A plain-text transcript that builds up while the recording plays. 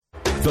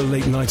The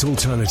Late Night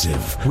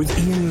Alternative with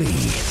Iain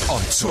Lee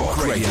on Talk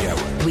Radio.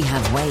 We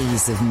have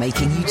ways of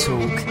making you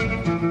talk.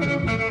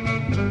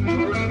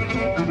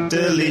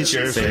 Delete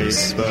your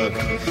Facebook,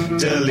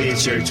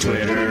 delete your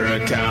Twitter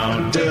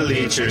account,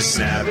 delete your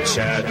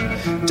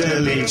Snapchat,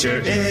 delete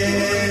your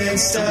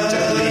Insta,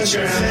 delete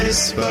your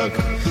Facebook,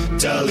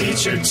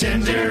 delete your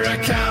Tinder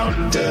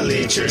account,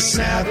 delete your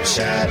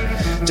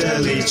Snapchat,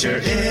 delete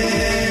your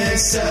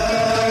Instagram.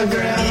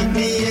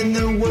 Meet me in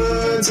the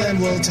woods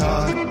and we'll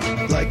talk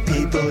like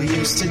people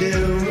used to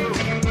do.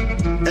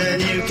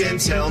 And you can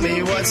tell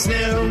me what's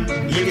new.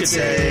 You can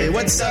say,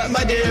 what's up,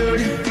 my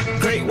dude?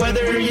 Great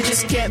weather, you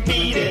just can't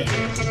beat it.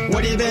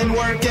 What have you been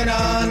working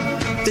on?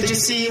 Did you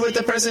see what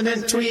the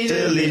president tweeted?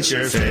 Delete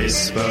your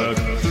Facebook,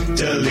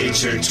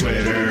 delete your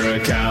Twitter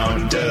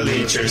account,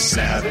 delete your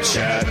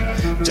Snapchat,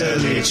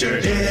 delete your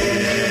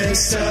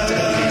Insta,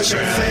 delete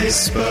your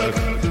Facebook,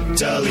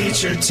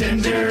 delete your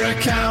Tinder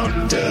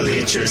account,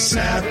 delete your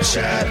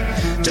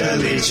Snapchat,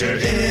 delete your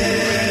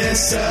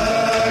Instagram.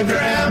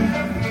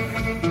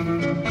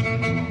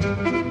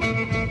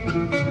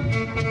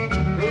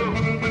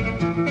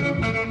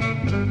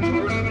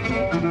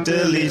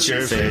 Delete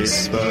your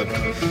Facebook,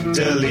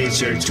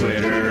 delete your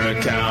Twitter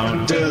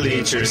account,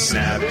 delete your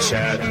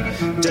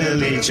Snapchat,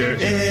 delete your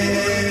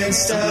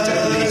Insta,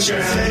 delete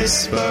your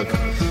Facebook,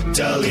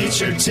 delete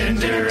your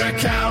Tinder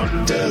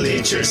account,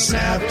 delete your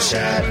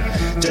Snapchat,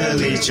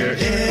 delete your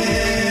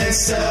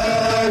Instagram.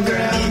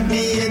 Meet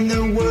me in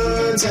the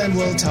woods and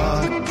we'll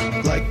talk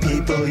like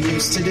people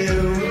used to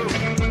do.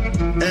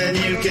 And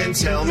you can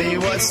tell me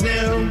what's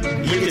new.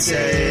 You can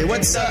say,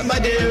 what's up, my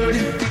dude?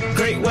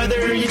 Great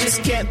weather, you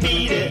just can't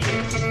beat it.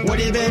 What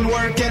have you been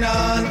working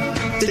on?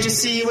 Did you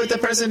see what the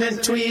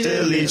president tweeted?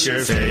 Delete your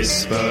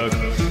Facebook,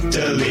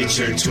 delete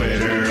your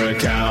Twitter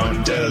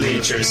account,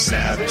 delete your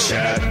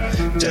Snapchat,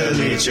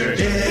 delete your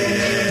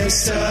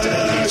Insta,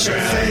 delete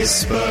your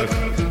Facebook,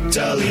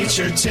 delete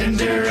your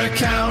Tinder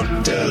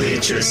account,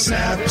 delete your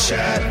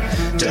Snapchat,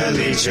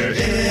 delete your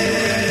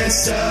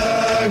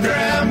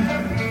Instagram.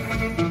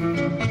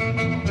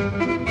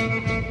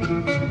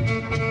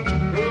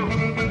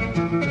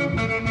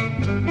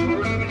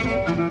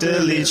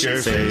 Delete your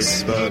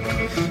Facebook,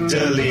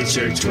 delete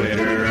your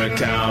Twitter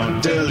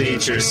account,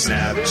 delete your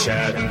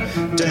Snapchat,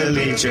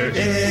 delete your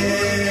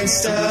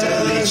Insta,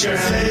 delete your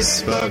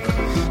Facebook,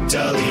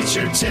 delete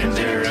your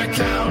Tinder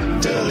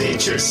account,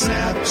 delete your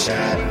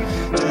Snapchat,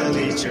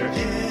 delete your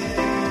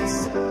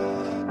Insta.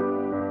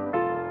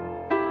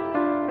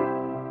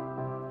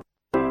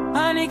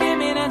 Honey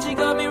came in and she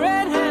got me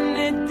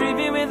red-handed,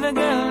 creepy with the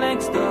girl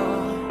next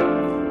door.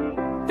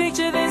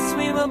 Picture this,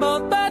 we were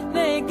both butt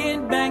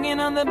naked, banging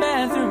on the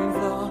bathroom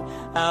floor.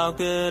 How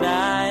could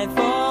I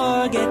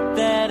forget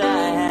that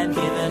I had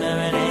given her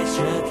an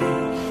extra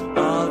key?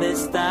 All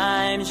this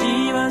time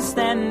she was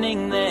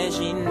standing there,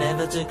 she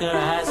never took her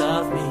eyes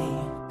off me.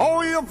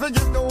 Oh, you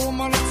forget the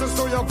woman access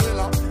to your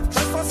villa.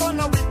 Trespass on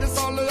a witness,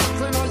 all the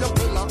clean on your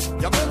pillar.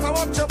 You better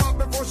watch your back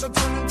before she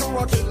turn into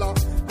a killer.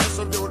 This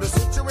will do the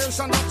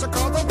situation that you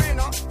call the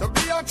winner. To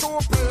be a true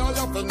player, you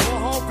have to know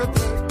how to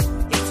play.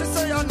 If she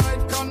say a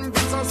night,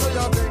 convince her say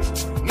a day.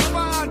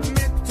 Never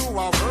admit to a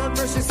word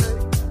where she say.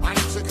 And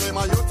if she claim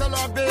her, you tell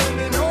her,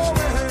 baby, no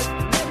way.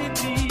 Let it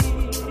be,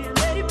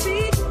 let it be,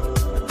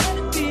 let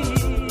it be,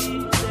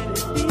 let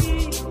it be.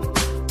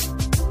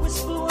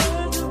 Whisper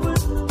words of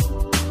wisdom,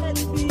 let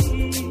it be.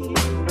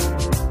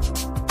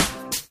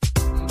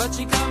 But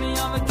she caught me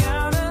on the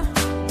counter,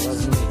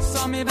 wasn't me.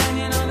 Saw me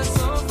banging on the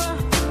sofa,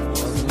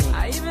 wasn't me. I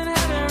even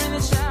had her in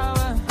the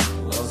shower,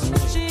 wasn't me.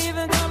 She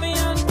even got me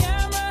on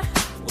camera,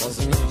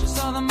 wasn't me. She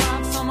saw the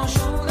marks on my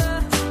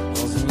shoulder,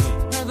 wasn't me.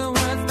 Heard the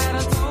words that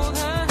I told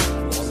her,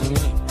 wasn't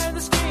me. Heard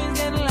the screams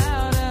getting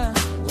louder,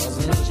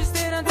 wasn't me. She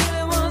stayed until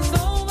it was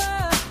over.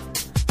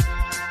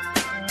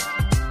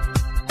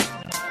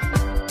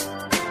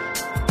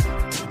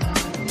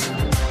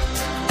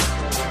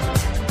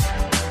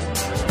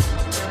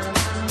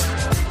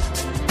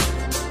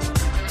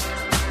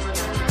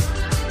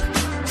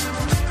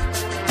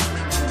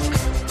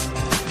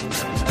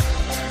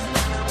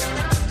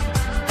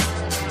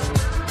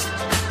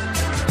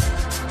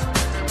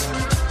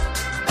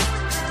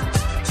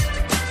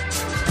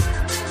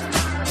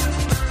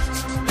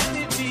 Let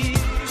it be,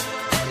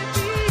 let it be, let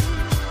it be,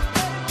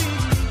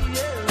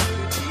 yeah, let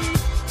it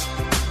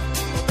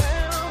be.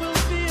 Well,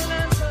 we'll be an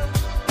answer.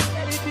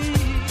 Let it be, let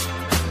it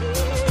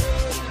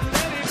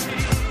be, let it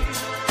be,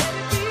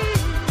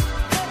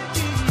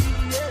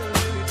 yeah,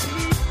 let it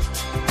be.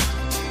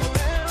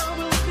 Well,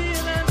 we'll be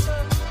an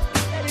answer.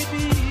 Let it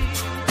be,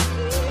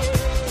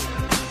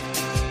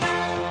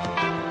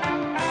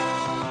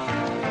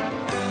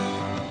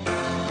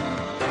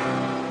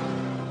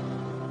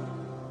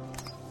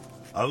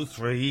 Oh,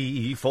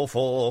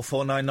 0344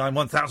 499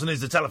 1000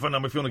 is the telephone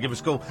number if you want to give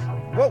us a call.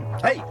 Whoa,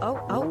 hey.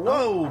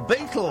 Whoa,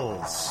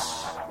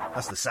 Beatles.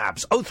 That's the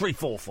Sabs.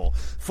 0344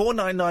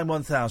 499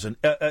 1000.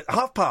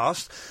 Half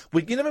past.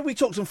 We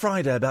talked on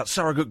Friday about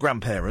surrogate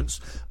grandparents.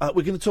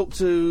 We're going to talk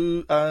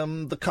to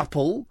the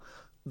couple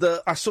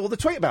I saw the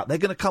tweet about. They're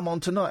going to come on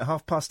tonight at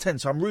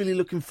 10:30, so I'm really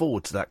looking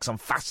forward to that because I'm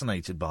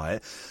fascinated by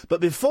it.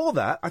 But before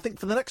that, I think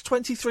for the next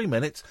 23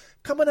 minutes,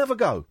 come and have a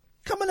go.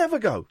 Come and have a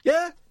go.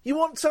 Yeah? You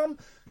want some?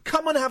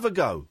 Come and have a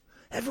go.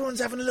 Everyone's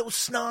having a little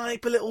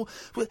snipe, a little...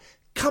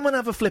 Come and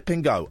have a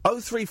flipping go.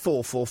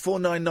 0344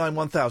 499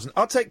 1000.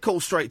 I'll take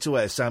calls straight to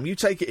air, Sam. You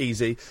take it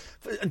easy.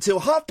 Until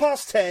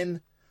 10:30,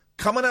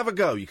 come and have a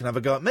go. You can have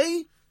a go at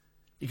me.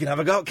 You can have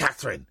a go at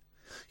Catherine.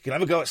 You can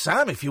have a go at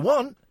Sam if you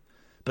want.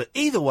 But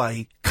either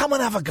way, come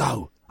and have a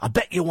go. I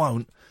bet you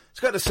won't. Let's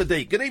go to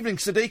Sadiq. Good evening,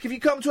 Sadiq. Have you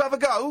come to have a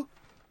go?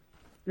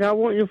 Yeah, I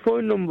want your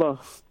phone number.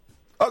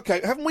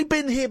 OK, haven't we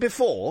been here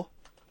before?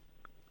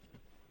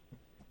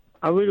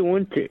 I really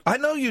want it. I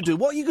know you do.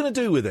 What are you going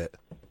to do with it?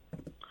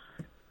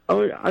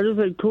 I just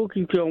like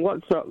talking to you on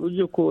WhatsApp.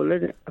 Video call,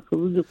 innit? I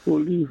can video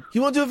call you.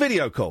 You want to do a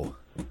video call?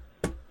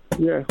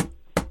 Yeah.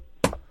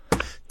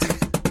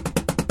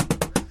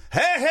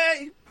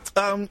 Hey!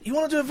 You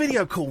want to do a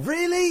video call?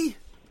 Really?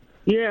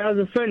 Yeah, as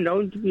a friend, I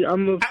want to be...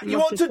 you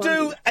want to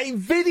do a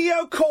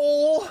video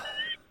call...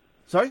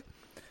 Sorry?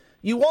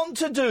 You want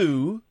to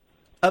do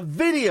a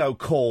video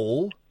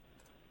call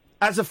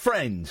as a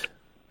friend?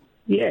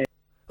 Yeah.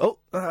 Oh,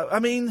 I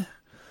mean...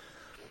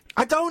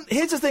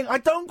 Here's the thing, I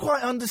don't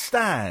quite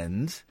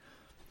understand,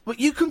 but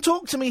you can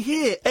talk to me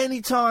here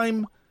any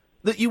time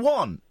that you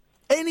want.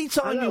 Any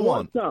time you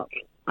want. WhatsApp.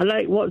 I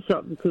like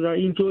WhatsApp because I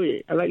enjoy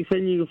it. I like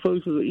sending you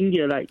photos of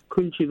India, like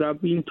countries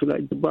I've been to,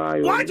 like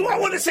Dubai. Why do I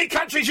want to see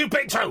countries you've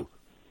been to?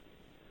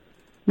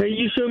 Now,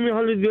 you show me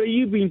holidays where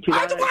you've been to.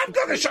 I'm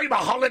going to show you my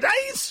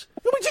holidays?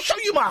 You want me to show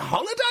you my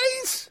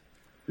holidays?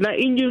 Like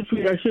Indian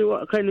food, I show you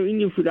what kind of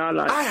Indian food I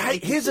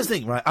like. Here's the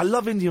thing, right? I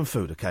love Indian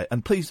food, okay?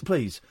 And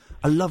please,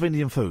 I love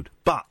Indian food.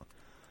 But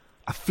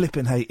I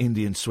flipping hate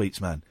Indian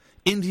sweets, man.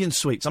 Indian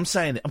sweets, I'm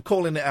saying it, I'm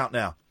calling it out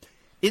now.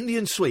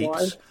 Indian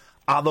sweets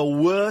are the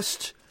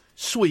worst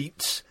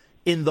sweets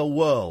in the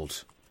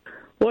world.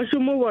 What's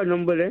your mobile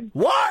number then?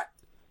 What?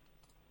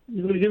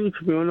 You going to give it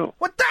to me or not?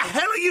 What the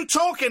hell are you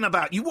talking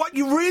about? You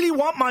really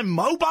want my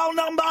mobile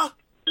number?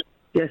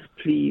 Yes,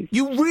 please.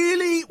 You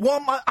really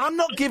want my... I'm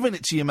not giving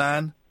it to you,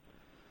 man.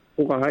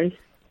 Why?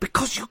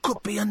 Because you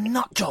could be a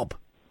nut job.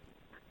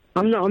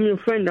 I'm not. I'm your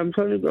friend. I'm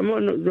not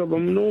a nut job.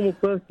 I'm a normal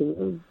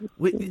person.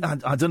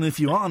 I don't know if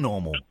you are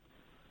normal.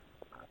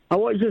 I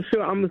watched your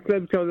show. I'm a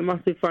celebrity. I was a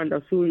massive fan. I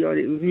saw you on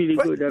it. It was really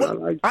good.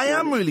 And I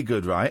am really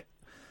good, right?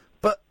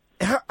 But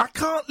I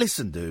can't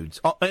listen,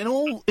 dudes. In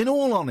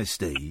all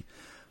honesty,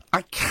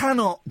 I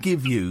cannot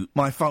give you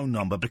my phone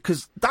number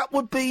because that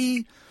would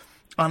be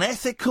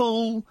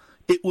unethical.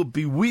 It would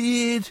be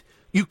weird.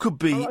 You could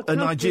be a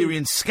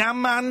Nigerian scam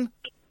man.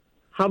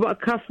 How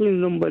about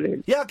Catherine's number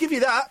then? Yeah, I'll give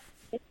you that.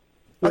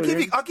 I'll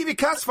give you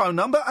Kath's phone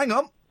number. Hang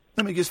on.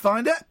 Let me just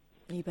find it.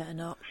 You better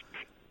not.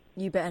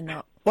 You better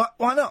not. What?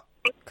 Why not?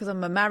 Because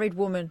I'm a married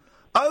woman.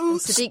 And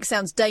Sadiq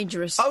sounds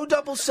dangerous.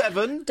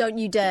 077. Don't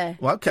you dare.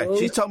 Well, OK,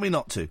 she's told me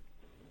not to.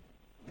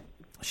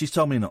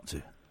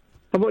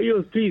 How about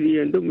yours, please,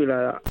 Iain? Don't be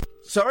like that.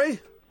 Sorry?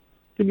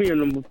 Give me your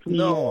number, please.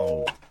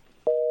 No.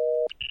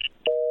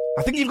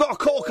 I think you've got a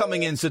call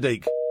coming in,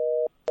 Sadiq.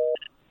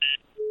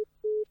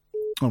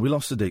 Oh, we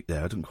lost Sadiq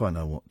there. I didn't quite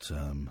know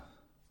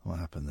what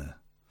happened there.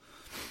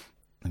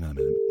 Hang on a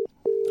minute.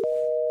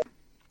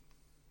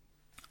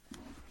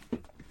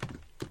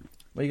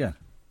 Where you going?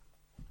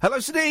 Hello,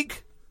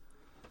 Sadiq.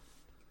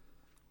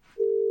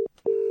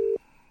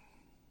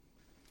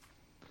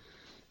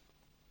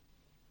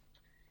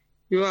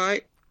 You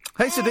alright?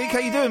 Hey, Sadiq, how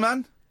you doing,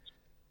 man?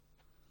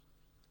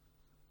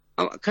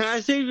 Can I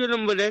save your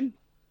number then?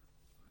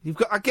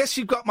 I guess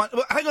you've got my...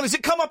 Hang on, has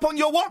it come up on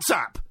your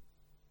WhatsApp?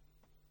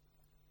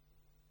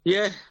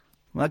 Yeah.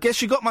 Well, I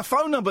guess you got my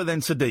phone number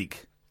then, Sadiq.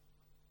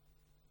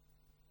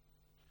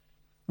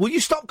 Will you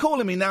stop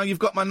calling me now you've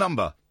got my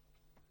number?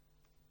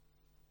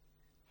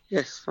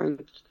 Yes,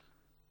 thank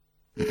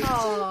you.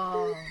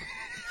 Oh.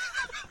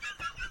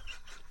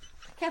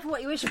 Careful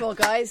what you wish for,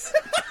 guys.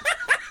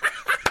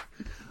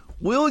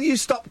 Will you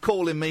stop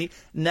calling me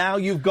now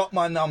you've got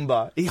my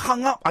number? He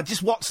hung up. I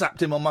just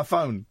WhatsApped him on my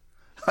phone.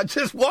 I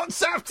just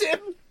WhatsApped him.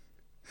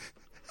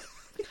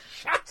 He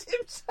shut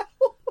himself.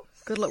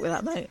 Good luck with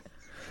that, mate.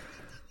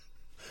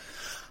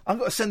 I've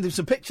got to send him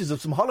some pictures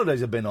of some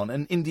holidays I've been on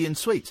and Indian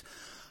sweets.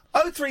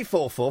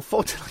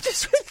 0344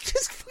 just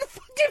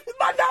give him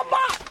my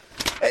number.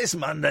 It's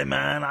Monday,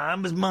 man.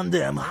 It's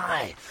Monday. I'm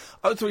high.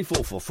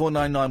 0344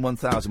 499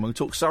 1000. We'll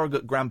talk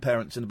surrogate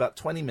grandparents in about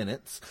 20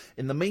 minutes.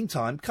 In the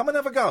meantime, come and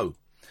have a go.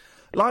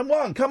 Line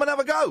 1, come and have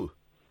a go.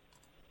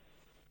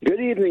 Good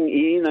evening,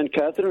 Iain and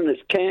Catherine.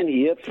 It's Ken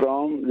here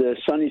from the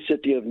sunny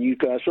city of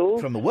Newcastle.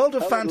 From the world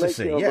of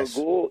fantasy, yes.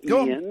 Go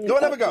and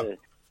have a go.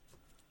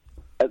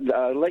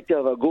 I'd like to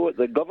have a go at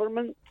the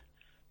government,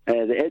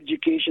 the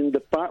education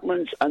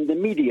departments and the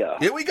media.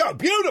 Here we go.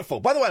 Beautiful.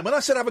 By the way, when I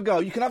said have a go,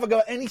 you can have a go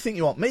at anything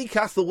you want. Me,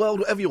 Kath, the world,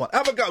 whatever you want.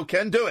 Have a go,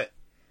 Ken. Do it.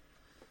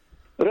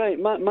 Right.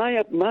 I'm having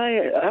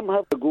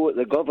a go at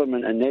the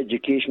government and the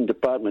education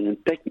department in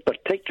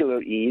particular,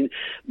 Iain,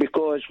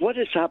 because what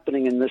is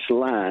happening in this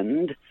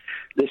land,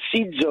 the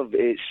seeds of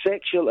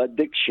sexual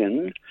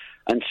addiction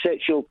and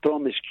sexual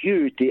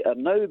promiscuity are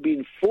now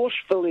being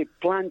forcefully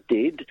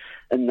planted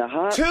in the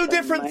hearts Two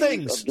different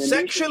things.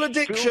 Sexual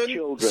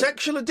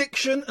Sexual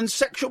addiction and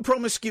sexual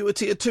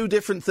promiscuity are two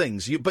different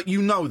things. But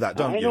you know that,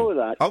 don't you? I know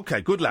that.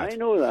 Okay, good lad. I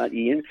know that,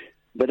 Ian.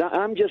 But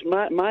I'm just,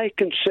 my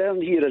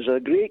concern here is a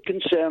great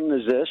concern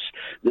is this,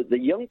 that the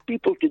young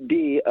people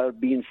today are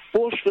being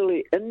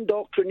forcefully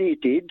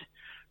indoctrinated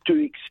to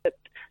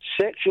accept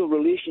sexual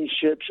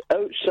relationships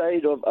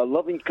outside of a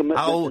loving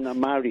commitment in a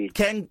marriage.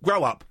 Ken,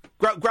 grow up.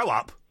 Grow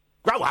up.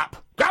 Grow up.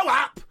 Grow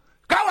up.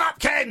 Grow up,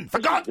 Ken! For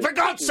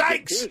God's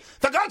sakes!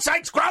 For God's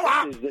sakes, grow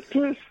up! This is the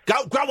truth.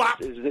 Grow up!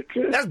 This is the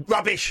truth. That's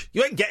rubbish.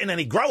 You ain't getting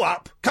any. Grow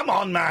up. Come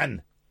on,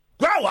 man.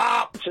 Grow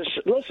up!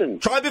 Listen.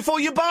 Try before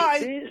you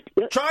buy.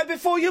 Try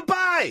before you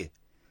buy.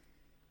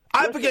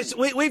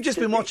 We've just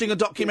been watching a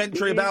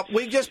documentary about.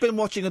 We've just been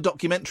watching a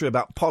documentary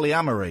about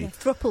polyamory. Yeah,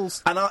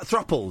 thruples. And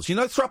thruples. You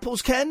know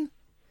thruples, Ken?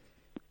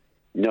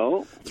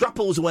 No.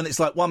 Thruples are when it's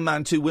like one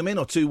man, two women,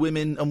 or two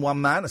women and one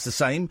man. It's the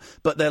same,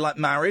 but they're like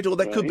married, or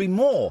there could be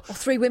more. Or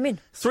three women.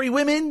 Three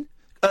women.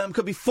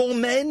 Could be four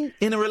men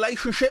in a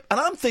relationship, and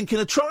I'm thinking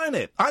of trying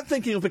it. I'm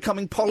thinking of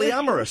becoming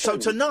polyamorous. So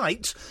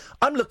tonight,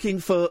 I'm looking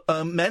for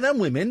men and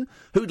women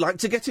who'd like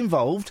to get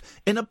involved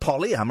in a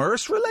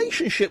polyamorous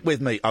relationship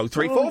with me.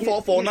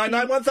 0344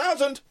 499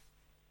 1000.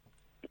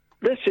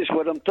 This is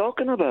what I'm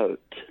talking about.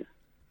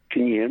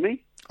 Can you hear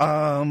me?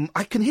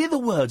 I can hear the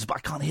words, but I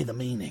can't hear the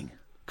meaning.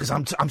 Because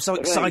I'm so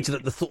excited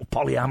at the thought of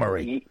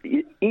polyamory.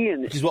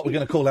 Ian, which is what we're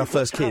going to call our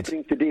first kid.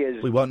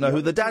 We won't know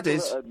who the dad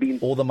is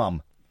or the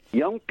mum.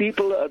 Young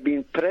people are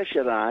being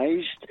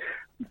pressurised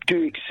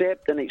to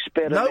accept and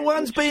experiment. No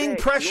one's being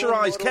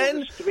pressurised,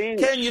 Ken.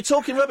 Ken, you're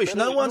talking rubbish.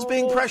 No one's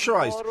being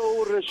pressurised.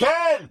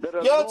 Ken,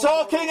 you're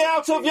talking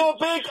out of your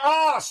big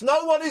arse.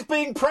 No one is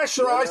being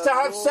pressurised to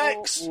have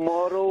sex.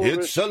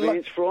 It's a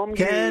lie.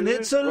 Ken,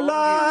 it's a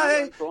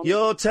lie.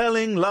 You're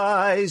telling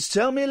lies.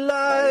 Tell me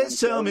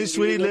lies. Tell me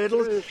sweet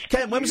little.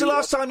 Ken, when was the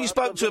last time you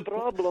spoke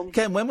to?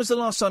 Ken, when was the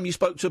last time you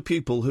spoke to a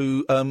pupil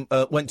who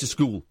went to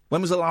school? When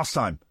was the last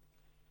time?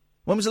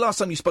 When was the last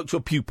time you spoke to a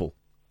pupil?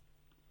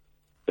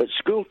 At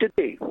school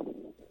today.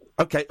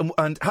 Okay,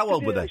 and how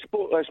old were they?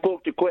 I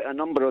spoke to quite a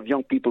number of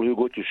young people who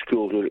go to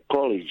school, who are at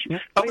college.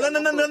 Oh, no,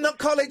 not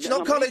college,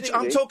 not college.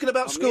 I'm talking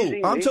about school.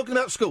 I'm talking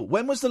about school.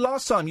 When was the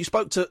last time you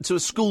spoke to a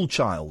school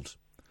child?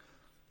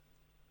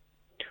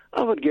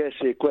 I would guess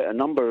quite a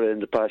number in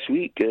the past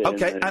week.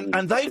 Okay,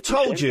 and they've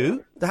told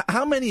you,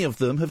 how many of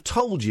them have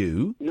told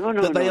you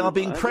that they are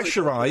being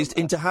pressurised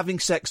into having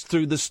sex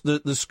through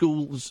the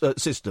school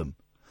system?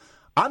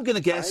 I'm going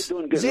to guess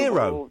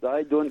zero.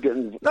 I don't get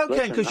involved. No,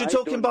 Ken, because you're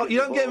talking about you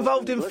don't get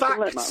involved in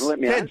facts. Let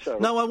me Ken, answer.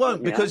 no, I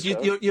won't, because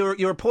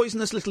you're a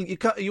poisonous little. You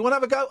want to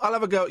have a go? I'll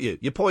have a go at you.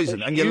 You're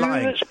poison, and you're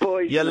lying.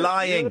 You're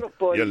lying.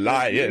 You're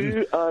lying.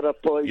 You are a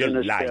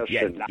poisonous person.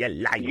 You're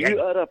lying.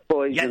 You are a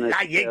poisonous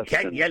person. You're lying,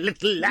 Ken. You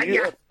little liar.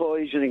 You are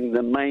poisoning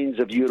the minds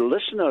of your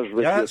listeners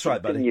with your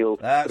continual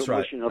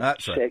promotion of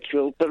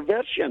sexual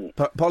perversion.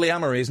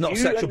 Polyamory is not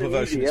sexual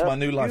perversion. It's my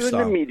new lifestyle.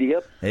 You and the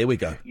media. Here we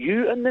go.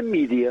 You and the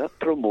media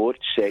promote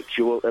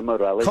sexual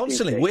immorality.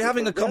 Constantly. We're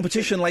having a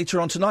competition later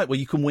on tonight where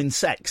you can win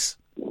sex.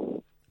 Well,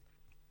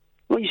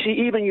 you see,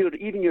 even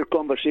your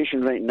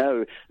conversation right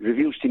now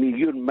reveals to me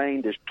your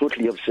mind is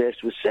totally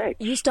obsessed with sex.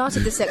 You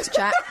started the sex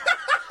chat.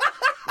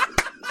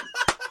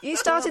 You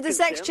started the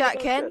sex chat,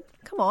 Ken.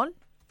 Come on.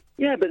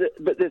 Yeah, but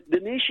the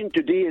nation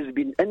today has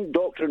been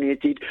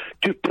indoctrinated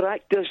to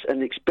practice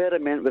and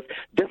experiment with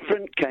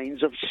different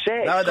kinds of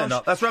sex. No, they're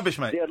not. That's rubbish,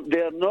 mate. They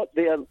are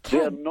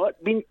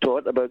not being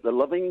taught about the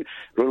loving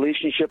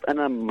relationship and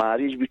a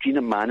marriage between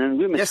a man and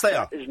woman. Yes, they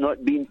are. That is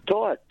not being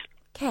taught.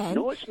 Ken?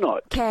 No, it's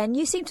not. Ken,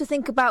 you seem to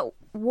think about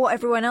what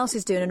everyone else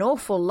is doing an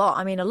awful lot.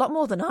 I mean, a lot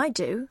more than I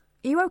do.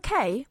 Are you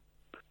okay?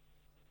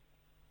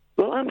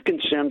 Well, I'm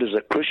concerned as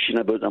a Christian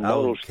about the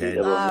moral state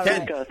of our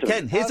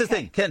Ken, here's the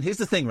thing. Ken, here's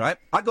the thing, right?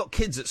 I got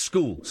kids at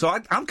school, so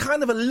I'm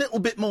kind of a little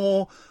bit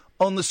more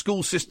on the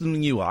school system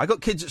than you are. I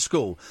got kids at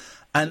school,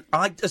 and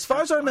as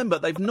far as I remember,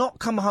 they've not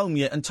come home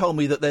yet and told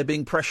me that they're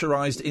being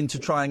pressurised into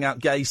trying out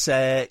gay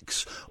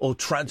sex, or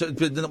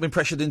they've not been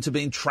pressured into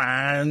being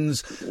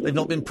trans. They've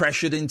not been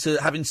pressured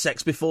into having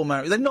sex before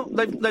marriage. They've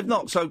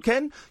not. So,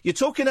 Ken, you're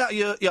talking out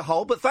your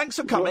hole, but thanks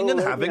for coming and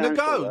having a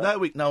go.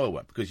 No, I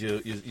won't, because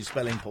you're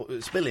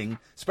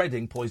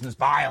spreading poisonous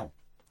bile.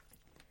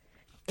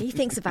 He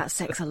thinks about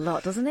sex a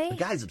lot, doesn't he? The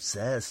guy's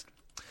obsessed.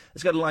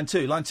 Let's go to line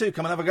 2. Line 2,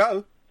 come and have a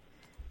go.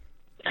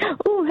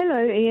 Oh,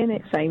 hello, Ian.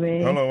 It's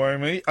Amy. Hello,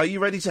 Amy. Are you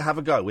ready to have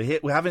a go?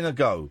 We're having a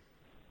go.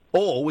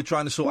 Or we're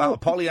trying to sort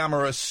out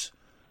polyamorous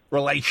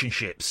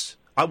relationships.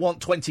 I want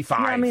 25.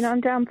 Yeah, I mean,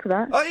 I'm down for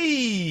that.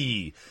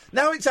 Hey!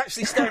 Now it's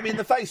actually staring me in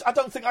the face. I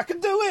don't think I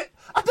can do it.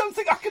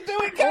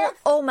 Gav.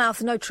 All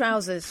mouth, no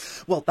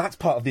trousers. Well, that's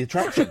part of the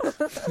attraction.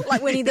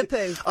 Like Winnie the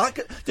Pooh.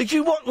 Did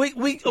you want...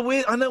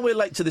 I know we're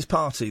late to this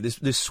party,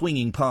 this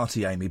swinging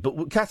party, Amy,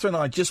 but Catherine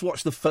and I just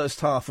watched the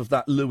first half of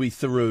that Louis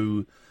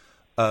Theroux...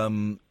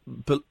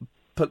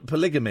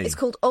 polygamy. It's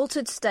called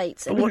altered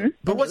states.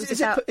 But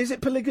is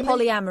it polygamy?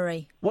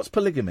 Polyamory. What's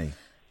polygamy?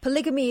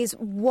 Polygamy is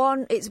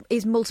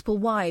is multiple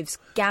wives,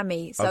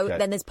 gamy. So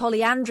then there's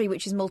polyandry,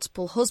 which is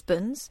multiple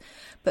husbands,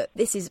 but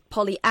this is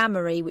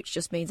polyamory, which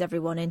just means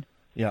everyone in.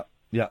 Yeah.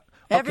 Okay.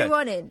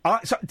 Everyone in.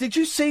 So did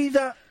you see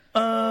that?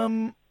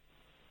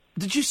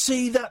 Did you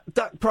see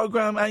that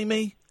programme,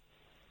 Amy?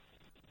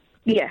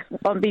 Yeah,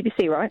 on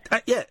BBC, right?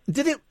 Yeah.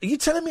 Did it? Are you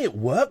telling me it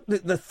worked?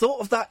 The thought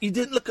of that, you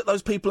didn't look at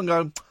those people and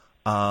go,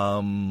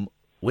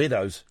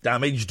 weirdos,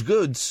 damaged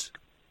goods.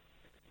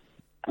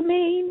 I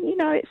mean,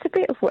 it's a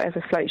bit of whatever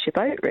floats your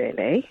boat,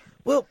 really.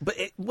 Well,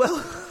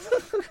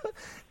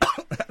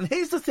 and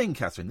here's the thing,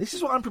 Catherine. This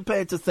is what I'm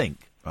prepared to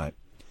think, right?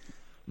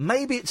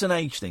 Maybe it's an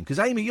age thing, because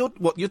Amy, you're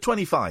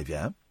 25,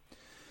 yeah?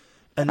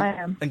 And, I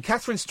am. And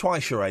Catherine's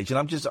twice your age, and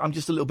I'm just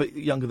a little bit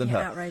younger than her.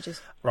 Outrageous.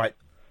 Right.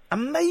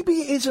 And maybe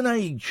it is an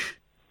age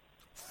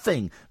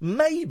thing.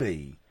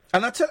 Maybe.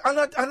 And let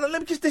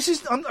me just, this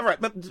is, all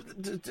right,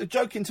 but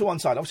joking to one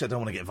side, obviously I don't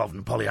want to get involved in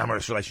a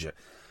polyamorous relationship,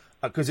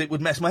 because it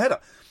would mess my head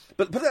up.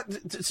 But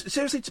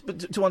seriously,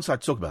 to one side,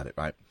 to talk about it,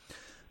 right?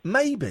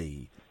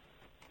 Maybe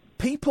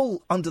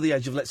people under the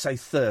age of, let's say,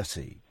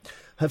 30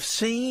 have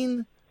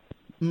seen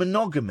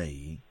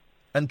monogamy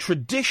and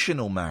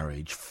traditional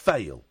marriage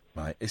fail,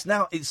 right? It's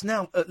now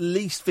at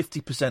least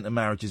 50% of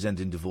marriages end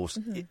in divorce.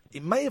 Mm-hmm.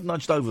 It may have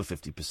nudged over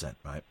 50%,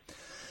 right?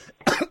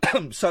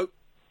 So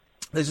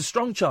there's a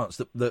strong chance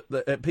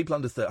that people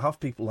under 30, half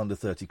people under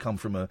 30 come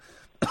from a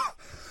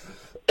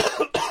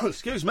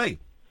excuse me,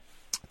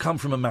 come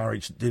from a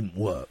marriage that didn't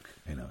work,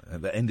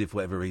 that ended for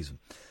whatever reason.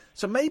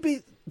 So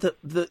maybe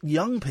the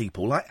young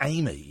people like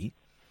Amy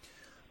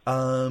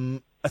are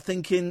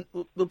thinking,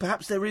 well,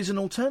 perhaps there is an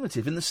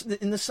alternative in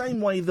the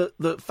same way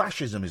that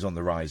fascism is on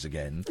the rise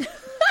again.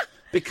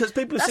 Because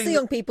people are seeing the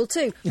young people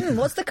too.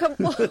 What's the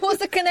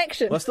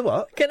connection? What's the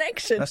what?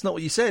 Connection. That's not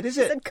what you said, is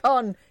it? It's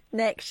a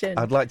connection.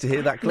 I'd like to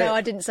hear that clip. No,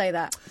 I didn't say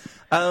that.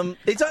 I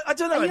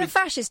don't know. Are you a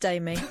fascist,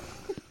 Amy?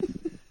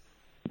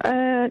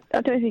 I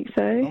don't think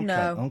so. Okay,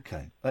 no.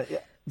 Okay. Yeah.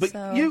 But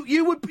So-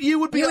 you would be. You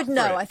would up for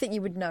know. it. I think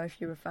you would know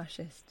if you were a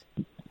fascist.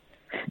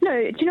 No,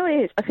 do you know what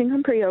it is? I think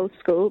I'm pretty old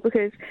school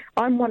because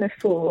I'm one of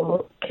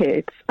 4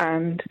 kids,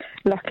 and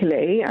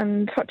luckily,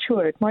 and touch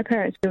wood, my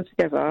parents are still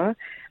together,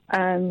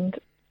 and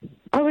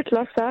I would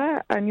love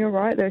that. And you're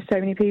right, there are so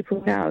many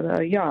people now that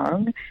are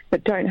young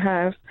that don't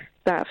have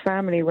that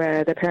family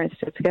where their parents are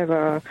still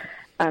together,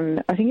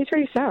 and I think it's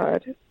really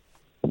sad.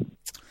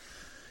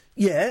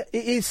 Yeah,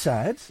 it is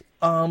sad.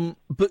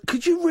 But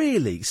could you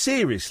really,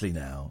 seriously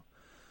now,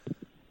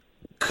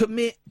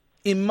 commit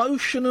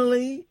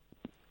emotionally?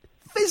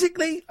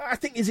 Physically, I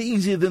think is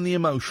easier than the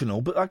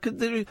emotional, but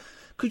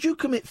could you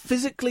commit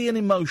physically and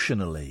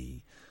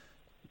emotionally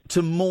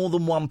to more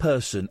than one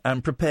person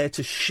and prepare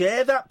to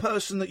share that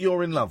person that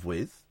you're in love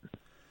with,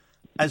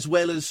 as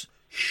well as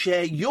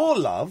share your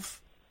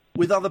love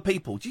with other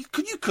people? You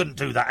couldn't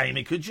do that,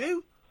 Amy, could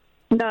you?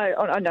 No,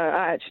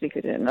 I actually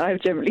couldn't. I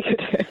generally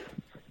couldn't.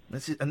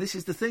 This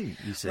is the thing,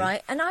 you see.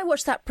 Right, and I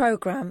watched that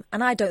programme,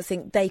 and I don't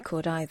think they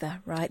could either,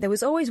 right? There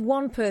was always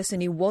one person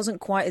who wasn't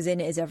quite as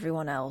in it as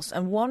everyone else,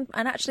 and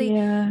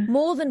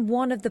more than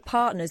one of the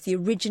partners, the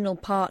original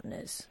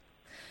partners,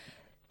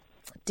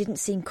 didn't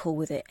seem cool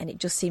with it, and it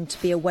just seemed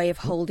to be a way of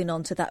holding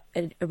on to that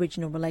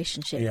original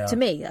relationship. Yeah. To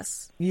me,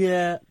 that's...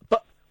 Yeah,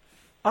 but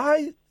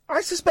I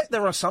suspect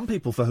there are some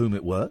people for whom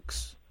it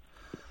works.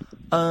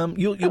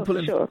 You'll pull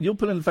in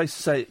the face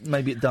to say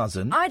maybe it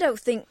doesn't. I don't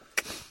think...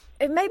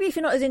 Maybe if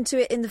you're not as into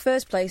it in the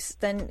first place,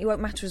 then it won't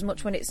matter as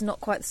much when it's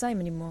not quite the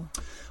same anymore.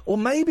 Or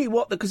maybe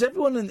because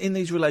everyone in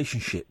these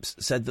relationships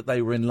said that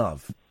they were in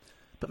love,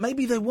 but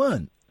maybe they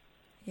weren't.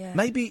 Yeah.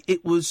 Maybe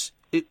it was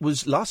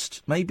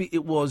lust. Maybe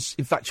it was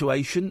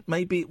infatuation.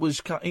 Maybe it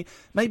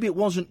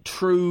wasn't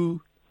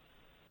true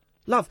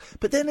love.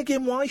 But then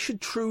again, why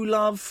should true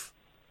love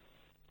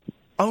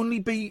only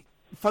be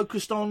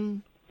focused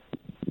on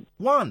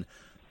one?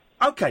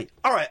 Okay,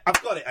 all right,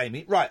 I've got it,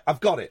 Amy. Right, I've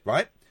got it.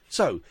 Right,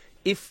 so.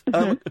 If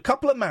a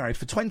couple are married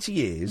for 20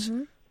 years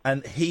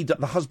and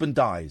the husband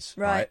dies,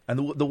 right, and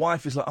the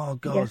wife is like, oh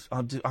God,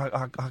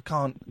 yeah. I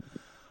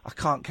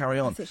can't carry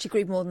on. I think she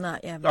agreed more than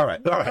that, yeah. All right.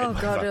 Oh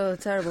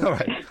God, terrible. All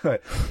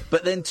right.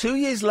 But then 2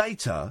 years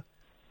later,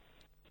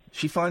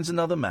 she finds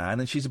another man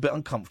and she's a bit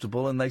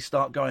uncomfortable and they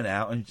start going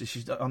out and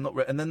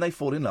and then they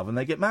fall in love and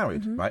they get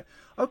married, right?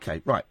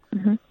 Okay, right.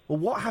 Mm-hmm. Well,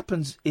 what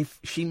happens if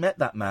she met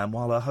that man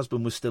while her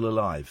husband was still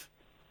alive?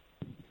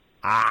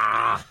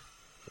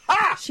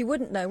 She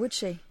wouldn't know, would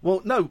she?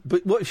 Well, no,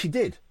 but what if she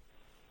did?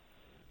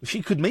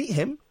 She could meet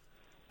him,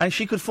 and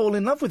she could fall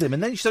in love with him,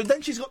 and then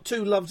she's got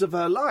 2 loves of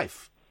her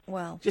life.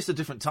 Well, just a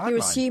different timeline. You're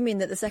assuming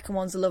that the second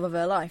one's the love of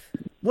her life.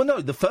 Well,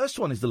 no, the first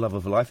one is the love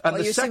of her life, and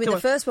you're assuming the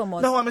first one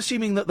was. No, I'm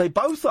assuming that they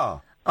both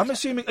are. I'm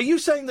assuming. Are you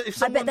saying that if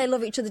someone... I bet they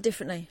love each other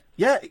differently.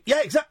 Yeah,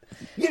 exactly.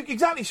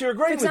 So you're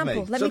agreeing with me. For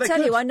example, let me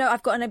tell you, I know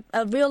I've got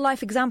a real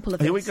life example of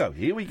this.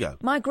 Here we go.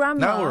 My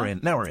grandma.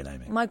 Now we're in,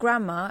 Amy. My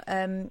grandma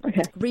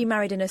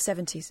remarried in her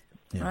 70s.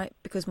 right?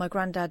 Because my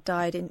granddad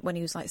died when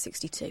he was like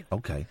 62.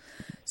 Okay.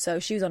 So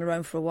she was on her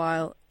own for a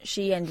while.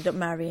 She ended up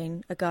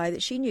marrying a guy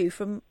that she knew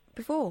from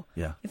before.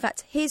 Yeah. In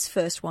fact, his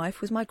first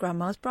wife was my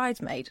grandma's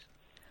bridesmaid.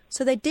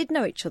 So they did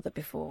know each other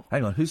before.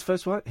 Hang on, whose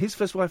first wife? His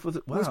first wife was...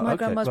 Wow, was my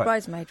grandma's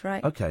bridesmaid,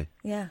 right? Okay.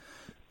 Yeah.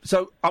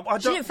 So, I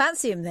don't... She didn't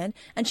fancy him then,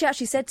 and she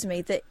actually said to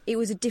me that it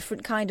was a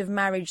different kind of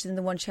marriage than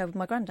the one she had with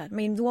my granddad. I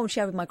mean, the one she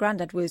had with my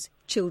granddad was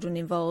children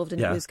involved,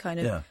 and it was kind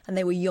of... And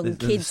they were young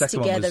kids the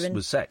second together. One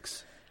was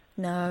sex.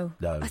 No.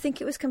 I think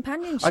it was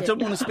companionship. I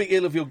don't want to speak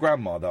ill of your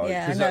grandma, though.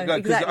 Yeah,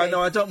 exactly. I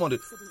know I don't want to.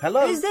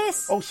 Hello? Who's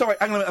this? Oh, sorry,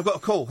 hang on a minute, I've got a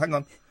call, hang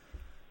on.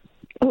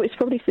 Oh, it's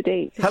probably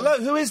Sadiq. Hello,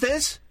 who is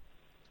this?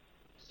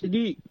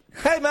 Sadiq.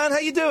 Hey, man, how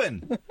you doing?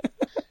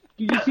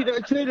 Did you see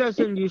that trailer I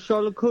sent you,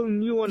 Sherlock Holmes,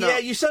 new one? Yeah,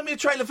 you sent me a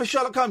trailer for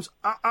Sherlock Holmes.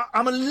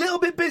 I'm a little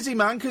bit busy,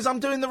 man, because I'm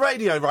doing the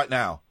radio right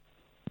now.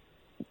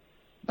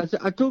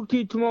 I talk to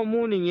you tomorrow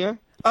morning, yeah?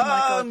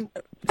 Oh, my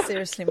God.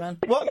 Seriously, man.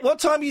 What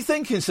time are you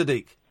thinking,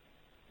 Sadiq?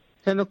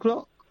 10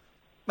 o'clock.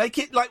 Make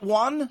it like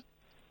 1.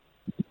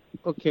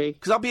 Okay.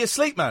 Because I'll be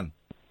asleep, man.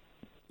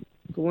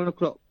 1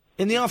 o'clock.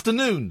 In the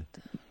afternoon.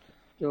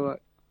 You're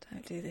right.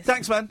 Don't do this.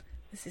 Thanks, man.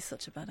 This is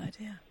such a bad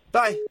idea.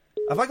 Bye.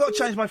 Have I got to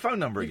change my phone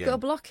number You've again? got to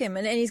block him,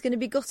 and he's going to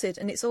be gutted,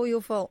 and it's all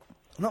your fault.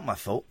 Not my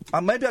fault.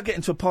 Maybe I'll get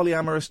into a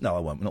polyamorous... No, I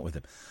won't. Not with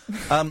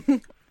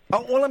him.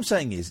 All I'm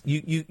saying is,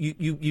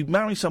 you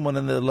marry someone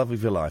and they're the love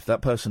of your life.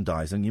 That person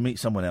dies, and you meet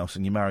someone else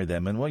and you marry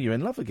them, and, well, you're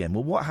in love again.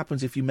 Well, what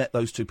happens if you met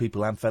those two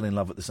people and fell in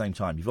love at the same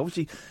time? You're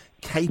obviously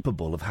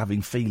capable of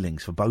having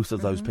feelings for both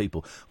of those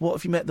people. What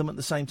if you met them at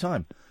the same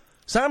time?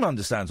 Sam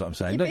understands what I'm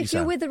saying, don't you, If Sam?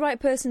 you're with the right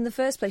person in the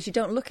first place, you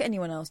don't look at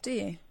anyone else, do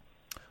you?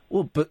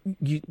 Well, but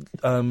you...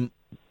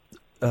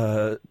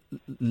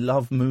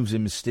 love moves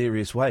in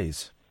mysterious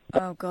ways.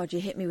 Oh, God, you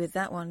hit me with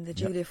that one, the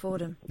Julia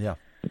Fordham. Yeah.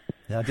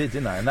 Yeah, I did,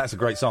 didn't I? And that's a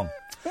great song.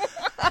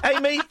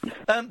 Amy,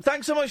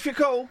 thanks so much for your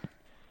call.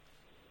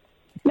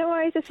 No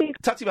worries, I'll see you.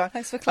 Tatty bye.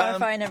 Thanks for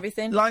clarifying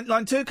everything. Line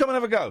 2, come and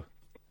have a go.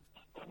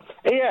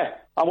 Yeah,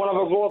 I want to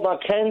have a go at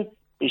that Ken.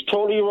 He's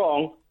totally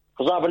wrong,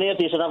 because I've an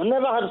atheist and I've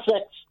never had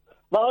sex.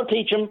 But I'll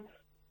teach him.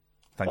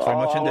 Thanks very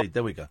much indeed.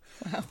 There we go.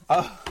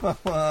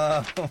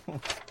 Wow.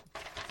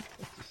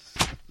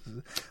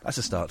 That's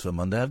a start to a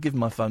Monday. I've given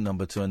my phone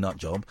number to a nut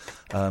job.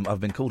 I've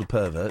been called a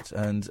pervert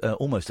and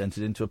almost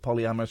entered into a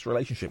polyamorous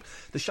relationship.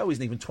 The show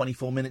isn't even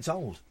 24 minutes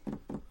old.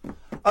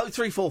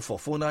 0344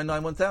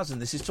 499 1000.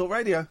 This is Talk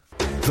Radio.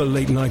 The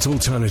Late Night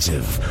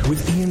Alternative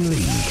with Iain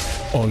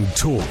Lee on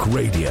Talk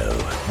Radio.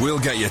 We'll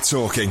get you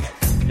talking.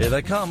 Here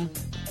they come.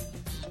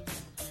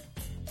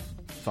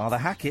 Father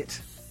Hackett.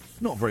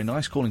 Not very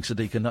nice calling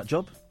Sadiq a nut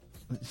job.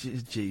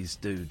 Jeez,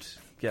 dude.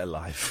 Get a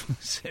life.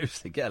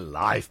 Seriously, get a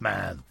life,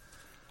 man.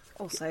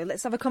 Also,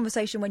 let's have a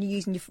conversation when you're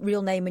using your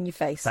real name and your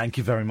face. Thank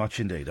you very much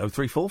indeed.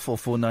 0344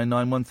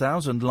 499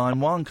 1000. Line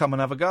 1, come and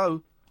have a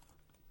go.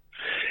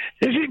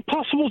 Is it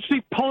possible to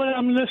be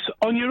polyamorous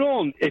on your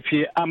own if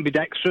you're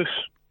ambidextrous?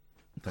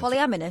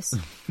 Polyamorous?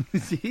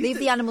 Leave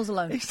the animals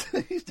alone.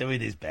 He's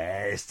doing his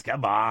best.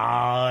 Come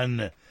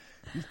on.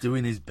 He's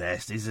doing his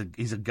best. He's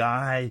a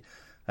guy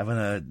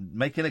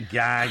making a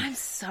gag. I'm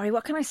sorry,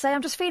 what can I say?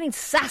 I'm just feeling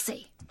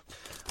sassy.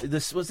 The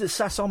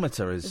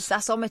sassometer is... The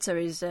sassometer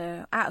is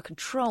out of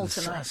control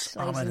tonight,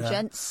 ladies and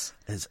gents.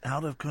 It's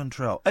out of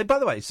control. Hey, by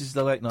the way, this is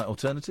the Late Night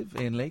Alternative.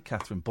 Iain Lee,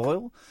 Catherine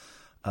Boyle.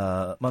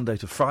 Monday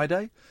to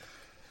Friday.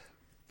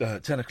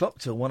 10 o'clock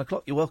till 1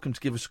 o'clock. You're welcome to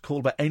give us a call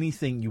about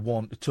anything you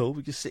want at all.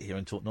 We just sit here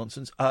and talk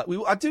nonsense.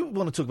 I do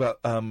want to talk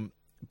about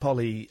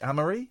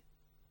polyamory.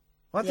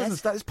 Well,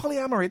 it's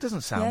polyamory. It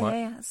doesn't sound right.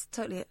 Yeah, that's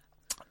totally it.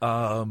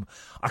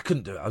 I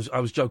couldn't do it. I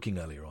was joking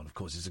earlier on. Of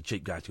course, it's a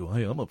cheap guy to go,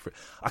 hey, I'm up for it.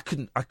 I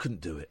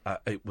couldn't do it. I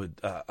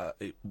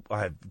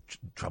have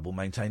trouble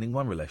maintaining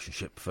one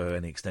relationship for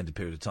any extended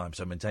period of time.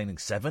 So maintaining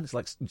 7, it's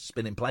like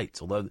spinning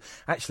plates. Although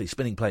actually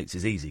spinning plates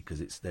is easy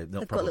because they're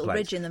not proper got a little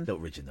plates. Little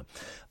ridge in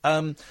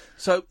them.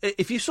 So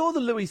if you saw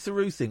the Louis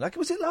Theroux thing, like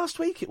was it last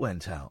week? It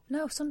went out.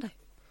 No, Sunday.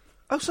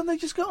 Oh, Sunday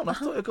just gone. I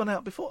thought it had gone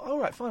out before. All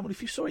right, fine. Well,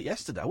 if you saw it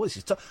yesterday, this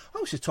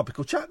is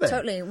topical chat then.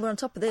 Totally, we're on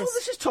top of this. Oh,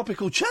 this is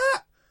topical chat.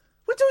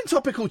 We're doing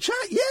topical chat.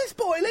 Yes,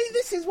 Boyley,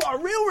 this is what a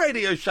real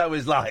radio show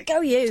is like.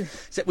 Go you.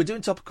 Except we're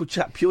doing topical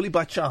chat purely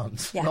by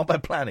chance, not by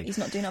planning. He's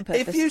not doing it on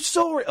purpose. If you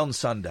saw it on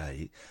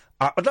Sunday,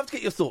 I'd love to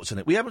get your thoughts on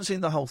it. We haven't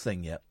seen the whole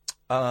thing yet.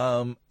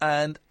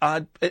 And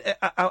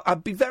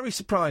I'd be very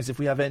surprised if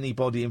we have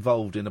anybody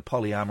involved in a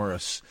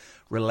polyamorous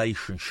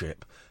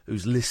relationship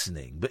who's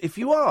listening. But if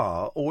you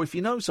are, or if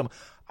you know someone,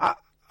 how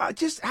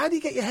do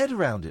you get your head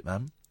around it,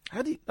 man?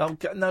 How do you? Oh,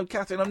 no,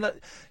 Catherine, I'm not.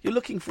 You're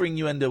looking for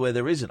innuendo where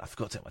there isn't. I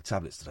forgot to take my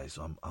tablets today,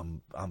 so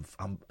I'm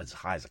as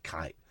high as a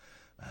kite,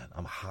 man.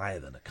 I'm higher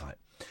than a kite.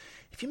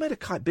 If you made a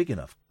kite big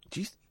enough,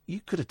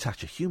 you could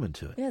attach a human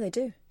to it. Yeah, they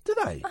do. Do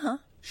they? Uh-huh.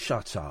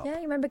 Shut up. Yeah,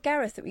 you remember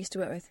Gareth that we used to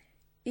work with?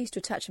 He used to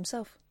attach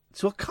himself.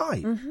 To a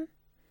kite? Mm-hmm.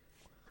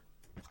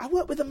 I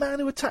worked with a man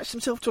who attached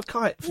himself to a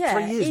kite for 3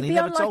 years, he'd and he be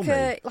never on told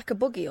me. like a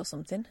buggy or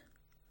something.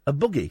 A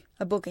buggy?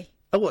 A buggy.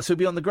 Oh, what? So he'd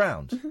be on the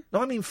ground? Mm-hmm.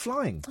 No, I mean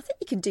flying. I think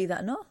you can do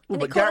that, no? Well,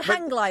 And it's called a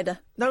hang glider.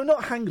 No,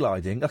 not hang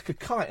gliding. Like a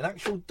kite, an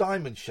actual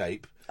diamond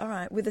shape. All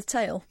right, with a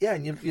tail. Yeah,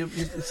 and you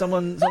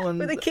someone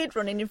with a kid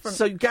running in front.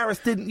 So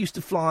Gareth didn't used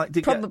to fly.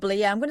 Probably,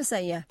 yeah. I'm going to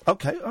say yeah.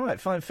 Okay, all right,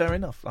 fine, fair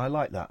enough. I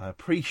like that. I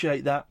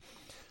appreciate that,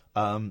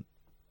 and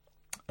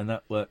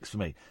that works for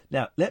me.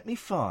 Now, let me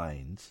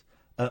find.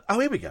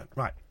 Here we go.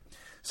 Right.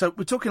 So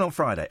we're talking on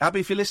Friday. Abby,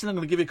 if you're listening, I'm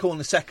going to give you a call in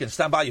a second.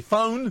 Stand by your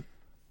phone.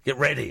 Get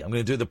ready. I'm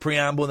going to do the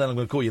preamble, then I'm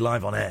going to call you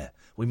live on air.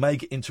 We may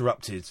get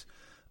interrupted.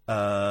 We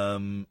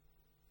may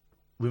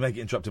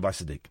get interrupted by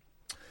Sadiq.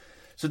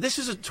 So this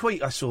is a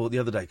tweet I saw the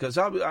other day, because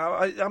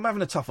I'm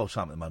having a tough old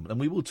time at the moment, and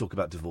we will talk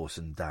about divorce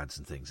and dads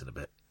and things in a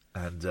bit.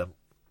 And,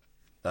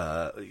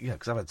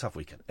 because I've had a tough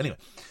weekend. Anyway,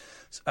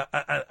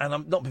 and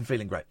I've not been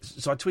feeling great.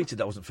 So I tweeted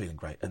that I wasn't feeling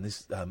great, and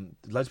this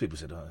loads of people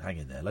said, oh, hang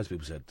in there. Loads of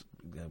people said,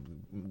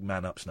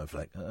 man up,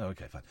 snowflake. Oh,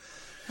 okay, fine.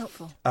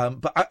 Helpful.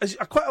 But I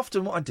quite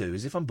often what I do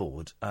is if I'm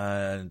bored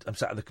and I'm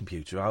sat at the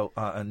computer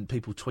and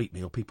people tweet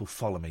me or people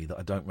follow me that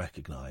I don't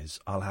recognise,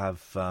 I'll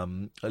have a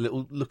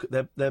little look at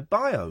their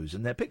bios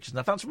and their pictures. And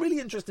I found some really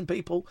interesting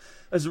people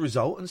as a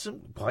result and some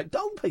quite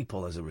dull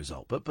people as a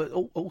result, but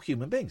all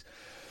human beings.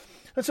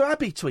 And so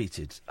Abby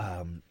tweeted,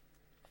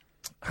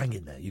 hang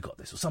in there, you got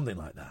this, or something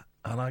like that.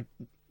 And I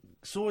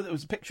saw there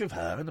was a picture of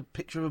her and a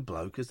picture of a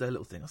bloke as their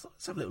little thing. I thought,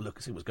 let's have a little look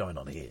and see what's going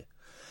on here.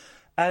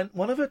 And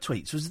one of her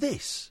tweets was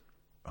this,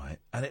 right?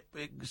 And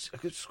I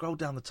could scroll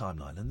down the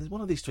timeline, and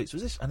one of these tweets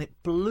was this, and it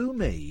blew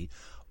me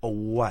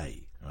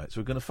away. Right,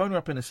 so we're going to phone her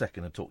up in a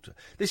second and talk to her.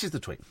 This is the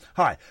tweet.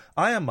 Hi,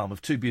 I am mum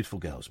of 2 beautiful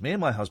girls. Me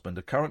and my husband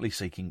are currently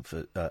seeking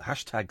for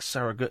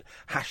 #surrogate,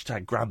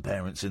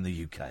 #grandparents in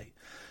the UK.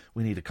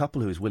 We need a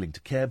couple who is willing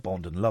to care,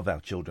 bond and love our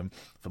children.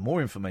 For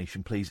more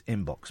information, please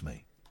inbox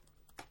me.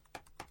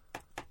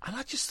 And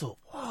I just thought,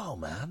 wow,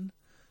 man,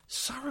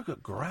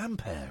 surrogate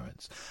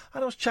grandparents.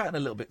 And I was chatting a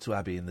little bit to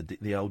Abby in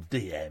the old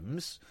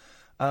DMs,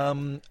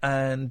 and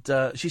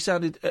she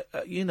sounded,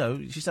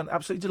 she sounded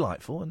absolutely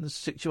delightful, and the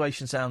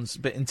situation sounds a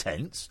bit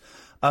intense.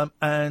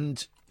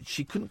 And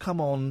she couldn't come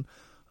on.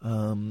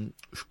 The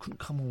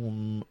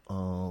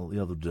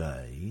other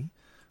day.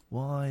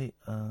 Why?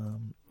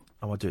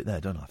 I do it there,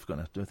 don't I? I forgot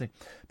how to do a thing.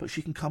 But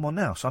she can come on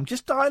now. So I'm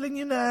just dialing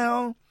you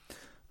now.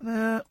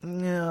 Maybe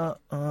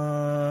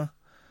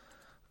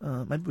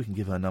we can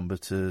give her number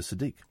to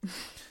Sadiq.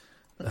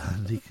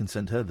 And he can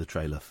send her the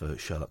trailer for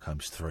Sherlock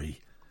Holmes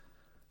 3.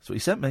 That's what he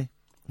sent me.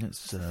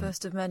 It's the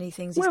first of many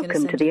things he's going to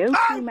send. Welcome to the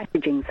O2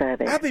 messaging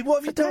service. Abby,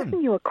 what have you done? The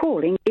person you are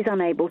calling is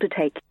unable to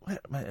take...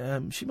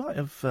 she might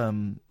have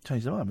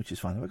changed her mind, which is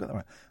fine. Have I got that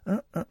right?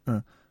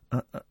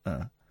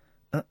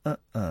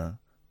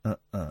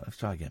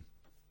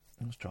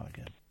 Let's try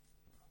again.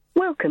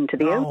 Welcome to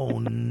the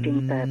O2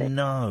 messaging service.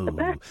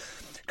 No.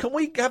 Can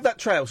we have that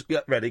trail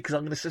ready? Because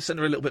I'm going to send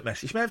her a little bit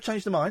messy. She may have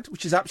changed her mind,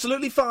 which is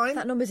absolutely fine.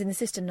 That number's in the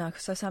system now,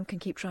 so Sam can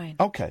keep trying.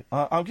 OK.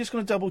 I'm just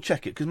going to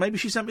double-check it, because maybe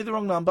she sent me the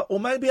wrong number, or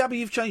maybe, Abby,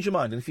 you've changed your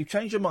mind. And if you've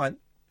changed your mind,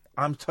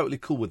 I'm totally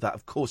cool with that.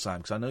 Of course I am,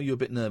 because I know you're a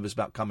bit nervous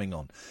about coming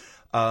on.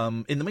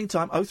 In the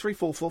meantime,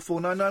 0344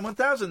 499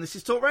 1000. This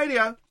is Talk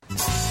Radio.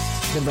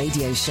 The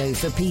radio show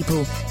for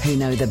people who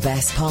know the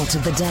best part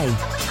of the day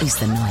is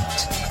the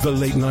night. The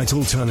Late Night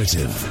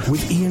Alternative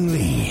with Iain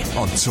Lee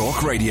on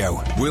Talk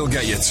Radio. We'll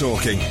get you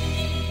talking.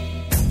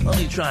 Let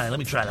me try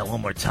that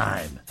one more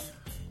time.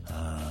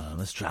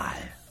 Let's try.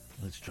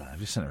 I've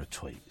just sent her a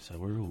tweet, so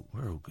we're all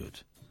good.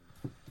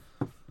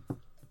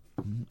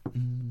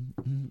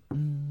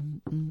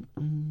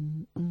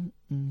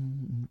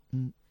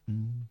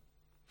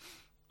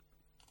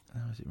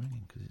 How is it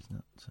ringing? Because it's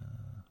not...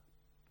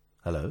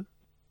 Hello?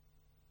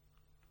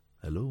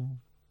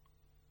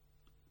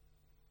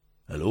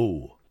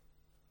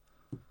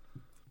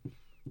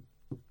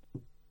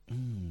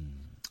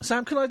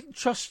 Sam, can I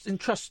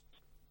entrust?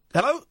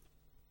 Hello?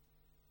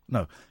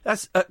 No.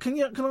 That's.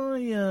 Can I?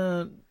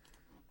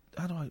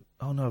 How do I?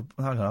 Oh no!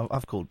 Hang on,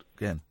 I've called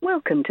again.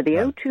 Welcome to the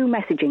O2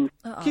 messaging.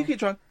 Keep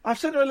trying. I've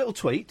sent her a little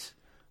tweet.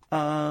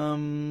 I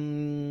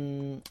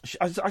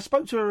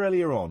spoke to her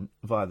earlier on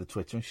via the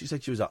Twitter, and she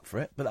said she was up for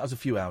it, but that was a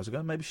few hours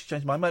ago. Maybe she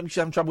changed her mind. Maybe she's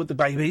having trouble with the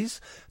babies.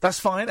 That's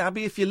fine,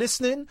 Abby. If you're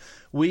listening,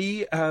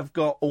 we have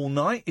got all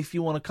night. If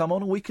you want to come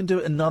on, we can do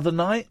it another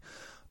night.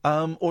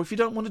 Or if you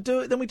don't want to do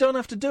it, then we don't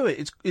have to do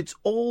it. It's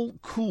all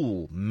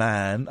cool,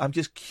 man. I'm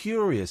just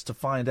curious to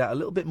find out a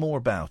little bit more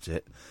about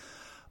it.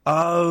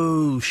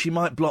 Oh, she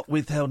might block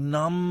withheld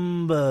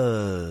numbers.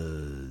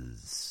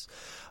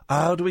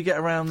 How do we get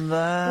around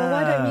that? Well,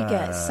 why don't you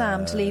get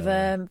Sam to leave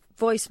a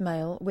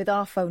voicemail with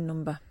our phone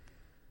number?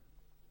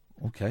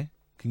 Okay.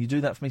 Can you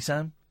do that for me,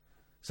 Sam?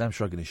 Sam's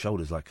shrugging his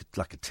shoulders like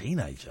a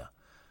teenager.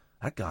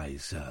 That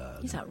guy's...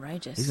 he's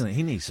outrageous.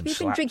 He needs some slaps.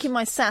 You've been drinking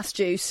my sass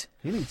juice.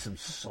 He needs some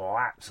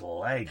slapped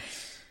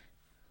legs.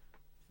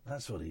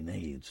 That's what he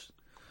needs.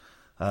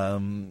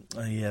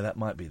 Yeah, that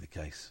might be the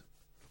case.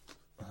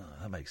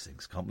 That makes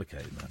things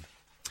complicated, man.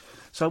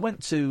 So I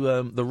went to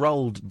the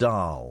Roald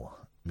Dahl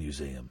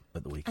Museum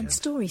at the weekend. And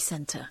Story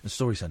Centre. The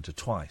Story Centre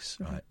twice,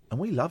 right? And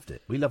we loved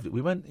it. We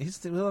went...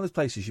 It's one of those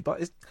places you buy...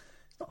 It's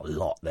not a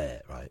lot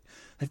there, right?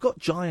 They've got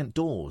giant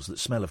doors that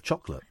smell of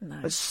chocolate.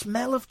 No. They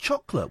smell of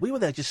chocolate. We were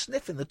there just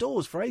sniffing the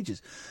doors for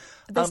ages.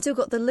 They've still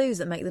got the loos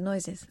that make the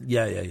noises.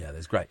 Yeah,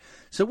 that's great.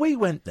 So we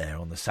went there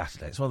on the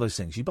Saturday. It's one of those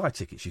things. You buy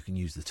tickets, you can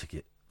use the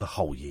ticket the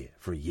whole year,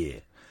 for a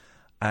year.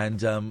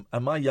 And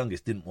my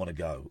youngest didn't want to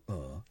go.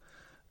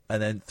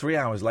 And then 3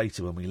 hours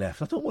later when we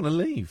left, I don't want to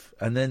leave.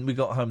 And then we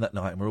got home that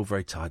night and we're all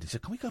very tired. He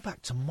said, can we go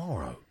back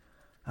tomorrow?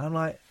 And I'm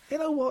like, you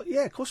know what?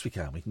 Yeah, of course we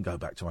can. We can go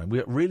back tomorrow. We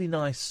got a really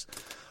nice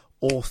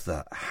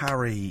author,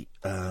 Harry...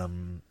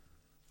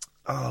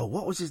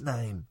 what was his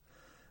name?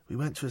 We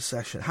went to a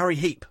session. Harry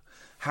Heap.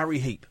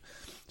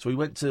 So we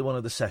went to one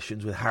of the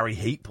sessions with Harry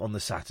Heap on the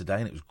Saturday,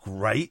 and it was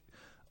great.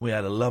 We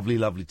had a lovely,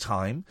 lovely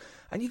time.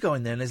 And you go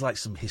in there, and there's like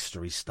some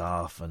history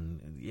stuff,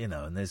 and, you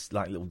know, and there's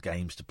like little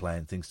games to play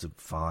and things to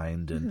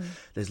find, and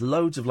there's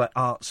loads of like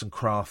arts and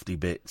crafty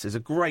bits. There's a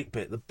great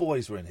bit. The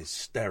boys were in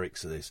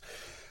hysterics of this.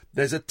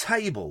 There's a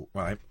table,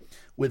 right,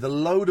 with a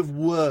load of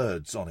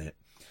words on it,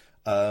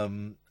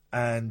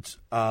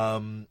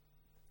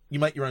 you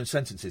make your own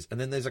sentences, and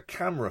then there's a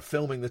camera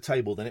filming the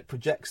table, then it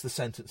projects the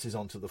sentences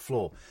onto the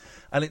floor.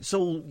 And it's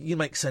all, you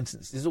make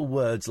sentences, there's all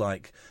words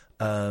like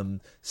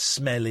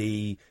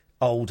smelly,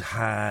 old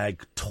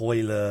hag,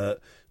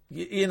 toilet,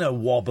 you know,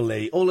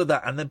 wobbly, all of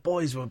that. And the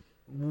boys were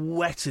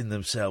wetting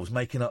themselves,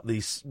 making up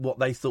these, what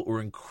they thought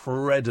were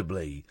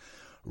incredibly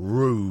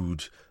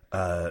rude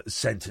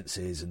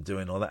sentences and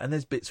doing all that. And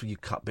there's bits where you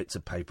cut bits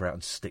of paper out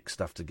and stick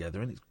stuff together,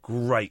 and it's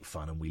great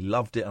fun, and we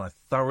loved it, and I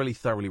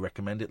thoroughly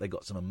recommend it. They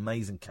got some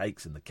amazing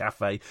cakes in the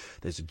cafe.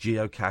 There's a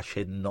geocache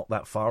hidden not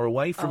that far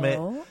away from it,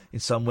 in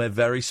somewhere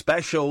very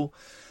special.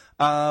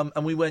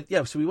 And we went,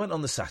 so we went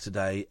on the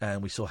Saturday,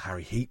 and we saw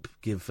Harry Heap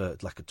give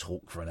like a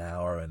talk for an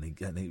hour, and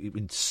he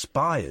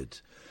inspired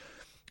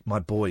my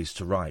boys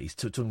to write. He's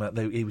talking about,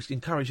 he was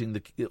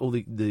encouraging all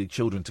the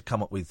children to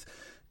come up with,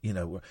 you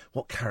know,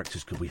 what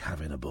characters could we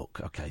have in a book?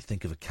 Okay,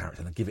 think of a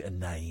character and give it a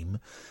name.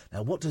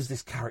 Now, what does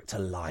this character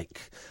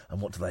like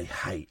and what do they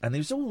hate? And there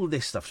was all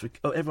this stuff. So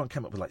everyone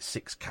came up with like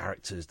 6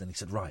 characters. Then he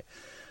said, right,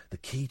 the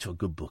key to a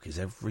good book is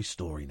every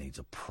story needs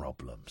a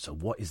problem. So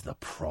what is the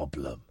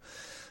problem?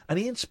 And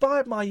he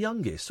inspired my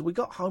youngest. So we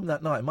got home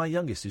that night. My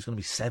youngest, who's going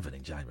to be 7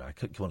 in January, I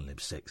couldn't want him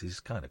 6. He's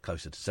kind of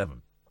closer to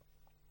 7.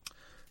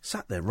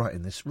 Sat there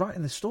writing this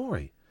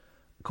story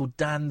called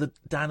Dan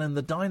and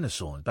the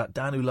Dinosaur, about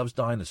Dan who loves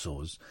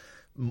dinosaurs,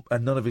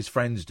 and none of his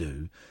friends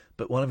do,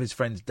 but one of his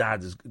friends'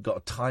 dad has got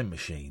a time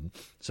machine,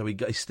 so he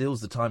steals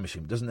the time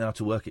machine, but doesn't know how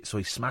to work it, so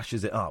he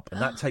smashes it up, and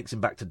that takes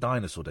him back to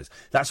dinosaur days.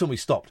 That's when we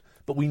stopped,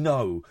 but we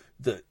know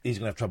that he's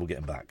going to have trouble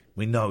getting back.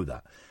 We know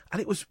that. And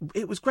it was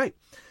great.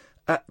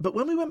 But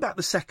when we went back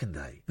the second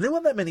day, there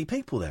weren't that many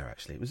people there,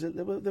 actually.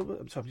 There were,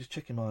 I'm sorry, I'm just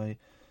checking my...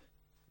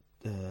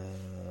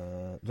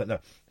 no,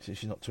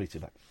 she's not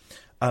tweeted back.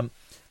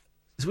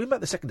 So we went back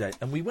the second day,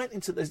 and we went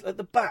into at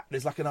the back.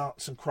 There's like an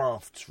arts and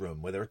crafts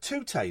room where there are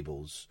 2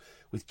 tables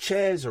with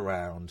chairs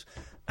around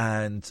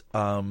and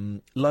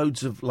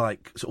loads of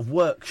like sort of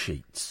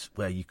worksheets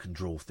where you can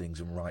draw things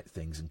and write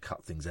things and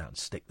cut things out and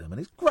stick them. And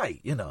it's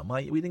great, you know.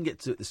 We didn't get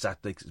to it this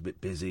Saturday because it was a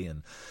bit busy,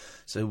 and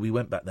so we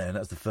went back there, and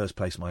that was the first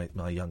place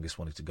my youngest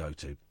wanted to go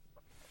to.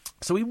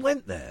 So we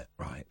went there,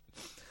 right,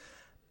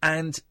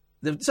 and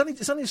it's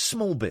only a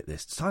small bit.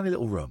 This tiny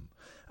little room.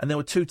 And there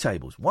were 2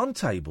 tables. One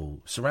table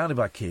surrounded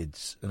by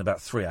kids and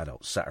about 3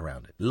 adults sat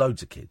around it.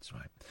 Loads of kids,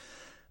 right?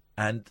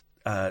 And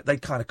they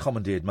kind of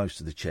commandeered most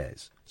of the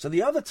chairs. So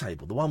the other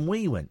table, the one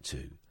we went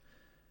to,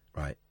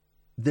 right,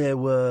 there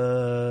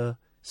were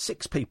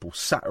 6 people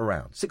sat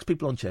around. 6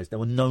 people on chairs. There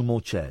were no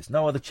more chairs.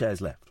 No other chairs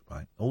left,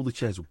 right? All the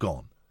chairs were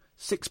gone.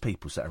 6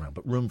 people sat around,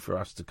 but room for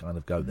us to kind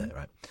of go there,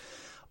 right?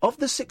 Of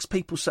the 6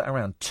 people sat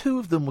around, 2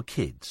 of them were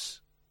kids,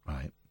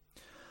 right?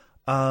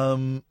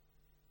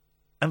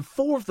 And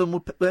 4 of them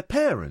were their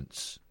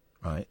parents,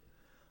 right?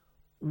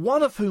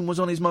 One of whom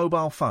was on his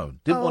mobile phone.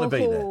 Didn't want to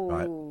be there,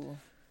 right?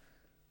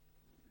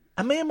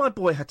 And me and my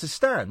boy had to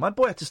stand. My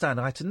boy had to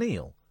stand, I had to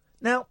kneel.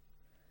 Now,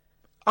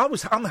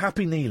 I'm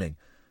happy kneeling.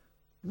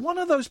 One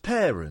of those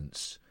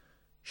parents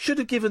should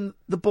have given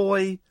the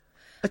boy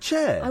a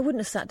chair. I wouldn't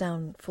have sat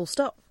down full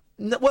stop.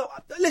 No, well,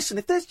 listen,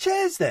 if there's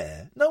chairs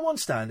there, no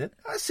one's standing,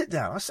 I sit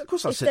down. Of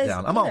course I'll sit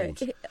down. I'm old.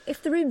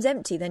 If the room's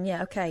empty, then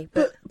yeah, okay.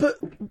 But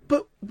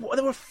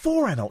there were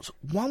 4 adults.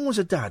 One was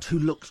a dad who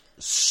looked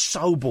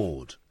so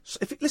bored. So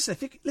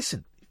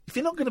if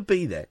you're not going to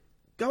be there,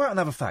 go out and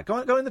have a fag.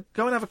 Go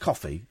and have a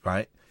coffee,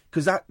 right?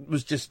 Because that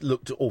was just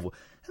looked awful.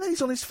 And then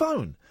he's on his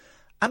phone,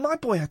 and my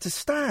boy had to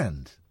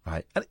stand,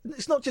 right? And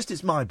it's not just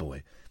it's my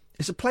boy.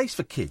 It's a place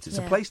for kids. It's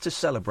a place to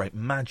celebrate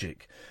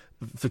magic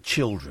for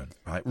children,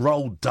 right?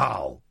 Roald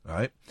Dahl,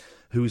 right?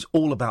 Who is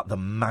all about the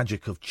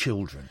magic of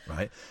children,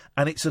 right?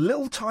 And it's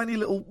a tiny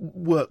little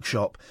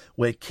workshop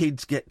where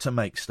kids get to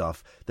make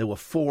stuff. There were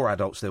 4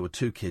 adults, there were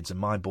 2 kids, and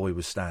my boy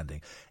was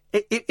standing.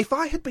 If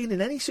I had been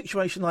in any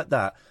situation like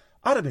that,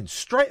 I'd have been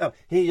straight up.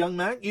 Here, young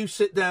man, you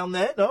sit down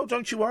there. No,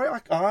 don't you worry.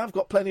 I've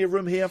got plenty of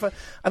room here.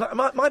 And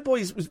my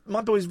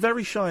boy's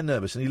very shy and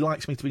nervous, and he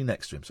likes me to be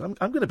next to him. So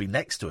I'm going to be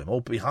next to him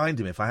or behind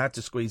him if I had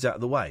to squeeze out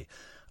of the way.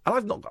 and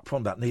I've not got a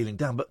problem about kneeling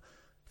down, but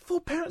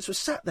 4 parents were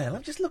sat there, and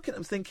I'm just looking at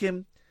them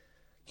thinking,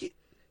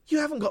 you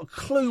haven't got a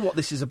clue what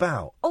this is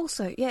about.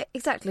 Also, yeah,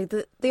 exactly.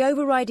 The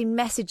overriding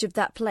message of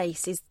that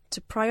place is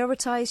to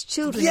prioritise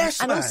children.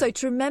 Yes, and man. also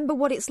to remember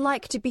what it's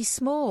like to be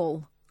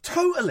small.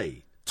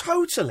 Totally.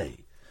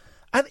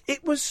 And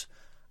it was...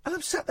 And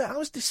I'm sat there, I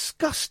was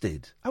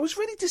disgusted. I was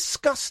really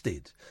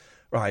disgusted,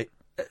 right?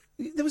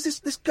 There was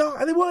this guy,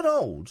 and they weren't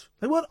old.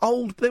 They were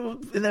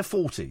in their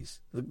 40s.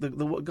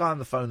 The guy on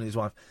the phone and his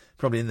wife,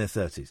 probably in their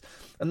 30s.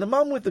 And the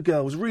mum with the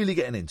girl was really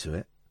getting into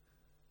it.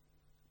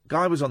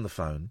 Guy was on the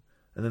phone,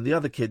 and then the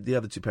other 2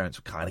 parents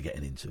were kind of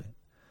getting into it.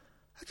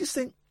 I just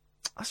think,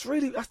 it's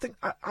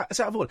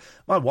out of order.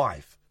 My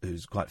wife,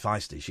 who's quite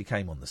feisty, she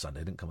came on the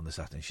Sunday, didn't come on the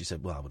Saturday, and she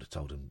said, well, I would have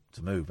told him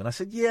to move. And I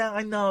said, yeah,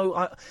 I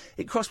know.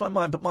 It crossed my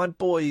mind, but my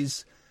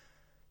boys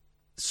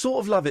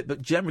sort of love it,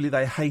 but generally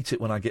they hate it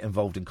when I get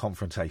involved in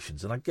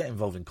confrontations. And I get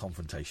involved in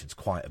confrontations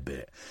quite a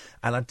bit.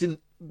 And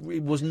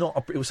it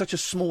was such a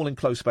small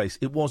enclosed space,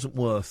 it wasn't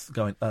worth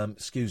going,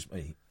 excuse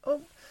me.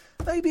 Oh,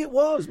 maybe it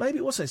was.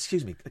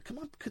 Excuse me. Can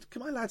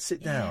my lad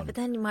sit down? Yeah, but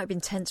then you might have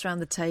been tense around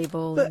the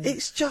table. But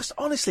it's just,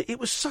 honestly, it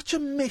was such a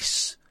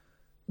misjudged...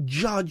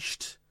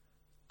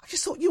 I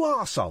just thought, you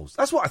arseholes.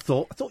 That's what I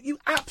thought. I thought, you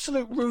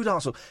absolute rude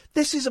arsehole.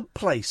 This is a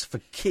place for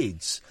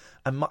kids.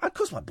 And of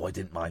course my boy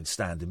didn't mind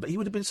standing, but he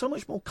would have been so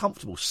much more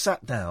comfortable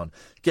sat down,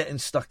 getting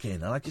stuck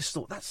in. And I just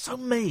thought, that's so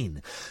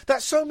mean.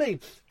 That's so mean.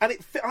 And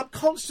I'm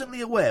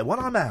constantly aware, when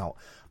I'm out,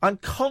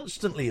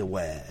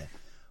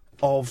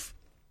 of...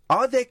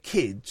 Are there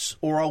kids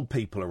or old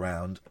people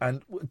around,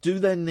 and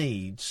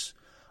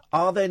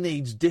are their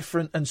needs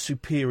different and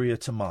superior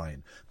to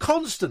mine?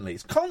 Constantly.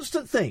 It's a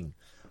constant thing.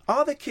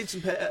 Are there kids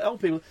and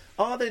old people,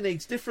 are their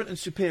needs different and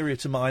superior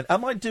to mine?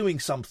 Am I doing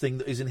something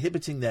that is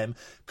inhibiting them?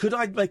 Could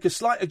I make a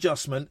slight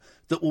adjustment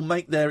that will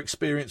make their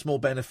experience more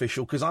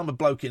beneficial? Because I'm a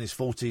bloke in his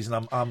 40s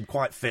and I'm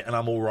quite fit and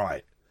I'm all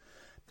right.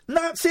 And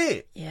that's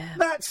it. Yeah.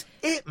 That's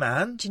it,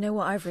 man. Do you know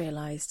what I've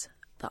realised?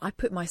 That I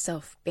put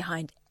myself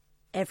behind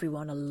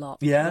everyone a lot.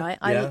 Yeah, right?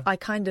 yeah. I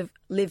kind of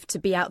live to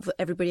be out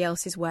everybody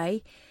else's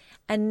way.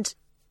 And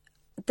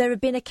there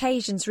have been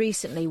occasions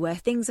recently where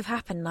things have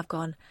happened and I've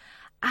gone,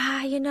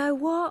 you know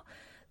what?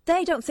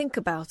 They don't think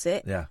about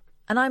it. Yeah.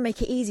 And I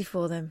make it easy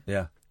for them.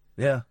 Yeah.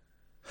 Yeah.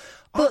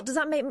 But does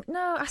that make...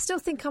 No, I still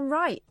think I'm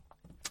right.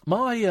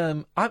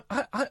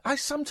 I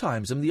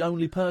sometimes am the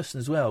only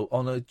person as well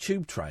on a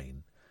tube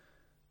train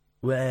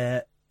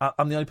where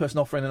I'm the only person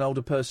offering an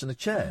older person a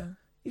chair. Mm.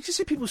 You just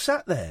see people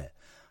sat there.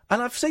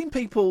 And I've seen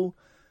people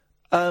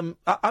nab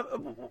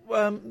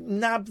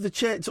the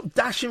chair, sort of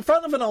dash in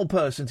front of an old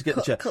person to get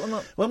the chair. Cut them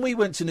up. When we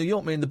went to New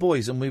York, me and the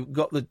boys, and we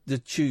got the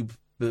tube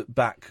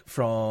back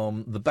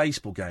from the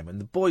baseball game, and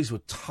the boys were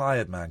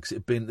tired, man, because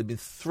they'd been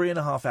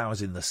 3.5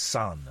 hours in the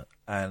sun,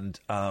 and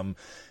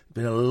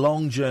been a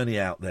long journey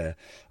out there.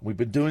 We'd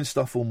been doing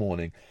stuff all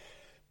morning,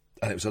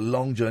 and it was a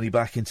long journey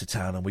back into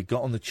town, and we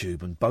got on the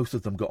tube, and both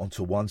of them got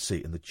onto one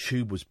seat, and the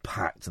tube was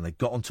packed, and they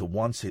got onto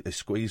one seat, they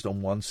squeezed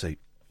on one seat.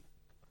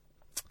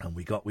 And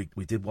we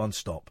did one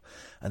stop,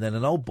 and then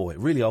an old boy,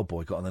 really old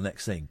boy, got on the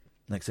next thing.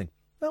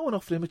 No one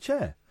offered him a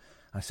chair.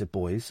 I said,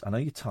 boys, I know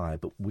you're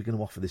tired, but we're going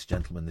to offer this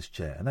gentleman this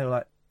chair. And they were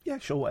like, yeah,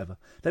 sure, whatever.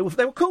 They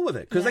were cool with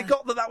it, because they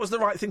got that was the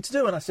right thing to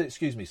do. And I said,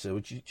 excuse me, sir,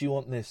 do you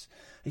want this?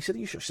 He said, are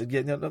you sure? I said,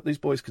 yeah, no, these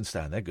boys can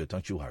stand. They're good,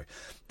 don't you worry.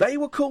 They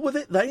were cool with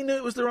it. They knew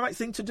it was the right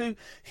thing to do.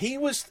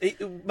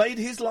 It made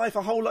his life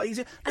a whole lot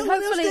easier. No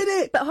one else did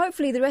it. But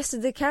hopefully the rest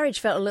of the carriage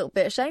felt a little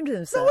bit ashamed of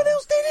themselves. No one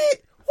else did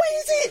it. What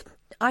is it?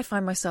 I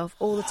find myself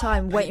all the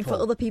time waiting for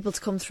other people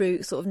to come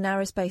through sort of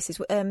narrow spaces.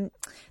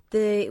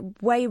 The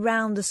way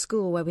round the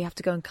school where we have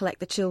to go and collect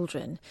the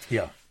children.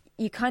 Yeah.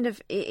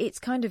 It's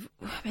kind of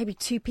maybe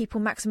 2 people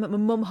maximum, a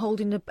mum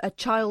holding a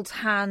child's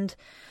hand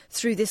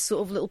through this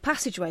sort of little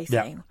passageway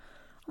thing. Yeah.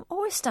 I'm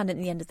always standing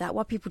at the end of that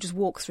while people just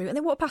walk through and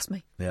they walk past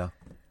me. Yeah.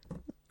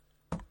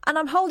 And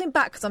I'm holding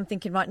back because I'm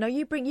thinking, right, no,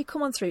 you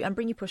come on through and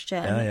bring your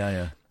pushchair.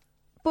 Yeah.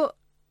 But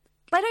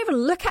they don't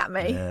even look at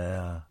me.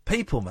 Yeah.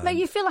 People, man. Like,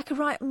 you feel like a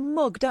right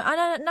mug, don't?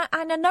 And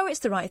I know it's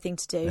the right thing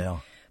to do. Yeah.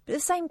 But at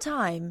the same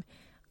time,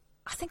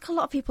 I think a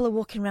lot of people are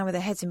walking around with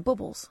their heads in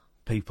bubbles.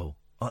 People.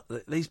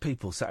 These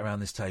people sat around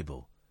this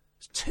table.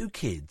 It's 2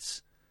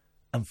 kids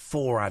and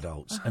 4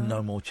 adults and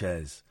no more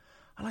chairs.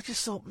 And I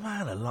just thought,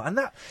 man, and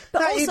that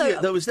also,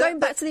 idiot that was going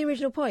back to the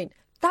original point,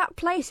 that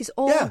place is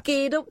all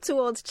geared up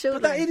towards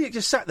children. But that idiot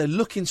just sat there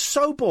looking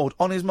so bored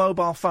on his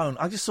mobile phone.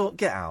 I just thought,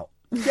 get out.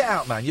 Get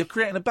out, man. You're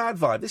creating a bad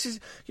vibe.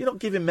 You're not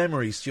giving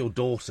memories to your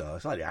daughter.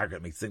 It's slightly arrogant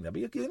of me to think that,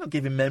 but you're not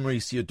giving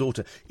memories to your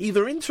daughter.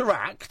 Either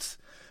interact,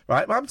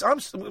 right?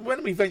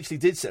 When we eventually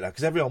did sit down,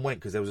 because everyone went,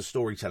 because there was a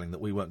storytelling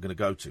that we weren't going to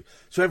go to.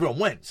 So everyone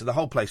went, so the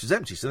whole place was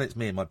empty. So then it's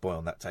me and my boy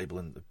on that table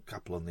and a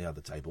couple on the other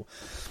table.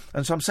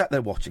 And so I'm sat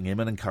there watching him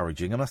and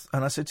encouraging, and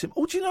I said to him,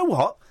 oh, do you know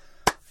what?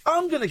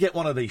 I'm going to get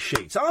one of these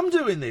sheets. I'm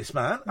doing this,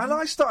 man. And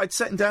I started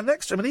sitting down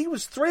next to him, and he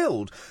was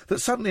thrilled that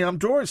suddenly I'm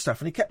drawing stuff.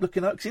 And he kept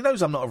looking up, because he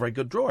knows I'm not a very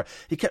good drawer.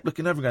 He kept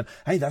looking over and going,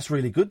 hey, that's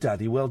really good,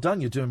 Daddy. Well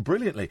done. You're doing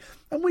brilliantly.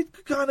 And we're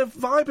kind of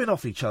vibing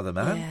off each other,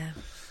 man. Yeah.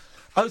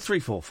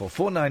 0344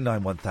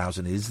 499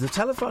 1000 is the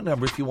telephone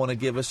number if you want to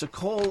give us a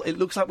call. It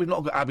looks like we've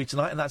not got Abby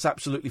tonight, and that's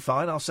absolutely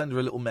fine. I'll send her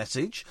a little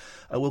message.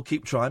 We'll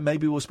keep trying.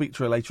 Maybe we'll speak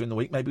to her later in the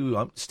week. Maybe we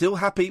won't. Still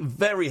happy,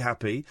 very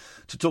happy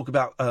to talk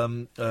about,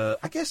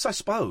 I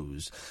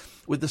suppose,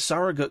 with the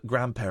surrogate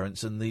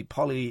grandparents and the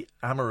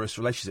polyamorous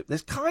relationship.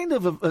 There's kind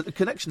of a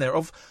connection there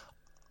of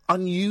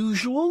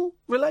unusual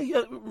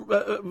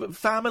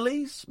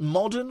families,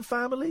 modern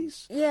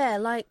families. Yeah,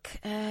 like...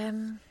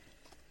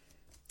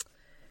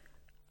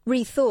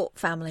 Rethought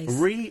families.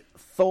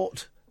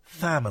 Rethought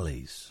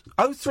families.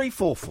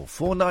 0344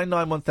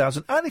 499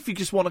 1000. And if you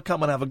just want to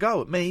come and have a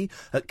go at me,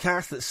 at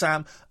Kath, at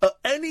Sam, at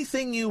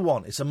anything you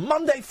want. It's a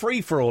Monday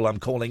free-for-all, I'm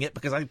calling it,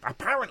 because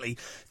apparently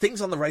things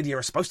on the radio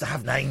are supposed to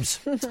have names.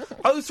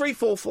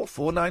 0344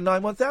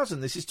 499 1000.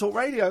 This is Talk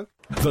Radio.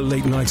 The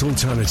Late Night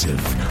Alternative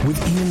with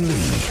Iain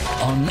Lee.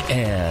 On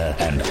air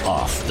and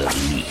off the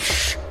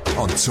leash.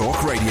 On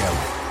Talk Radio.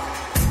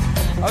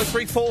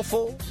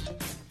 0344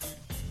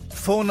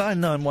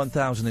 499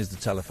 1000 is the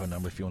telephone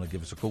number if you want to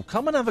give us a call.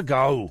 Come and have a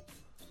go.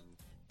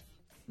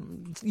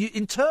 You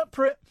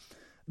interpret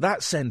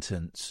that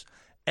sentence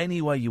any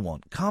way you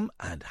want. Come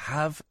and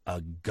have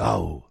a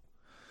go.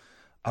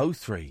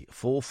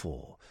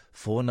 0344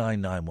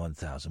 499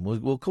 1000.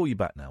 We'll call you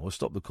back now. We'll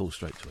stop the call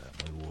straight to air.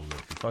 We will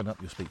phone up.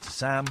 You'll speak to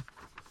Sam.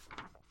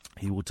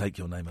 He will take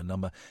your name and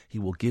number. He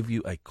will give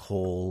you a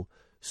call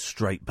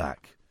straight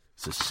back.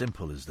 It's as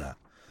simple as that.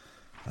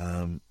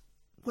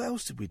 What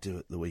else did we do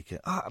at the weekend?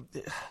 Hang on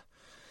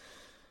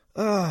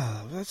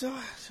a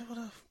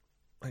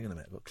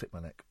minute, I've got to clip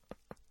my neck.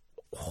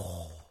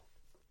 Oh.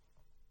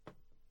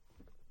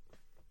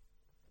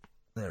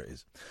 There it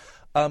is.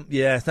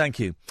 Yeah, thank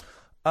you.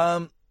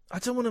 I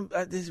don't want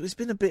to... it's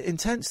been a bit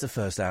intense, the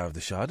first hour of the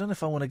show. I don't know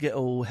if I want to get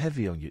all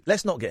heavy on you.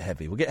 Let's not get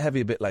heavy. We'll get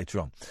heavy a bit later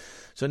on.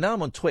 So now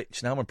I'm on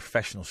Twitch. Now I'm a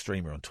professional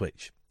streamer on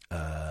Twitch.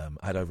 I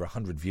had over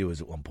 100 viewers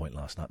at one point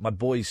last night. My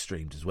boys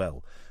streamed as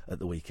well at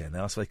the weekend. They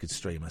asked if they could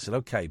stream. I said,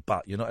 OK,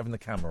 but you're not having the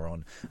camera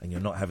on and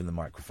you're not having the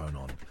microphone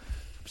on.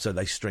 So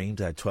they streamed.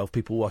 They had 12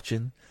 people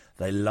watching.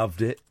 They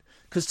loved it.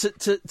 Because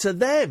to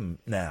them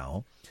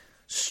now,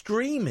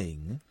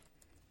 streaming,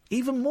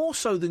 even more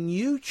so than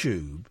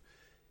YouTube,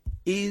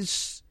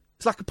 it's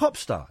like a pop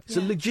star. It's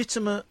a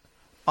legitimate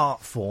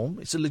art form.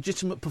 It's a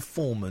legitimate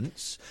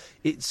performance.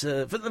 It's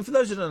for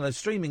those who don't know,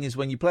 streaming is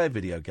when you play a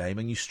video game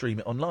and you stream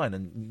it online,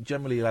 and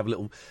generally you'll have a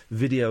little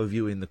video of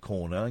you in the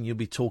corner and you'll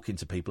be talking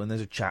to people and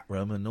there's a chat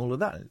room and all of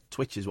that.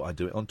 Twitch is what I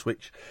do it on,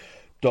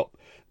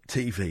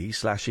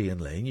 twitch.tv/Iain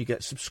Lee, and you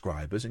get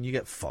subscribers and you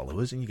get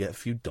followers and you get a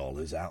few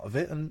dollars out of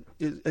it, and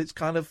it's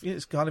kind of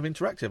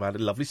interactive. I had a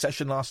lovely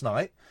session last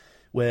night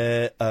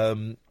where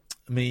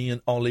me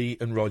and Ollie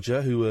and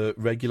Roger, who are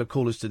regular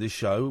callers to this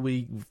show,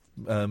 we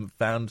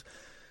found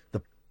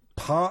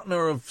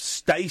partner of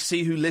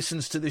Stacey, who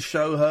listens to this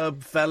show, her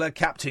fella,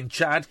 Captain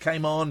Chad,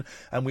 came on,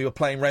 and we were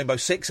playing Rainbow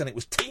Six, and it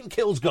was team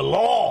kills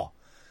galore.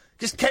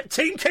 Just kept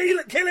team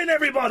killing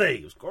everybody.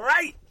 It was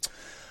great.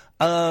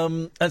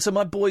 And so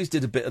my boys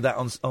did a bit of that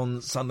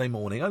on Sunday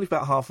morning, only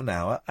about half an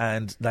hour,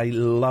 and they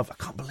loved. I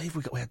can't believe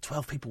we had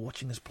 12 people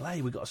watching us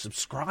play. We got a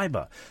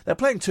subscriber. They're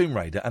playing Tomb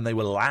Raider, and they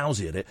were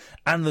lousy at it,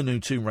 and the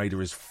new Tomb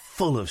Raider is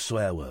full of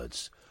swear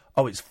words.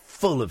 Oh, it's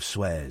full of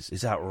swears.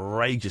 It's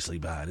outrageously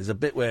bad. There's a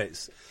bit where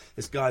this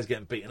guy's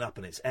getting beaten up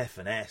and it's F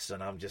and S,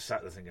 and I'm just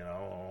sat there thinking,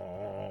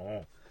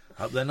 oh,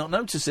 hope they're not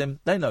noticing.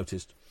 They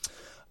noticed.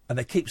 And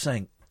they keep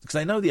saying, because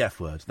they know the F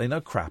word, they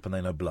know crap, and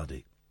they know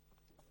bloody.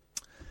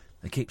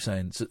 They keep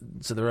saying, so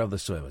there are other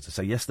swear words. I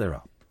say, yes, there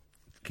are.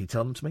 Can you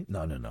tell them to me?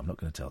 No, I'm not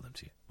going to tell them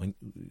to you.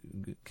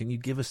 Can you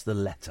give us the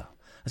letter?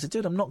 I said,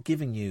 dude, I'm not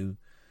giving you...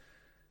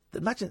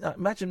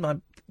 Imagine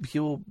my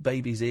pure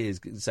baby's ears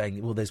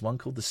saying, well, there's one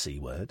called the C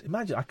word.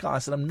 Imagine, I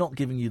said, I'm not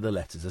giving you the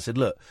letters. I said,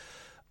 look,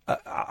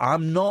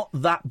 I'm not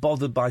that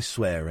bothered by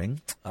swearing,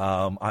 but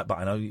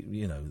I know,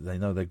 they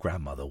know their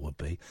grandmother would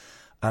be.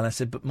 And I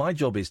said, but my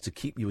job is to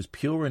keep you as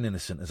pure and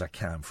innocent as I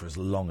can for as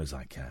long as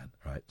I can,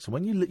 right? So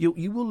when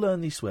you will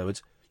learn these swear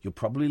words, you'll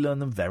probably learn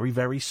them very,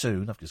 very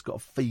soon. I've just got a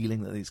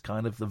feeling that it's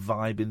kind of the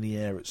vibe in the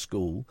air at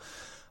school.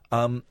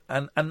 And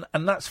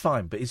that's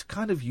fine, but it's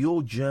kind of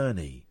your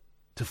journey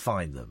to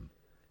find them.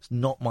 It's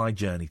not my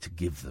journey to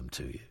give them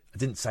to you. I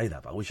didn't say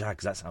that, but I wish I had,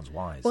 because that sounds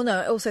wise. Well,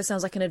 no, it also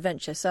sounds like an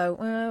adventure, so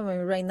we'll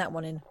rein that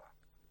one in.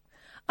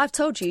 I've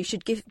told you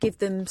should give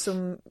them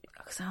some...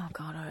 Oh,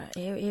 God, all right,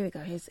 here we go.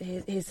 Here's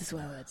the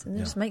swear words. And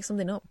then just make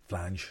something up.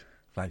 Flange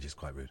is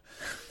quite rude.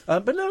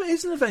 But no, it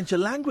is an adventure.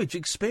 Language,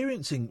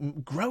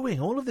 experiencing,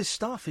 growing, all of this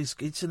stuff,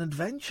 it's an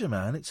adventure,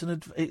 man. It's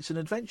an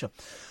adventure.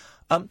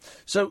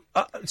 So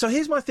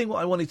here's my thing,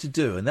 what I wanted to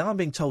do, and now I'm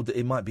being told that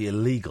it might be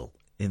illegal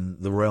in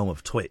the realm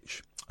of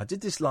Twitch. I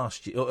did this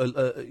last year,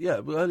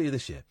 earlier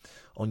this year,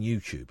 on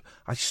YouTube.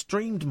 I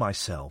streamed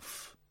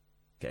myself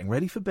getting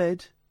ready for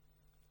bed,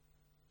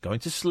 going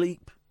to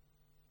sleep,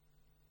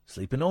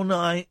 sleeping all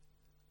night,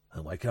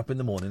 and waking up in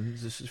the morning and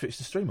just switch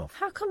the stream off.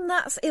 How come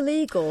that's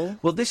illegal?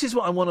 Well, this is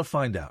what I want to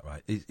find out,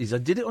 right, is I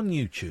did it on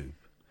YouTube,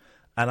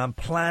 and I'm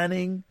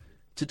planning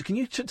Can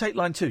you take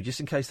line 2, just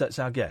in case that's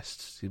our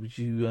guest? Would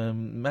you,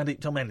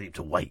 Mandeep, tell Mandeep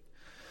to wait.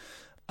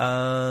 So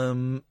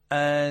I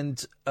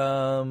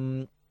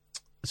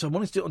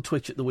wanted to do it on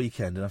Twitch at the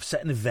weekend, and I've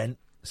set an event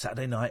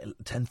Saturday night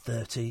at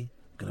 10:30.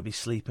 Going to be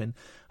sleeping,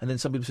 and then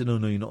some people said, "No,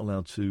 you're not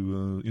allowed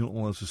to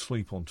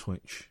sleep on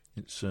Twitch."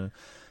 It's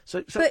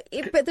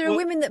But there are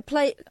women that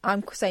play.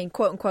 I'm saying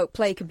quote unquote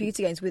play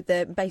computer games with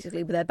their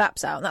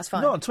baps out, and that's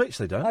fine. Not on Twitch,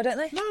 they don't. Oh, don't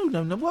they?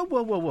 No.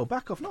 Whoa,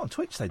 back off. Not on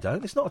Twitch, they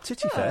don't. It's not a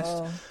titty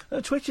fest.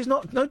 No, Twitch is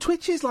not. No,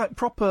 Twitch is like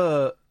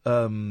proper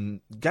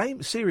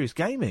serious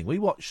gaming. We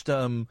watched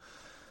some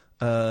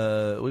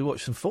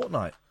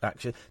Fortnite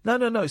action.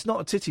 No, it's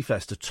not a titty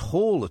fest at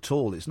all.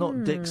 It's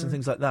not dicks and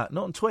things like that.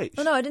 Not on Twitch.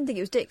 Oh, no, I didn't think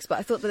it was dicks, but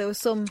I thought that there was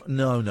some.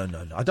 No.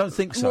 I don't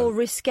think so. More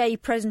risque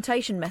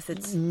presentation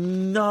methods.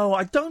 No,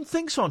 I don't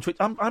think so on Twitch.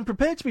 I'm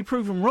prepared to be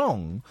proven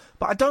wrong,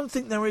 but I don't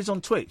think there is on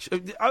Twitch.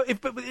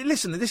 But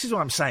listen, this is why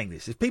I'm saying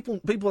this. If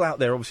people out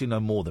there obviously know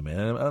more than me,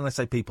 and when I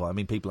say people, I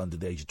mean people under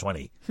the age of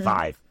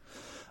 25.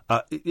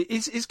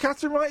 Is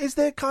Catherine right? Is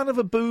there kind of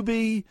a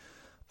booby...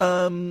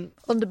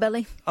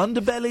 underbelly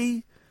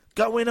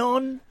going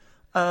on.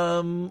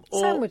 Sam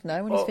would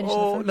know when he's finished.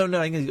 No,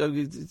 let me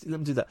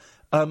do that.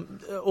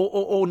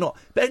 Or not.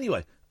 But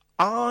anyway,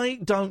 I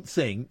don't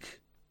think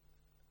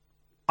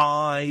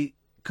I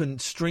can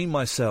stream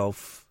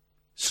myself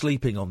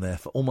sleeping on there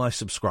for all my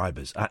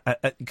subscribers.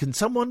 Can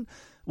someone?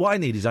 What I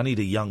need is a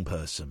young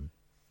person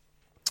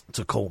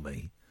to call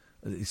me.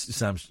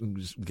 Sam's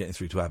getting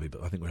through to Abby,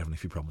 but I think we're having a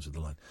few problems with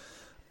the line.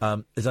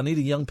 Is I need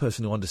a young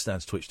person who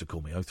understands Twitch to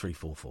call me.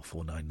 0344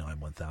 499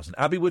 1000.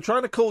 Abby, we're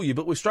trying to call you,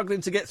 but we're struggling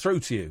to get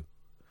through to you.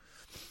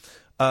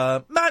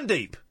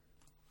 Mandeep.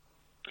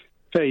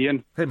 Hey,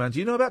 Ian. Hey, man. Do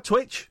you know about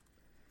Twitch?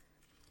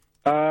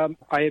 I'm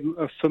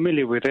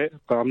familiar with it,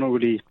 but I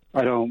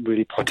don't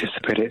really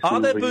participate in it. Are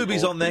there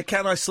boobies on there?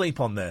 Can I sleep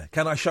on there?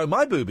 Can I show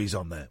my boobies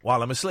on there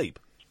while I'm asleep?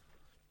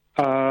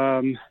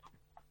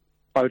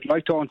 I would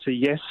like to answer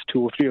yes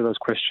to all 3 of those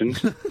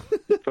questions,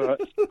 but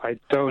I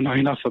don't know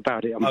enough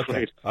about it, I'm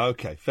afraid.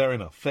 Okay, fair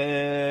enough.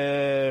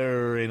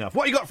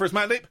 What you got for us,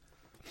 Mandeep?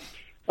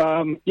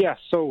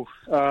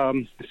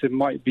 This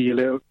might be a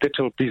little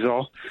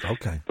bizarre.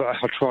 Okay. But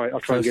I'll try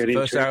and get into it.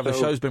 First hour of the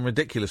show's been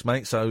ridiculous,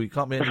 mate, so you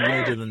can't be any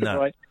weirder than that.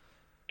 Right.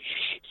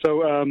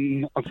 So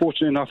I'm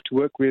fortunate enough to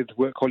work with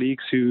work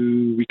colleagues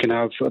who we can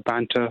have a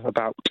banter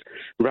about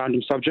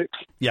random subjects.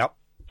 Yep.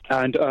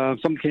 And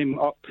something came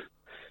up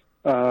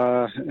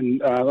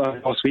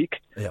last week.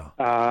 Yeah.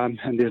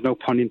 And there's no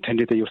pun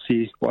intended that you'll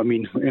see what I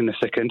mean in a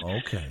second.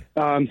 Okay.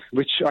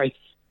 Which I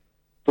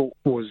thought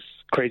was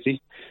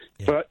crazy.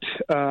 Yeah. But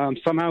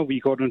somehow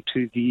we got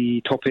onto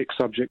the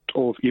subject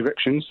of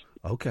erections.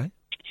 Okay.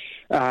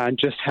 And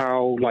just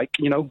how,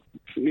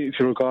 if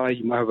you're a guy,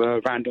 you might have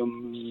a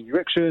random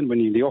erection when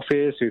you're in the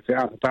office, or if you're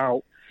out and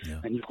about,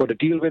 and you've got to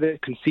deal with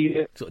it, concede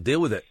it. So deal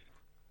with it.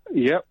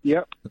 Yep.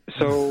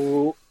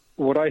 So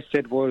what I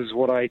said was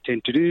what I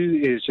tend to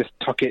do is just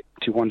tuck it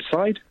to one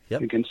side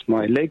against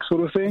my leg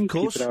sort of thing,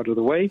 keep it out of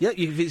the way. Yeah,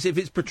 if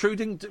it's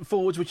protruding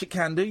forwards, which it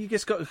can do, you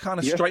just got to kind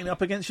of straighten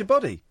up against your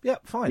body. Yeah,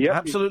 fine.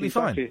 Absolutely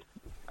exactly. Fine.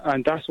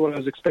 And that's what I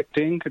was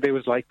expecting. There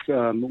was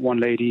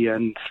one lady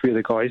and 3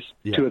 other guys,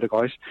 2 other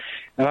guys.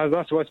 And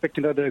that's what I was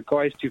expecting the other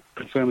guys to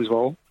confirm as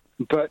well.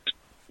 But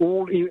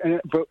both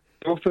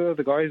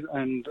the guys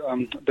and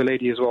the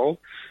lady as well,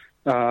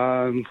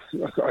 I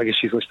guess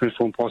she's got experience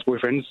from past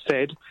boyfriends,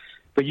 said,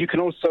 but you can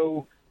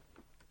also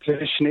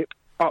position it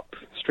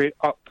straight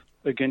up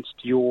against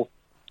your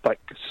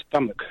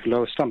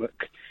lower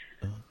stomach.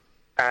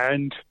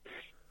 And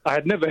I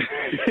had never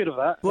heard of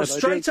that. Well,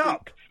 straight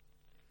up?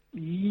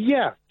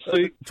 Yeah.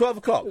 So 12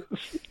 o'clock?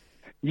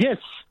 Yes.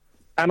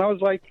 And I was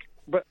like,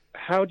 but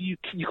how do you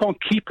can't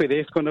keep it,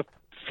 it's going to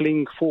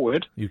fling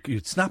forward.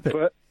 You'd snap it.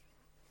 But,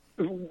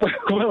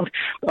 well,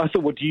 I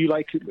thought, is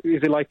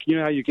it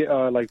how you get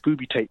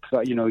booby tape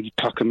that, you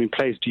tuck them in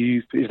place?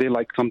 Is there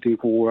something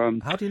for...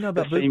 How do you know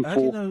about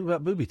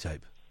booby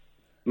tape?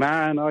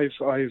 Man, I'm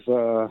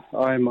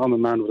a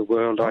man of the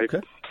world.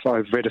 Okay.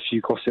 I've read a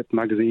few gossip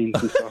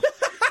magazines and stuff.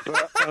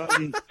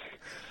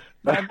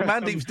 But,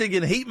 Mandeep's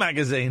digging Heat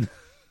magazine.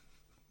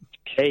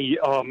 Hey,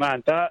 oh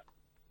man,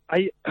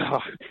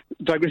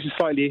 digressing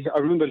slightly. I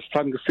remember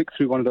having a flick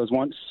through one of those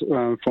once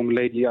from a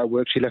lady at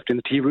work. She left in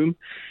the tea room.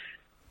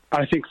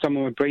 I think some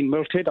of my brain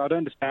melted. I don't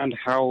understand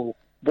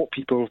what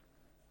people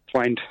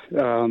find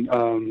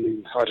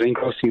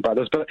engrossing about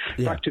those. But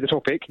back to the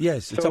topic.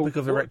 Yes, the topic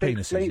of erect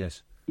penises.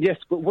 Yes. Yes,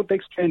 but what they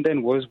explained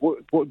then was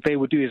what they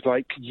would do is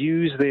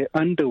use their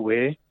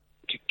underwear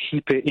to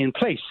keep it in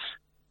place.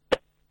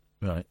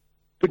 Right.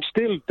 Which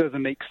still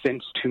doesn't make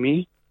sense to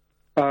me.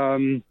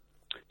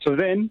 So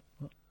then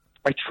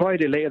I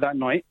tried it later that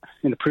night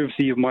in the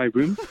privacy of my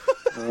room,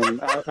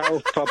 out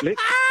of public.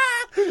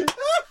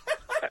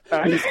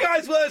 This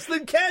guy's worse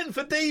than Ken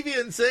for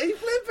deviancy.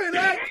 Flipping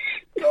heck.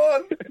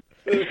 Go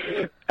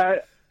on.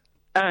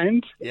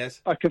 And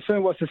yes, I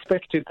confirmed what I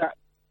suspected, that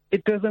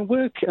it doesn't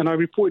work. And I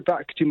reported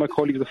back to my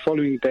colleagues the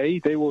following day.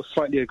 They were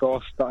slightly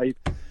aghast that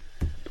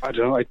I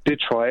don't know. I did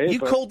try it. You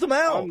called them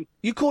out.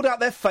 You called out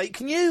their fake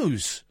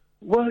news.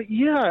 Well,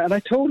 yeah, and I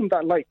told them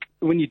that, like,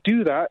 when you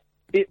do that,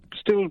 it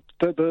still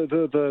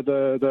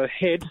the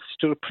head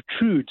still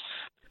protrudes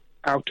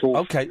out of.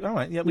 Okay, all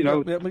right, yeah, we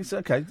got it.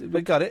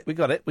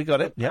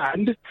 Yeah,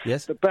 and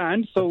yes, the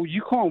band. So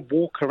you can't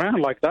walk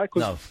around like that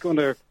because it's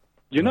gonna.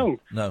 No.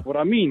 What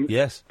I mean?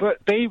 Yes. But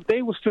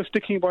they were still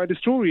sticking by the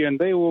story, and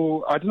they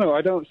were. I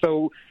don't.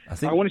 So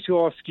I wanted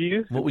to ask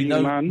you, what we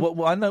know. Man. What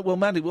I know. Well,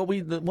 Mandy, what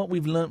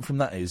we've learnt from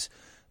that is,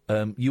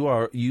 you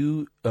are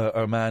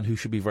a man who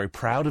should be very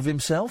proud of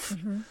himself,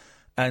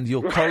 and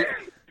your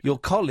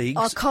colleagues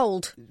are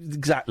cold.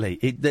 Exactly.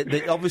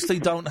 They obviously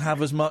don't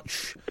have as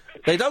much.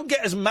 They don't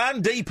get as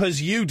man deep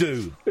as you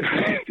do.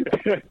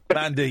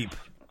 Man deep.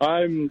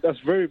 That's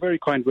very, very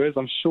kind words.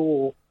 I'm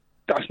sure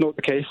that's not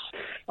the case.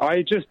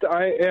 I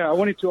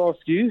wanted to ask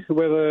you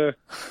whether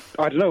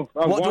I don't know.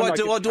 What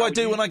do I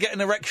do when I get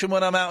an erection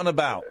when I'm out and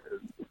about?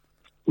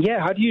 Yeah,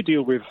 how do you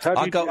deal with?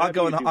 I go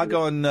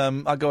and.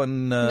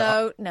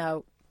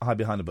 No. Hide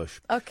behind a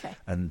bush. Okay.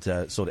 And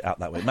sort it out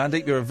that way.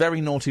 Mandeep, you're a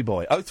very naughty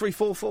boy.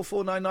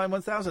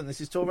 03444991000. This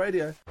is Talk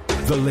Radio.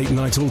 The Late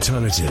Night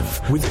Alternative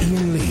with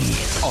Iain Lee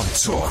on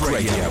Talk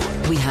Radio.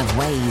 We have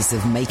ways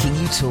of making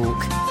you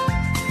talk.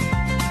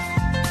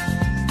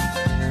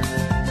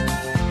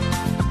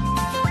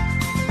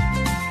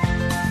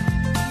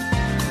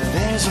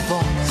 There's a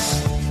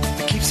voice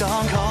that keeps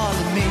on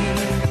calling me.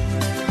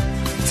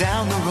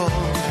 Down the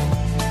road,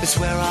 it's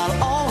where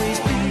I'll always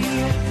be.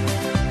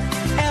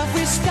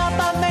 Every stop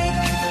I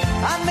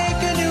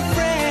make a new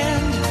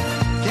friend.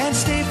 Can't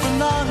stay for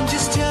long,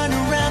 just turn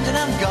around and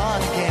I'm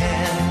gone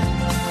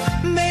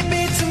again.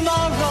 Maybe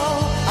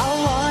tomorrow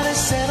I'll wanna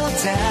settle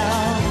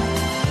down.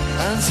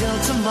 Until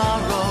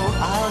tomorrow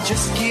I'll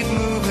just keep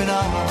moving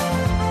on.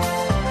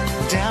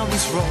 Down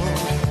this road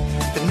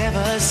that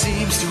never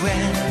seems to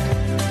end.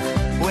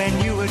 When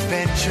new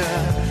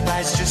adventure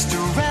lies just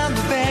around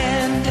the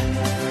bend.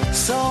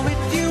 So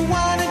if you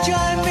wanna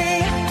join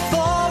me for a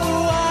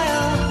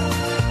while,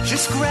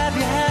 just grab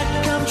your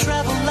hat, come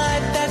travel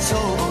light, that's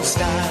old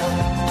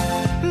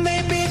style.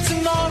 Maybe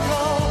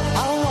tomorrow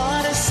I'll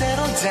wanna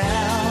settle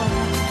down.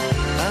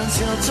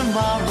 Until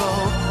tomorrow,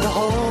 the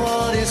whole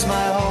world is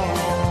my home.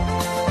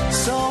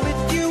 So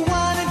if you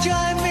wanna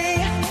join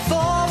me for a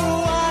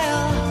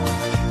while,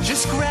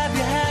 just grab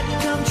your hat,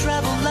 come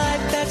travel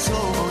light, that's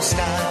old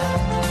style.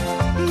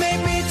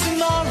 Maybe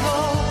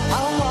tomorrow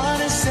I'll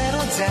wanna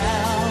settle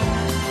down.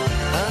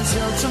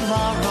 Until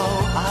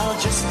tomorrow, I'll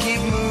just keep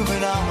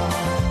moving on.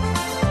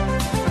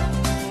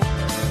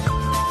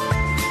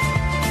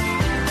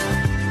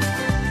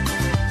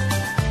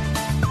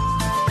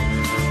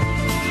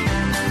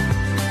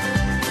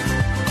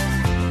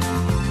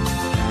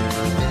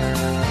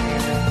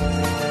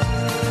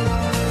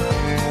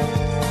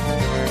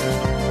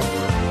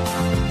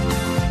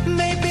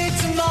 Maybe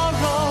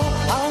tomorrow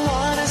I'll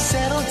wanna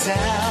settle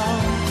down.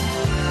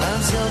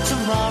 Until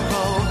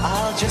tomorrow,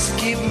 I'll just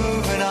keep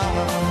moving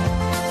on.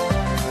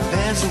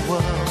 There's a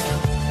world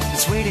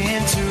that's waiting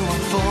to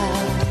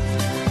unfold.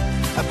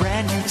 A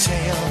brand new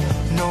tale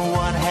no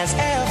one has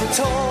ever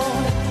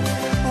told.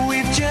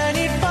 We've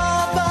journeyed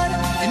far, but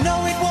you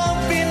know it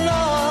won't be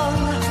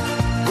long.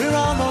 We're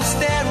almost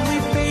there and we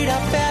paid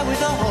our fare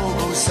with a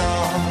hobo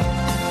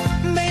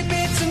song.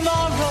 Maybe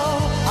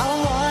tomorrow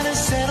I'll wanna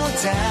settle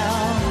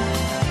down.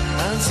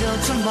 Until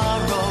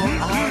tomorrow,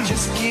 I'll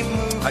just keep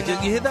moving on.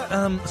 You hear that?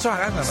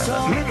 Sorry, hang on.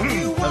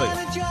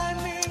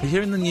 You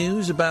hearing the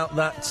news about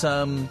that?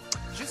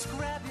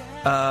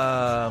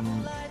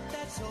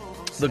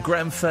 The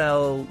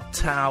Grenfell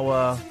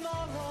Tower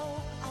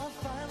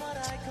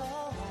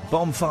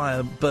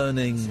bonfire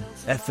burning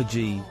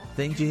effigy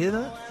thing. Did you hear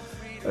that?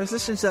 I was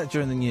listening to that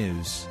during the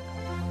news.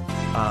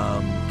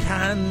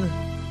 Can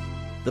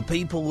the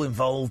people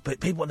involved?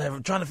 People never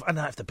trying to find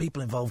out if the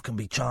people involved can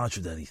be charged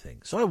with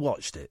anything. So I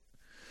watched it.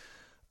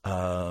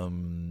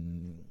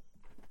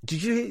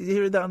 Did you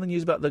hear that on the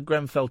news about the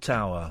Grenfell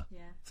Tower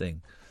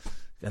thing?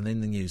 And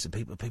in the news, and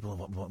people are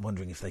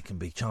wondering if they can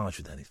be charged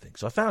with anything.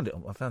 So I found it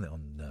on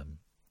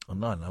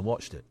online, and I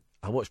watched it.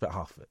 I watched about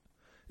half of it.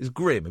 It's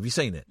grim. Have you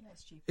seen it?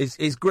 Yeah,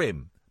 it's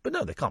grim. But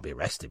no, they can't be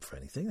arrested for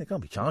anything. They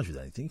can't be charged with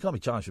anything. You can't be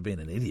charged for being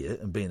an idiot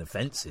and being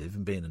offensive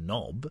and being a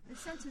knob. They're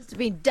sentenced to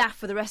being daft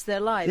for the rest of their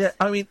lives. Yeah,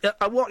 I mean,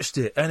 I watched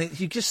it, and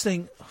you just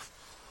think,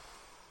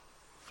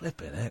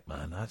 flipping heck,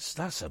 man,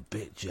 that's a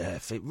bit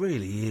Jeff. It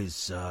really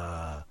is.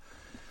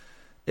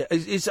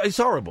 It's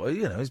horrible,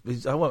 you know. I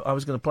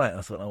was going to play it, and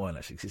I thought, I won't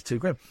actually, because it's too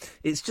grim.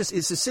 It's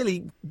a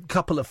silly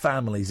couple of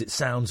families. It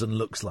sounds and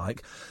looks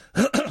like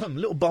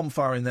little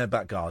bonfire in their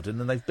back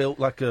garden, and they've built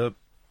like a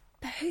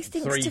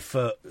 3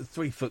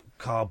 foot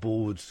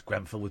cardboard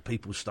Grenfell with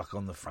people stuck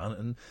on the front,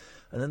 and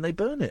then they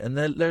burn it, and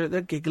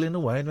they're giggling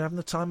away and they're having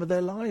the time of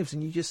their lives,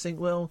 and you just think,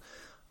 well,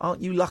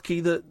 aren't you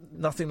lucky that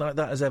nothing like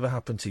that has ever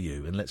happened to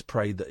you? And let's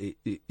pray that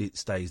it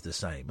stays the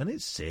same. And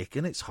it's sick,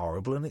 and it's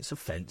horrible, and it's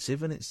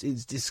offensive, and it's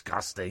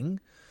disgusting.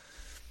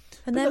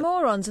 And they're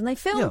morons, and they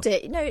filmed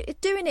it. You know,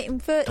 doing it in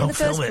the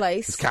first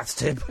place. It's cat's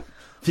tip.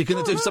 If you're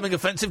going to do something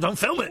offensive, don't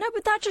film it. No,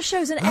 but that just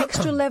shows an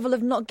extra level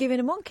of not giving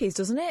a monkeys,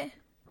 doesn't it?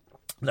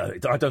 No,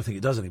 I don't think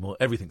it does anymore.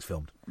 Everything's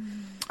filmed.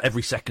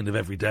 Every second of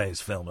every day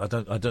is filmed. I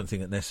don't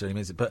think it necessarily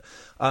means it. But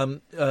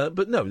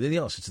no, the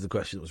answer to the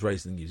question that was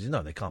raised in the news is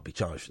no, they can't be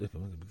charged. They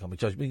can't be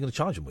charged. What are you going to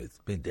charge them with?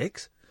 Being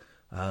dicks?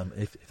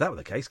 If that were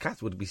the case,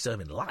 Kath would be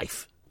serving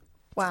life.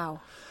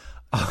 Wow.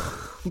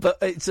 But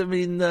it's,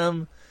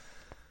 because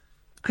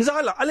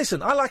I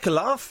like a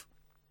laugh.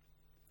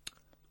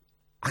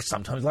 I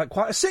sometimes like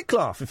quite a sick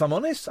laugh, if I'm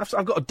honest.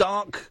 I've got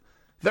a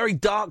very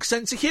dark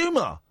sense of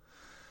humour.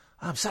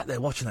 I'm sat there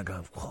watching that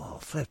going, whoa,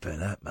 flipping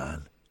that,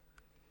 man.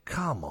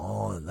 Come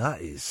on, that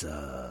is...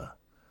 And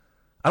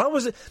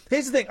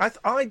here's the thing,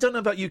 I don't know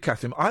about you,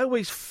 Catherine, I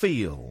always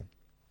feel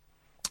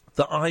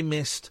that I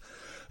missed...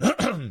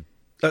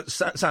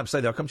 Sam,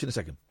 stay there, I'll come to you in a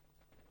second.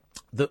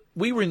 That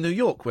we were in New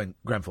York when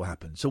Grenfell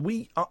happened, so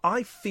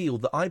I feel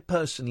that I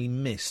personally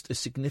missed a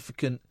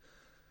significant...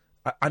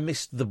 I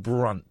missed the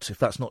brunt, if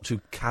that's not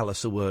too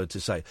callous a word to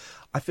say.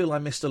 I feel I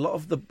missed a lot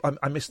of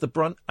I missed the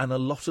brunt and a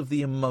lot of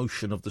the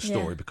emotion of the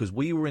story because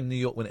we were in New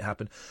York when it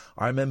happened.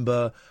 I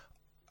remember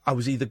I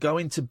was either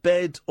going to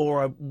bed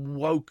or I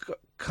woke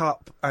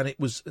up and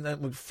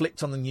then we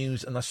flicked on the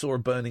news and I saw a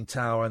burning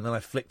tower and then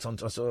I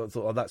thought,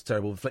 oh, that's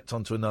terrible. Flicked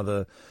onto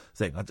another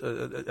thing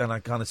and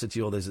I kind of said to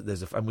you, oh,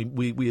 and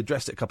we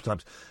addressed it a couple of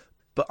times.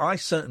 But I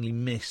certainly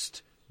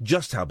missed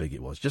just how big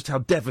it was, just how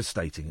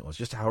devastating it was,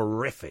 just how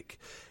horrific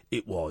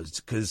it was,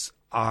 because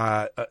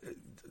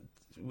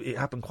it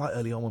happened quite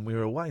early on when we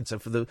were away, and so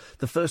for the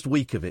first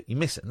week of it, you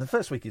miss it. And the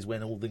first week is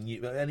when all the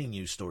any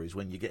news stories,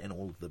 when you're getting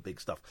all of the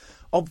big stuff.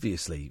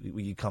 Obviously,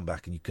 you come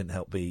back and you couldn't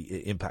help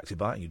be impacted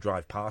by it, and you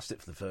drive past it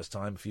for the first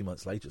time a few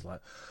months later, it's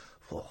like,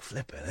 oh,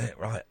 flipping it,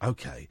 right,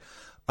 okay.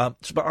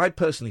 But I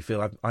personally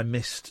feel I'm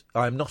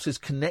not as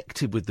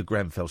connected with the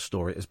Grenfell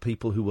story as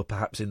people who were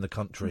perhaps in the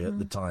country at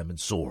the time and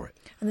saw it.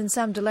 And then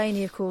Sam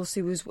Delaney, of course,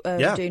 who was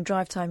doing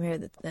drive time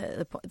here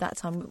at that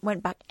time,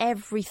 went back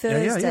every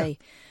Thursday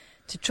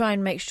to try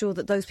and make sure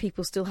that those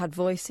people still had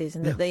voices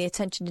and that the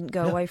attention didn't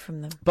go away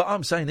from them. But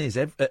I'm saying is,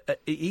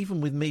 even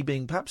with me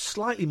being perhaps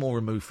slightly more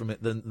removed from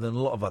it than a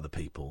lot of other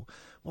people,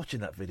 watching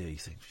that video, you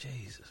think,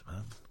 Jesus,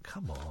 man,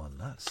 come on,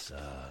 that's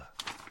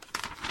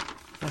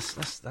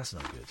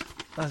not good.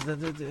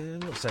 I'm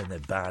not saying they're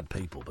bad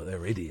people, but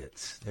they're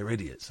idiots. They're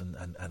idiots and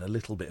a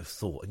little bit of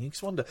thought. And you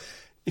just wonder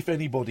if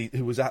anybody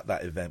who was at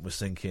that event was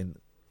thinking,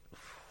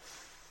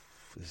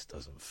 this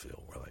doesn't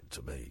feel right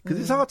to me. Because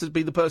it's hard to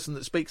be the person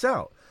that speaks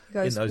out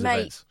in those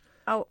events.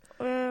 Oh,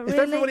 really? If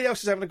everybody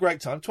else is having a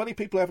great time, 20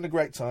 people are having a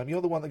great time,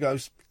 you're the one that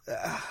goes,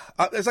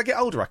 as I get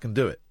older, I can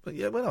do it. But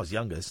yeah, when I was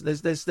younger,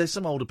 there's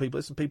some older people,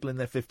 there's some people in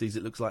their 50s,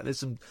 it looks like. There's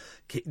some,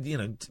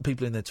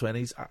 people in their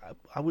 20s.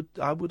 I would,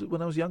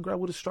 when I was younger, I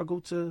would have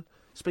struggled to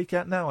speak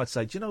out. Now I'd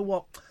say, do you know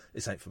what?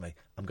 This ain't for me.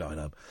 I'm going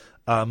home.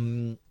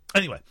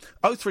 Anyway,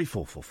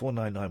 0344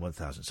 499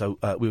 1000. So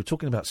we were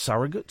talking about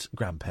surrogate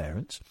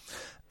grandparents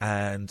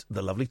and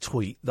the lovely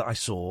tweet that I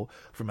saw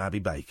from Abby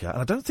Baker.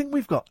 And I don't think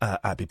we've got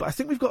Abby, but I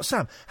think we've got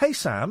Sam. Hey,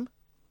 Sam.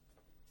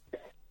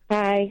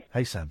 Hi.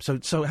 Hey, Sam.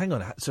 So hang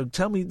on. So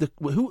tell me,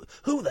 who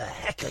the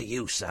heck are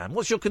you, Sam?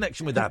 What's your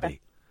connection with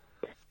Abby?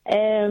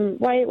 I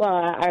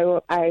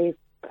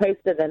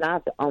posted an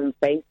ad on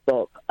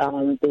Facebook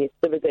on the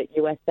Surrogate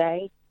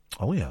USA.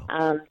 Oh, yeah.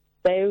 And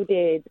so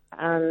did,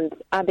 and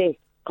Abby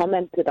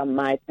commented on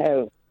my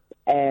post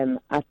asking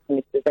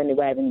if there's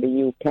anywhere in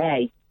the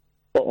UK.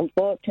 But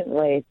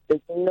unfortunately,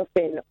 there's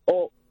nothing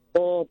up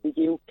for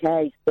the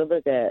UK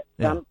surrogate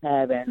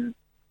grandparents,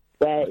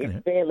 where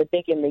it's really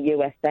big in the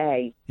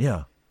USA.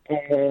 Yeah.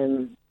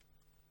 And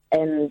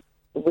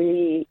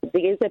there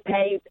is a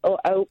page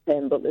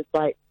open, but there's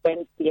like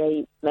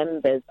 28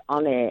 members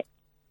on it,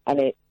 and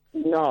it's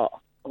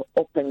not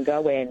up and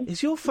going.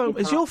 Is your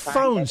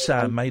phone,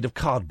 Sam, made of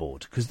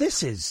cardboard? Because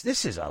this is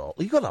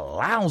you've got a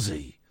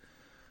lousy.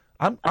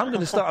 I'm going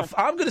to start a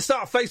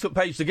Facebook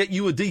page to get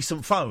you a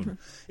decent phone,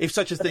 if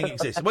such a thing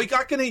exists. Well,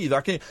 I can hear you.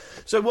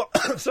 So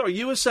what? Sorry,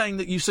 you were saying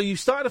that you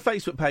started a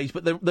Facebook page,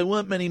 but there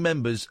weren't many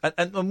members,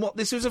 and what?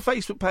 This was a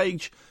Facebook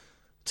page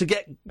to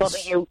get for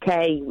the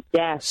UK,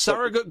 yes.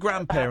 Surrogate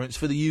grandparents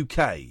for the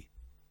UK.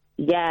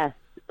 Yes,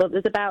 but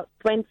there's about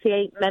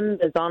 28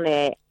 members on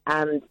it,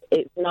 and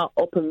it's not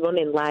up and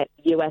running like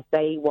the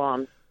USA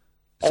one.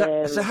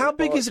 So how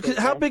big is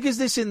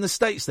this in the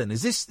States then?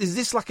 Is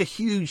this like a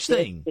huge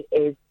thing?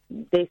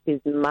 This is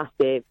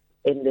massive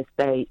in the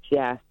States,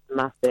 yes,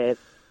 massive.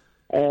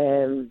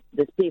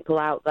 There's people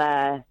out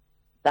there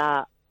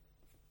that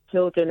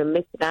children are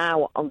missing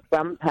out on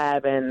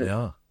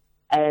grandparents,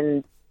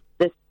 and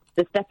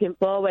they're stepping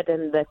forward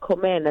and they're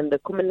coming and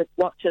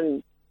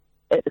watching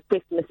at the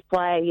Christmas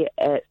play,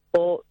 at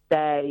sports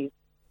days,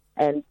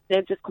 and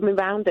they're just coming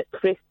round at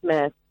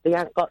Christmas. They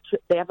haven't got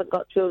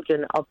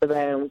children of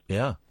their own.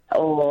 Yeah.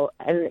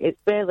 And it's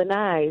really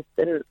nice.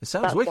 And it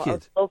sounds that's wicked.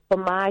 What I love for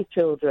my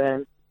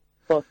children,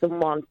 for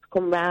someone to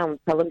come round,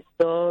 tell them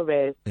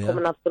stories, come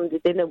and have Sunday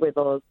dinner with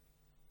us.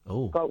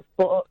 go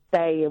sports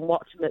day and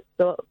watch them at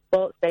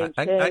sports day.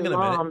 And Hang on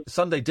a minute.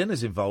 Sunday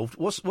dinner's involved.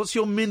 What's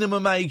your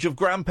minimum age of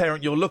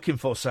grandparent you're looking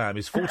for, Sam?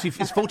 Is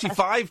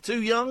 45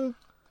 too young?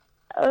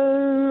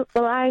 Well,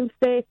 I'm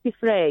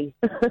 33.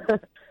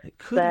 It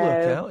could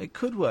work out. It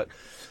could work.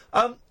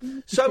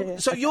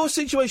 So your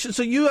situation.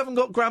 So you haven't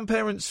got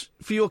grandparents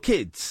for your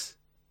kids?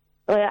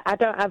 Well, I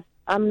don't have.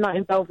 I'm not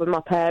involved with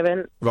my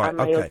parents. Right. And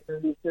my Okay.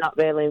 husband's not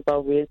really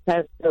involved with his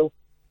parents, so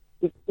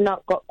we've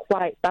not got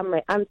quite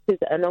family. Aunties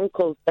and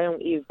uncles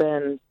don't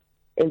even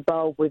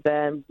involve with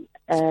them.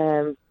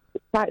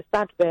 It's quite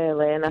sad,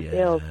 really, and I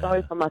feel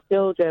sorry for my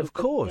children. Of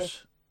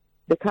course.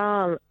 They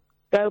can't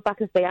go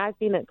back and say, I've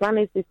been at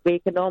Granny's this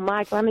week and all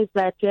my Granny's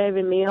there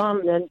cheering me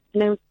on and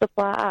stuff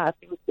like that. I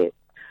think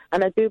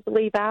and I do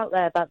believe out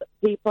there that the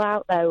people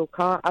out there who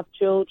can't have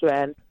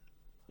children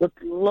would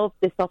love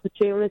this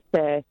opportunity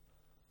to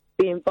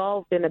be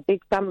involved in a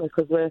big family,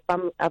 because we're a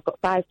family. I've got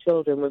 5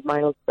 children with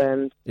my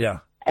husband. Yeah.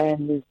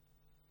 And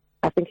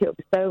I think it would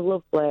be so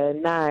lovely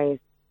and nice.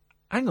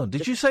 Hang on,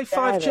 did you say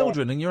 5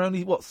 children and you're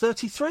only,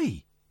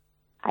 33?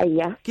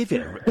 Yeah. Give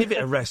it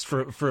a rest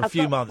for a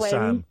few months,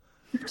 Sam.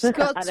 She's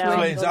got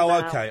twins. Oh,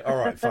 okay. All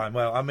right, fine.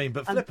 Well, I mean,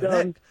 but flipping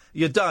heck,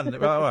 you're done.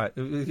 All right.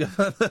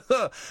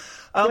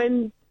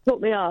 Twins put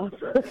me off.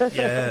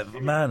 Yeah,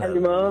 man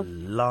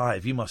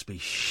alive. You must be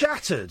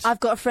shattered.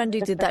 I've got a friend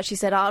who did that. She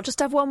said, I'll just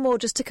have one more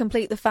just to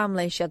complete the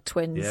family. She had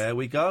twins. There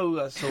we go.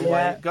 That's the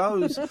way it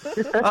goes.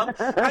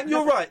 And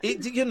you're right.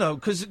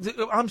 Because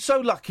I'm so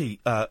lucky,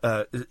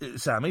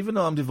 Sam, even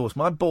though I'm divorced,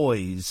 my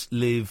boys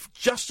live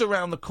just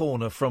around the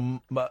corner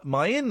from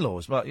my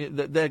in-laws,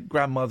 their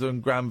grandmother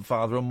and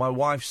grandfather on my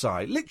wife's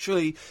side.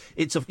 Literally,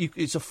 it's a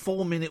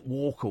 4-minute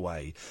walk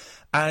away.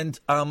 And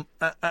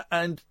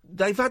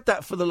they've had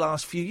that for the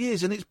last few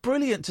years, and it's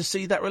brilliant to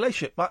see that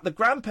relationship. Like, the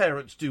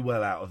grandparents do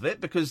well out of it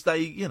because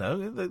they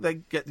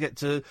get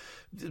to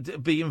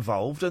be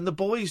involved, and the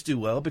boys do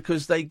well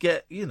because they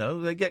get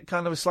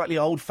kind of a slightly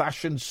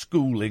old-fashioned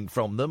schooling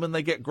from them, and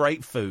they get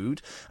great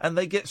food, and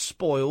they get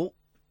spoiled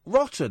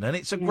rotten, and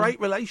it's a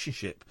great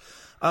relationship.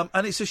 And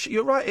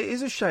you're right, it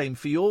is a shame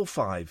for your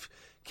 5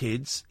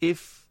 kids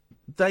if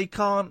they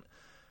can't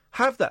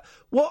have that.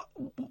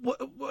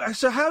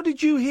 So how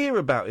did you hear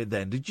about it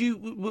then? Did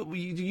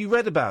you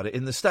read about it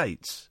in the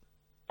States?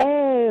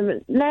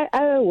 No.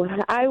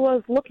 I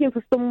was looking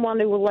for someone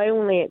who was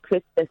lonely at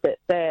Christmas at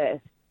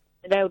first.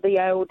 You know,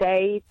 the old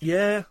age.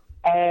 Yeah.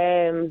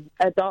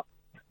 Adopt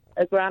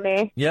a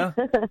granny. Yeah.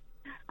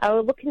 I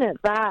was looking at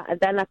that, and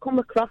then I come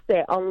across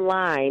it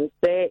online,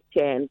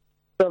 searching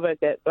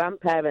surrogate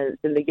grandparents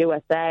in the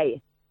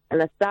USA.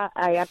 And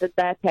I added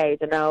their page,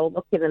 and I was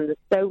looking, and there's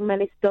so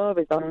many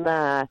stories on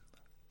there.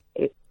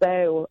 It's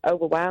so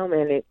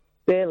overwhelming. It's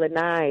really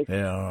nice.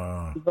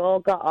 Yeah. We've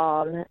all got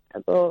on,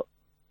 but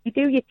you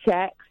do your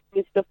checks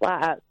and stuff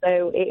like that,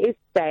 so it is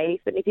safe.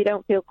 And if you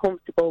don't feel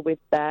comfortable with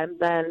them,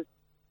 then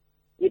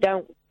you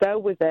don't go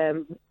with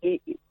them.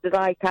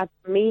 I had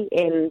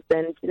meetings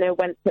and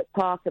went to the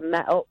park and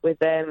met up with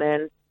them,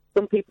 and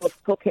some people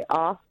took it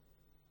off,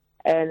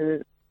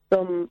 and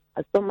some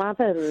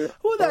haven't.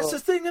 Well, that's the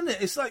thing, isn't it?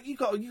 It's like you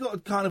got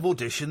to kind of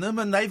audition them,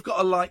 and they've got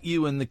to like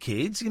you and the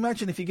kids.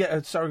 Imagine if you get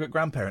a surrogate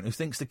grandparent who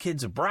thinks the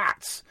kids are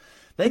brats.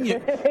 Then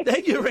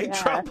you're in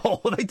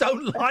trouble. They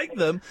don't like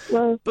them.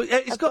 Well, but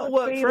it's got to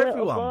work for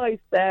everyone. Boys,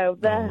 though,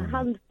 they're a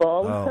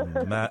handful. Oh,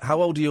 man.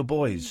 How old are your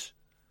boys?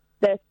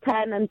 They're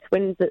 10 and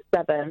twins at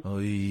 7.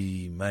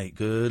 Oy, mate,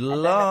 good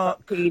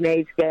luck.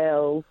 Teenage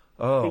girls.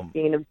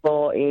 15 and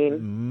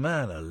 14.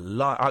 Man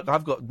alive.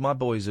 I've got, my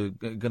boys are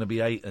going to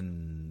be 8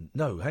 and...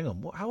 No, hang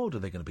on. How old are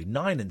they going to be?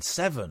 9 and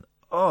 7.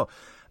 Oh,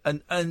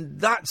 and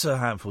that's a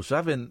handful. So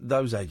having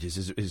those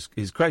ages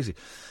is crazy.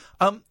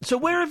 So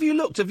where have you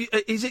looked?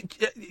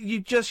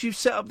 You've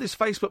set up this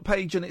Facebook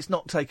page and it's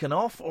not taken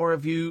off, or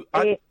have you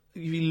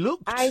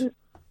looked?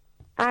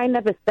 I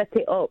never set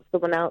it up.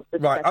 Someone else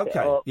has set it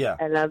up. Yeah.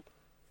 And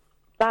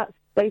that's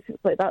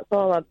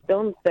all I've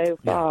done so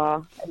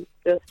far.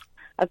 Yeah.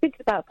 I think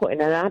about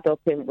putting an ad up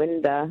in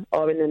window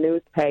or in the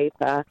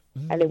newspaper.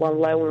 Anyone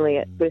lonely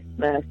at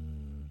Christmas,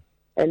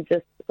 and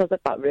just because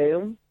I've got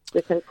room,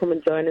 they can come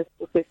and join us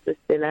for Christmas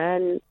dinner,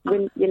 and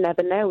you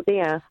never know, do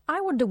you?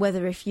 I wonder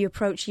whether if you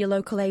approach your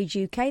local Age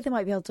UK, they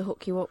might be able to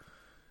hook you up.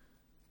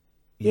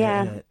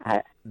 Yeah.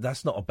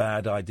 That's not a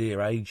bad idea.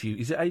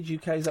 Is it Age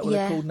UK? Is that what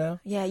they're called now?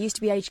 Yeah, it used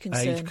to be Age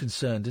Concerned. Age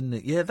Concerned, didn't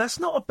it? Yeah, that's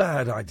not a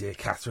bad idea,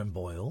 Catherine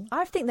Boyle.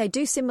 I think they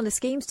do similar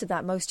schemes to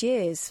that most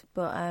years,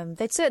 but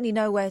they'd certainly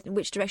know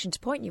which direction to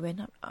point you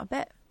in, I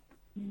bet.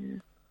 Yeah.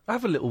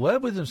 Have a little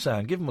word with them,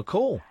 Sam. Give them a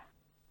call.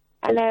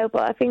 I know,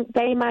 but I think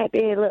they might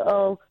be a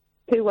little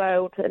too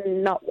old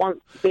and not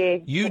want to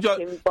be. You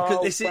don't.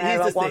 Because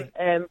here's the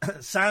thing.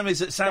 Sam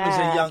is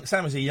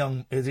a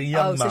young.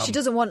 Oh, so she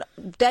doesn't want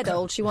dead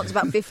old. She wants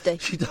about 50.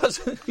 She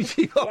doesn't.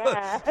 But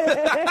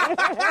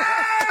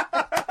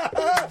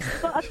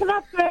I can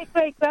have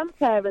great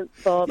grandparents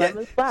for them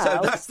as well. So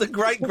that's the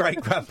great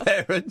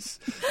grandparents.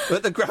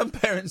 But the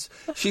grandparents,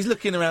 she's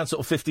looking around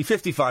sort of 50,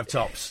 55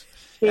 tops.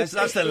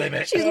 That's the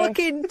limit. She's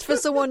looking for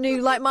someone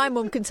who, like my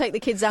mum, can take the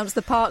kids down to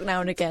the park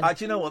now and again.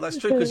 Do you know what? That's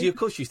true, because of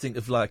course you think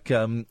of, like,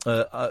 Aunt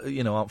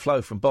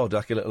Flo from Bod,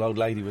 like a little old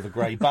lady with a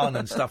grey bun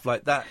and stuff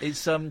like that.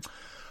 It's,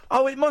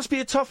 it must be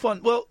a tough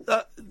one. Well,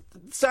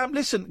 Sam,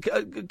 listen,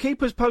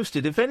 keep us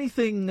posted. If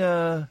anything,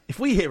 if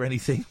we hear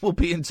anything, we'll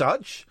be in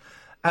touch.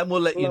 And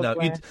we'll let you know.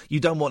 You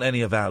don't want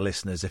any of our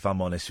listeners, if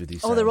I'm honest with you,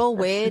 Sam. Oh, they're all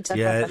weird.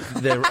 Yeah,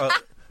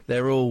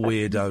 they're all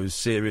weirdos.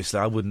 Seriously,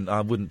 I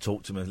wouldn't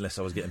talk to them unless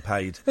I was getting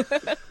paid.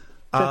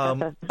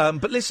 But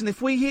listen,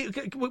 if we hear,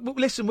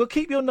 we'll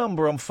keep your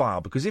number on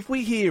file, because if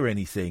we hear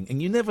anything,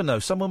 and you never know,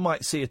 someone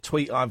might see a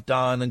tweet I've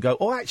done and go,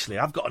 "Oh, actually,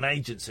 I've got an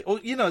agency," or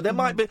there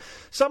might be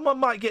someone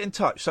might get in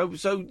touch. So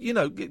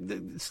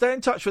stay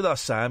in touch with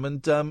us, Sam,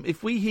 and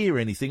if we hear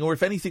anything, or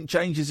if anything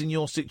changes in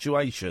your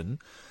situation.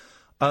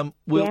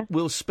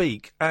 We'll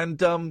speak. And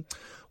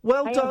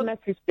well I done. have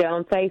messaged you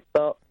on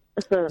Facebook.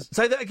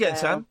 Say that again,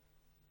 Sam.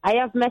 I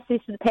have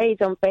messaged the page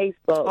on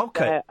Facebook.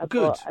 Okay,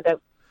 good. I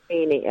don't see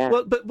it yet.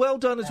 Well, but well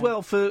done as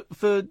well for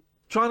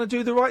trying to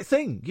do the right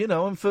thing,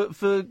 and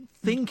for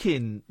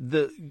thinking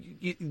that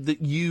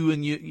you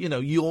and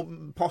you're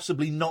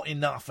possibly not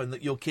enough, and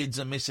that your kids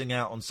are missing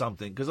out on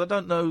something. Because I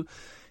don't know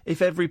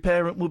if every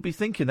parent would be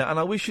thinking that. And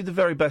I wish you the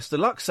very best of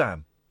luck,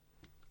 Sam.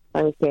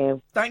 Thank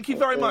you. Thank you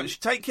very much.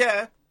 Take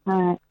care.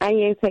 And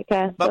you take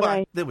care.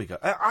 Bye-bye. There we go.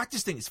 I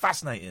just think it's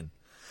fascinating.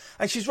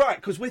 And she's right,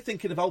 because we're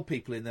thinking of old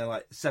people in their,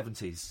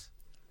 70s,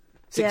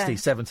 60s,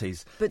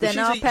 70s. But then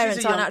our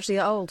parents aren't actually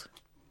that old.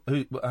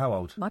 How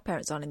old? My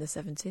parents aren't in their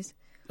 70s.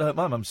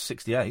 My mum's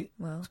 68.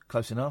 Well,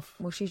 close enough.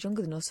 Well, she's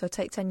younger than us, so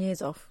take 10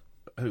 years off.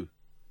 Who?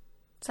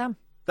 Sam.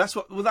 That's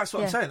what I'm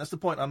saying. That's the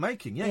point I'm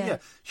making. Yeah.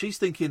 She's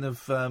thinking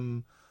of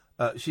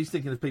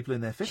people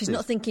in their 50s. She's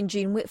not thinking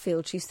June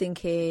Whitfield. She's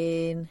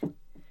thinking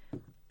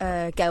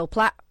Gail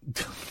Platt.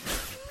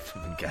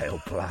 Gail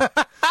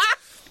Platt.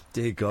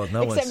 Dear God,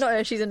 no one's... Except not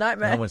her, she's a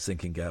nightmare. No one's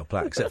thinking Gail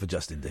Platt, except for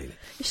Justin Dealey.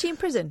 Is she in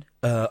prison?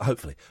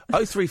 Hopefully.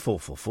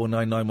 0344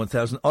 499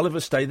 1000. Oliver,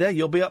 stay there.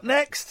 You'll be up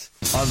next.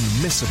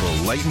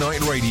 Unmissable late night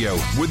radio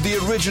with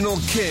the original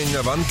king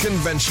of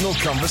unconventional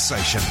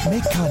conversation.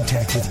 Make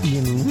contact with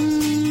Iain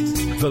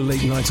Lee. The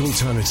Late Night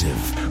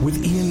Alternative with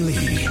Iain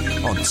Lee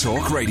on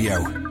Talk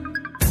Radio.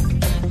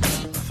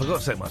 I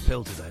forgot to take my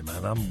pill today,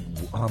 man.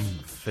 I'm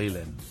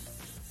feeling...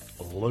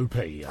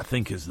 loopy, I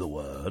think is the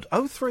word.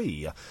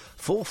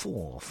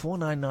 0344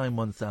 499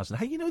 1000.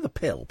 Hey, the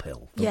pill?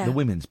 The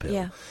women's pill.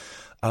 Yeah.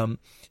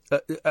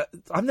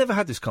 I've never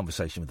had this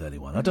conversation with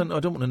anyone. I don't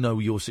want to know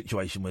your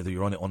situation, whether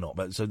you're on it or not.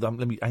 But so let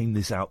me aim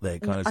this out there.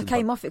 I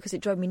came off it because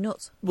it drove me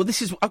nuts. Well,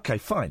 this is okay.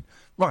 Fine,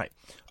 right.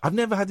 I've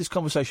never had this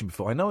conversation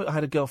before. I know I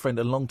had a girlfriend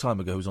a long time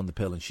ago who was on the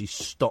pill, and she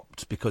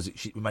stopped because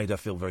it made her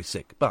feel very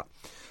sick. But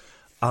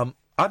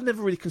I've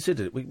never really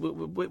considered it.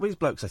 We as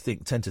blokes, I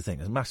think, tend to think,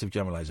 it's a massive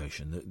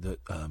generalisation, that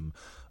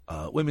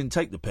women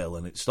take the pill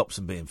and it stops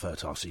them being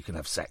fertile, so you can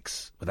have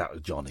sex without a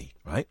Johnny,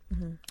 right?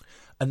 Mm-hmm.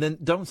 And then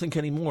don't think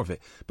any more of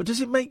it. But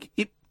does it make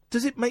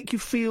you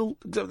feel?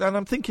 And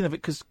I'm thinking of it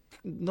because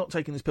not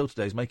taking this pill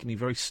today is making me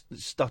very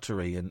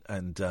stuttery,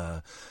 and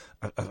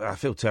I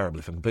feel terrible,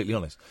 if I'm completely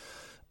honest.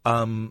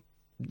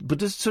 But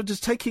does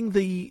taking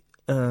the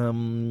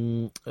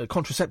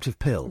contraceptive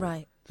pill,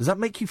 right? Does that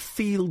make you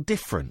feel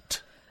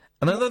different?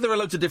 And I know there are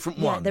loads of different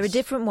ones. Yeah, there are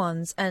different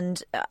ones,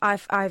 and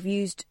I've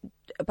used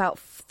about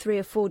 3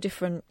 or 4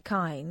 different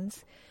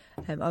kinds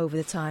over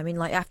the time.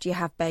 After you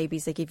have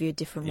babies, they give you a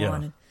different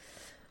one.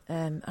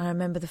 And I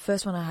remember the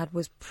first one I had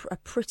was a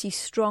pretty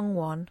strong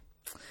one,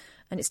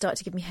 and it started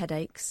to give me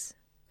headaches.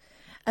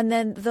 And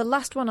then the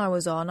last one I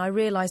was on, I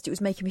realised it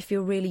was making me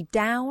feel really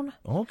down.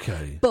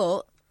 Okay.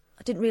 But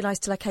I didn't realise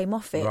till I came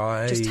off it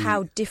just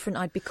how different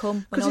I'd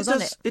become when I was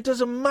on it. It does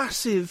a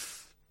massive...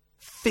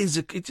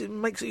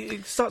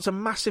 It starts a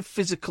massive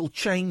physical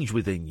change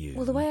within you.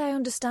 Well, the way I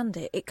understand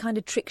it, it kind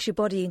of tricks your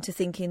body into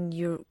thinking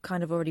you're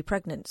kind of already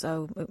pregnant.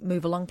 So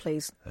move along,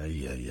 please.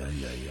 Yeah.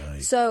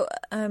 So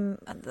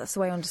that's the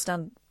way I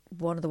understand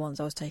one of the ones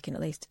I was taking,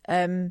 at least.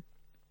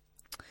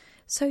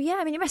 So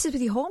yeah, it messes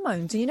with your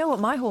hormones, and you know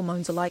what my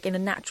hormones are like in a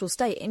natural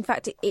state. In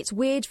fact, it's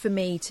weird for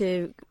me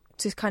to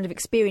kind of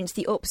experience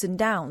the ups and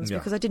downs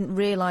because I didn't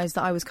realise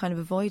that I was kind of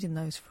avoiding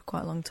those for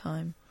quite a long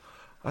time.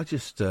 I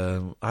just,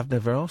 I've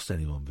never asked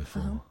anyone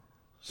before.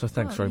 So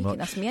thanks very much. You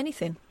can ask me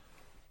anything.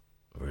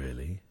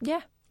 Really?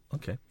 Yeah.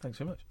 Okay, thanks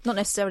very much. Not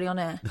necessarily on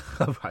air.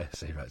 Right, I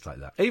see, right, it's like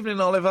that.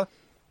 Evening, Oliver.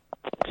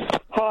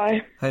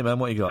 Hi. Hey, man,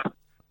 what you got?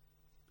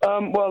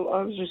 Well,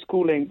 I was just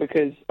calling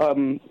because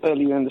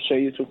earlier in the show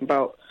you were talking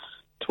about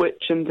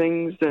Twitch and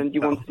things, and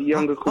you wanted a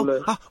younger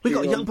caller. We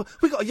got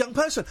a young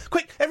person.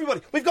 Quick, everybody,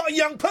 we've got a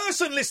young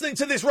person listening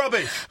to this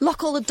rubbish.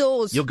 Lock all the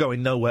doors. You're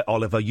going nowhere,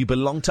 Oliver. You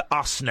belong to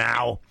us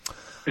now.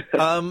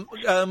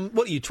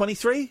 What are you,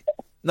 23?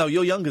 No,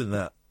 you're younger than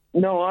that.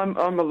 No,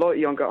 I'm a lot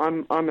younger.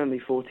 I'm only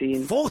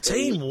 14.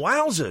 14?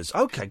 Wowzers.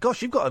 Okay,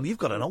 gosh, you've got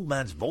an old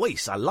man's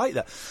voice. I like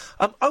that.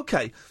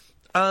 Okay.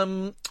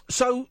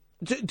 So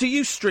do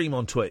you stream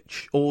on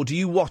Twitch or do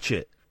you watch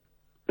it?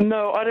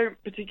 No, I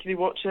don't particularly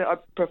watch it. I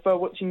prefer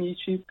watching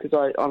YouTube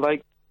because I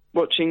like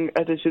watching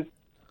edited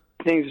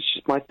things is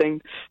just my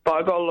thing. But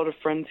I've got a lot of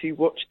friends who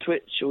watch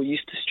Twitch or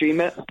used to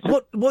stream it.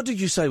 What did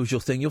you say was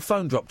your thing? Your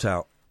phone dropped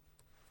out.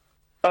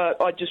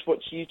 I just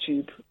watch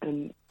YouTube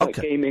and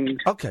gaming.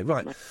 Okay,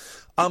 right.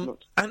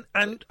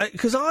 And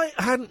because I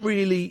hadn't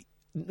really.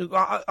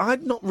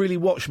 I'd not really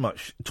watched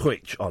much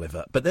Twitch,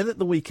 Oliver, but then at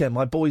the weekend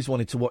my boys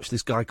wanted to watch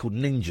this guy called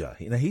Ninja.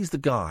 You know, he's the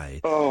guy.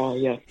 Oh,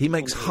 yeah. He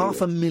makes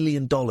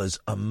 $500,000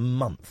 a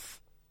month.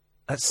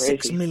 That's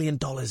Crazy. $6 million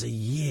a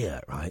year,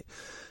 right?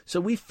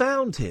 So we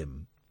found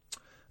him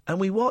and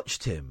we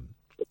watched him.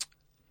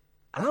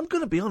 And I'm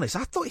going to be honest,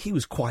 I thought he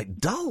was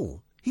quite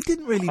dull. He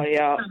didn't really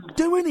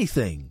do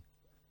anything.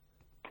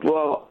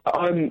 Well,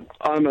 I'm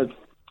a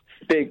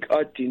big.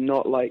 I do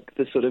not like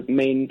the sort of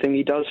main thing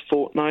he does,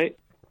 Fortnite.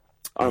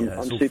 I'm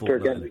super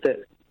against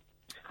it.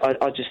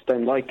 I just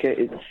don't like it.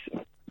 It's a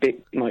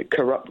bit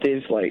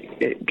corruptive.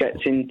 It gets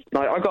in.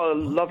 I got a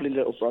lovely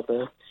little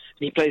brother.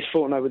 He plays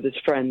Fortnite with his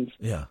friends.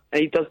 Yeah.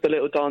 And he does the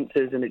little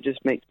dances, and it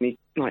just makes me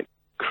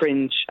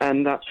cringe.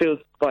 And that feels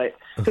bad.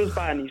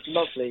 And he's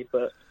lovely,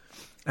 but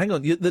hang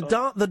on.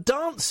 The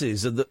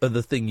dances are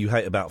the thing you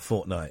hate about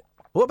Fortnite.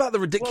 What about the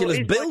ridiculous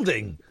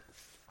building?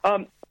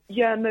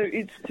 Yeah, no,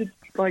 it's just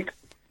I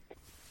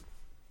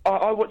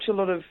watch a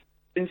lot of.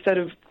 Instead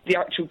of the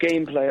actual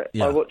gameplay,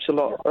 I watch a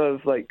lot of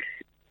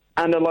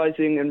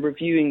analysing and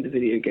reviewing the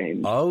video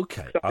games.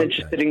 Okay. I'm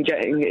interested in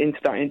getting into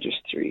that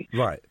industry.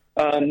 Right.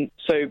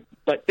 So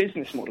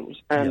business models,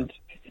 and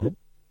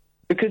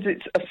because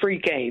it's a free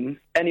game,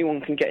 anyone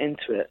can get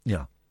into it.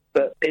 Yeah.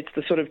 But it's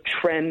the sort of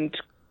trend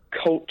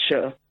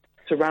culture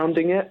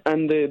surrounding it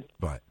and the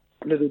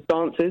little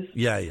dances.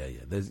 Yeah.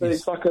 So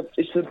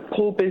it's a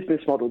poor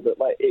business model that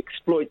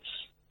exploits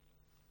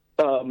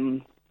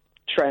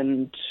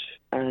trend.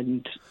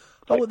 And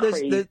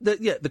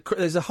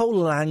there's a whole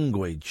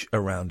language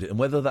around it, and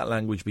whether that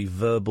language be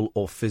verbal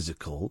or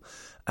physical,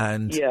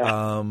 and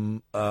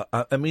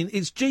I mean,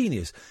 it's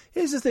genius.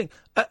 Here's the thing,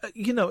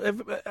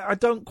 I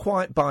don't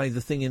quite buy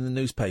the thing in the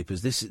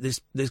newspapers. This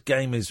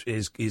game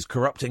is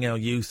corrupting our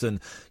youth, and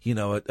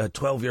a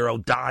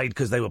 12-year-old died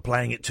because they were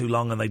playing it too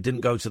long and they didn't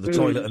go to the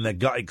toilet and their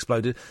gut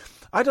exploded.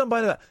 I don't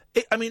buy that.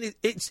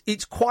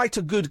 It's quite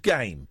a good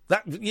game.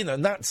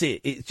 That's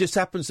it. It just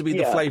happens to be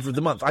the flavour of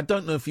the month. I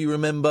don't know if you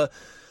remember.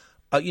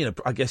 I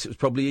guess it was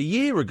probably a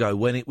year ago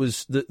when it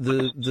was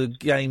the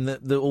game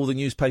that all the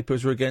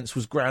newspapers were against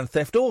was Grand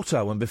Theft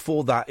Auto, and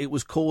before that it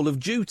was Call of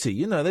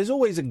Duty. There's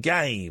always a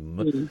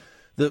game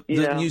that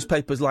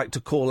newspapers like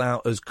to call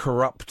out as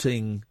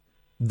corrupting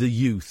the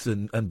youth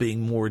and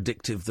being more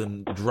addictive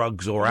than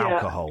drugs or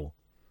alcohol.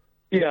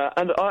 Yeah,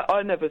 and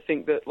I never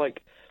think that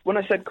when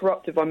I said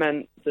corruptive, I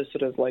meant the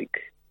sort of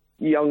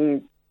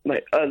young,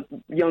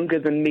 younger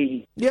than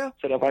me. Yeah.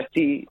 Sort of, I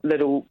see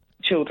little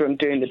children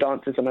doing the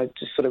dances, and I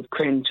just sort of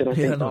cringe, and I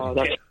think,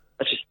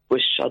 I just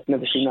wish I'd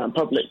never seen that in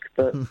public.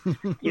 But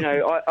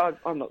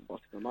I'm not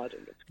watching them. I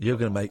don't. You're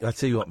going to make. I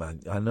tell you what,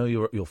 man. I know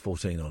you're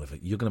 14, Oliver.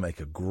 You're going to make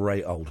a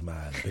great old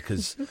man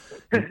because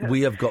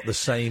we have got the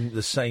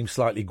same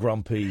slightly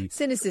grumpy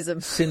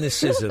cynicism.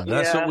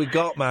 That's what we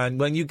got, man.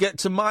 When you get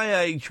to my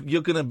age,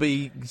 you're going to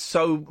be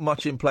so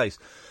much in place.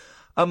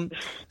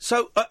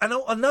 So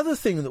another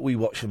thing that we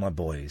watched with my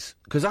boys,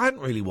 because I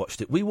hadn't really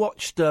watched it. We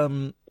watched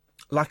a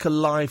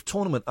live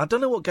tournament. I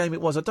don't know what game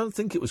it was. I don't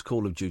think it was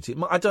Call of Duty.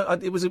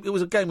 It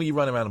was a game where you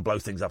run around and blow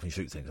things up and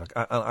shoot things.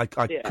 I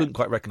couldn't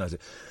quite recognise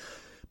it.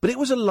 But it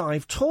was a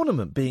live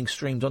tournament being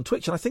streamed on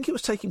Twitch, and I think it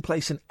was taking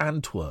place in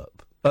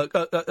Antwerp.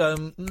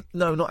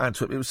 No, not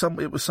Antwerp. It was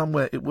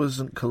somewhere. It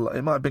wasn't Cologne.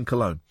 It might have been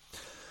Cologne,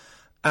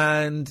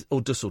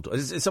 or Dusseldorf.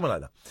 It's somewhere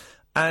like that.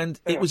 And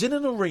it was in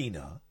an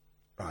arena.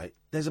 Right.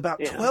 There's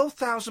about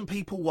 12,000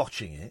 people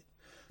watching it.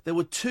 There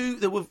were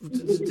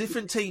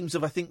different teams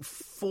of, I think,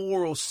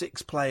 4 or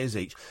 6 players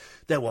each.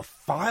 There were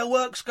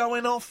fireworks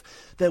going off.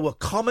 There were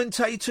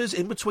commentators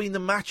in between the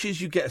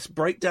matches. You get a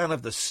breakdown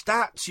of the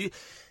stats.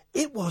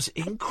 It was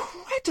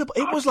incredible.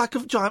 It was like a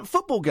giant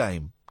football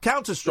game.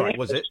 Counter-Strike,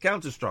 was it?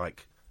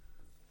 Counter-Strike.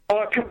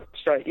 Oh,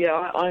 Counter-Strike.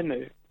 Yeah, I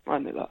know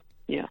that.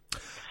 Yeah.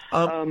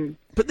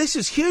 But this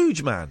is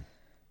huge, man.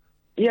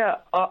 Yeah,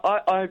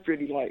 I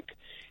really like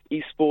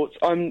esports.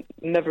 I'm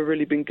never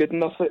really been good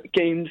enough at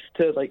games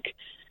to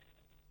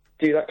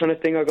do that kind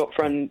of thing. I got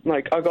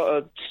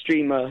a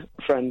streamer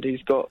friend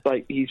who's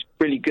he's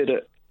really good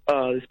at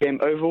this game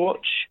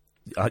Overwatch.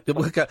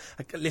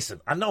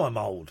 Listen, I know I'm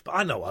old, but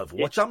I know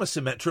Overwatch. Yeah. I'm a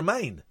Symmetra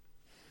main.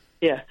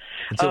 Yeah.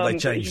 Until they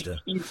changed her.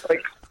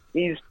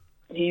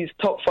 He's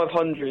top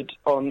 500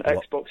 on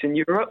Xbox in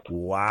Europe.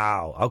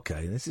 Wow.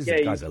 Okay, this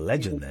guy's a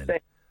legend then.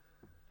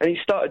 And he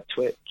started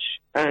Twitch,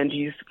 and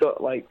he's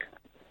got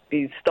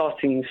he's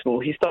starting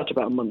small. He started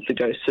about a month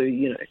ago, so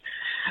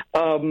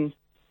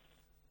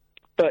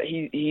but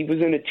he was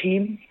in a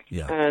team,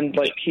 and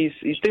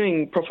he's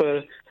doing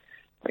proper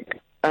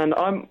and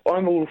I'm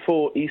all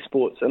for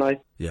esports, and I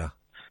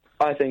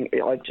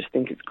just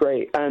think it's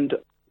great. And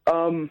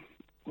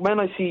when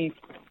I see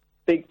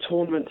big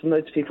tournaments and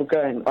loads of people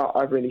going,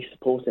 I really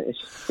support it. It's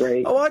just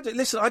great. Oh,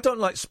 listen, I don't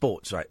like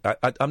sports, right?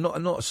 I'm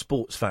not a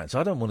sports fan, so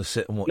I don't want to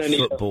sit and watch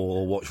football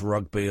or watch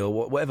rugby or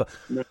whatever.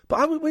 No.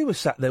 But we were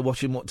sat there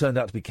watching what turned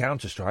out to be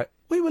Counter-Strike.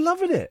 We were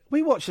loving it.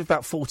 We watched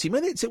about 40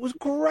 minutes. It was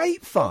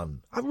great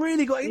fun. I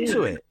really got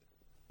into it.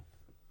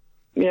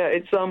 Yeah,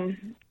 it's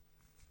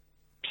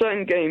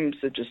certain games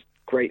are just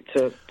great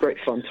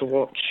fun to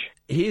watch.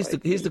 Here's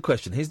the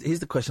question. Here's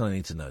the question I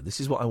need to know. This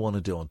is what I want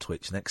to do on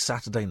Twitch next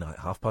Saturday night,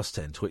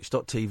 10:30,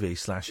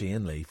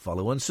 twitch.tv/Iain Lee.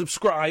 Follow and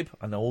subscribe.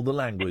 I know all the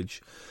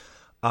language.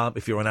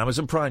 If you're on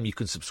Amazon Prime, you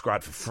can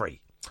subscribe for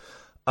free.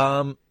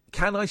 Can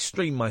I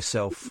stream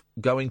myself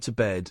going to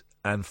bed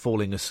and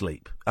falling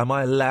asleep? Am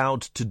I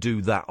allowed to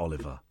do that,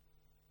 Oliver?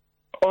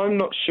 I'm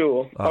not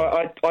sure. Oh.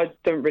 I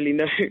don't really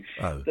know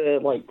the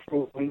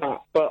rule on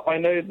that, but I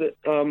know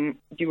that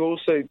you were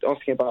also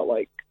asking about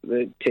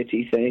the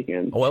titty thing.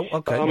 And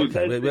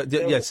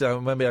okay. Yes,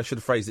 maybe I should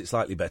have phrased it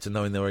slightly better,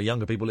 knowing there are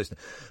younger people listening.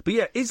 But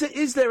yeah,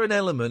 is there an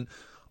element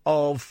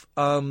of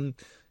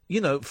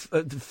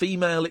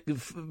female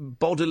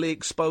bodily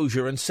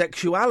exposure and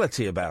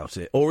sexuality about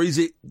it, or is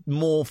it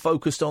more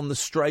focused on the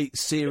straight,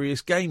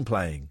 serious game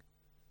playing?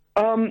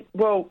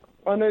 Well,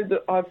 I know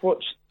that I've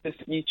watched this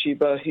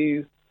YouTuber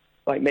who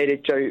made a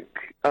joke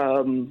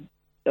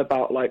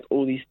about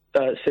all these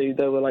so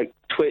there were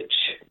Twitch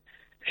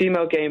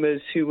female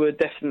gamers who were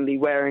definitely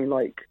wearing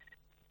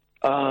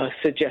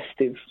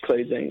suggestive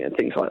clothing and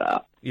things like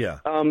that. Yeah.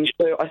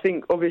 So I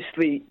think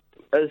obviously,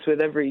 as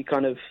with every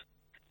kind of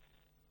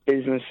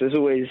business, there's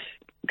always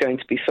going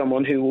to be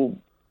someone who will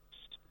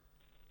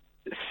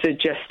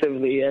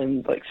suggestively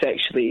and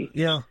sexually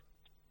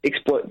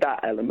exploit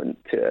that element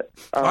to it.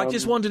 I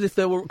just wondered if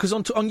there were, because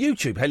on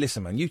YouTube, hey,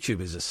 listen, man,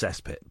 YouTube is a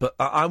cesspit. But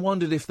I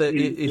wondered if there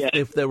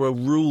if there were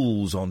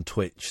rules on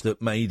Twitch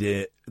that made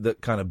it,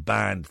 that kind of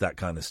banned that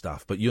kind of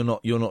stuff. But you're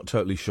not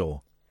totally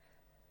sure.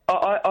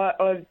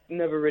 I've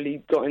never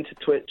really got into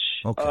Twitch.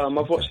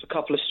 I've watched a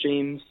couple of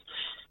streams,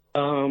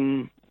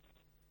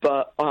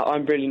 but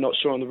I'm really not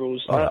sure on the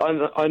rules.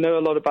 Right. I know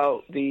a lot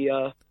about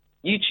the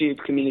YouTube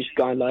community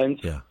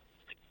guidelines. Yeah.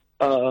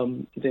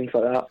 Things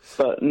like that,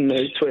 but no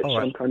Twitch.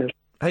 Right. I'm kind of.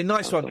 Hey,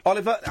 nice one,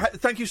 Oliver.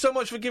 Thank you so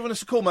much for giving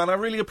us a call, man. I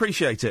really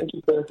appreciate it.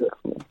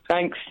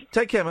 Thanks.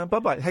 Take care, man. Bye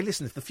bye. Hey,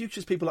 listen, if the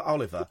future's people are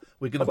Oliver,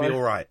 we're going to be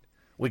all right.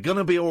 We're going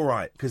to be all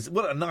right because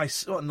what a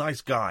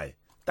nice guy.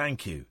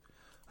 Thank you.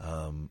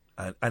 And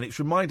it's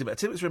reminded me. I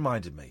tell you, it's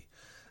reminded me.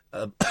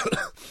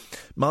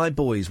 My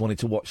boys wanted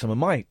to watch some of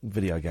my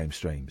video game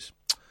streams,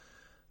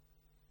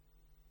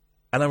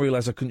 and I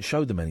realised I couldn't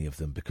show them any of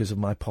them because of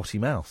my potty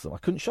mouth. I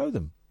couldn't show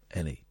them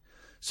any.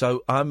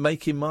 So I'm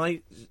making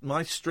my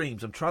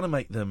streams, I'm trying to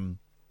make them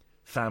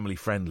family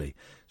friendly.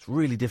 It's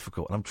really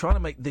difficult. And I'm trying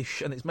to make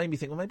this, and it's made me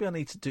think, well, maybe I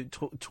need to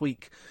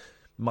tweak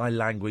my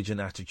language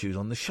and attitude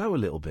on the show a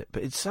little bit.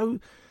 But it's a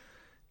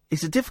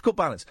difficult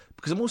balance,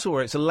 because I'm also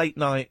aware it's a late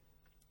night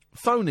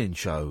phone-in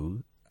show,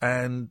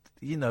 and,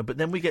 but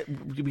then we get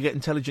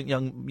intelligent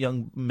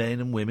young men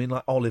and women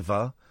like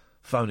Oliver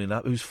phoning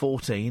up, who's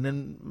 14,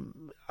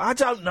 and I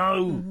don't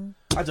know. Mm-hmm.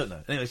 I don't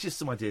know. Anyway, it's just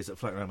some ideas that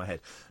float around my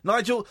head.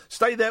 Nigel,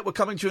 stay there. We're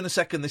coming to you in a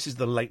second. This is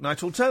the Late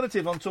Night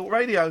Alternative on Talk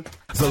Radio.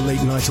 The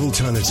Late Night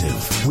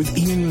Alternative with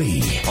Iain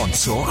Lee on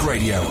Talk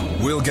Radio.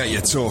 We'll get you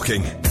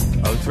talking.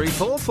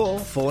 0344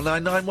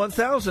 499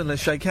 1000.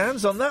 Let's shake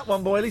hands on that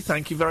one, Boyley.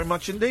 Thank you very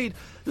much indeed.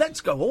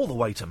 Let's go all the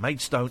way to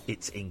Maidstone.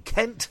 It's in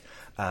Kent,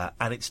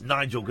 and it's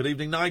Nigel. Good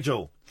evening,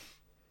 Nigel.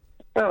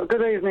 Oh,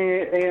 good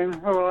evening,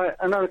 Iain. All right,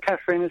 another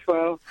Catherine as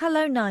well.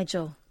 Hello,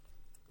 Nigel.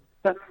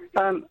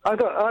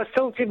 I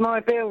sorted my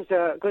bills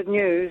out. Good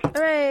news.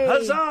 Hooray!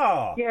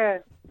 Huzzah! Yeah,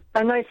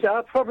 and they said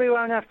I probably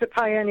won't have to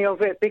pay any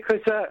of it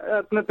because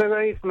of my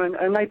bereavement.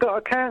 And they got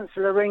a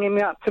counsellor ringing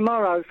me up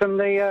tomorrow from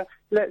the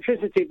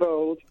electricity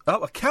board.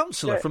 Oh, a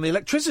counsellor from the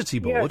electricity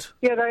board?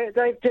 Yeah,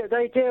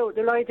 they deal.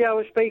 The lady I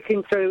was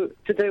speaking to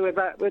do with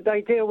that,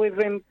 they deal with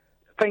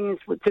things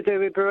to do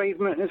with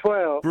bereavement as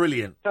well.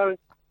 Brilliant. So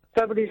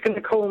somebody's going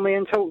to call me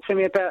and talk to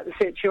me about the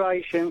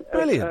situation.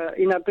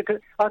 Brilliant. Because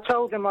I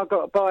told them I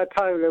got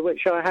bipolar,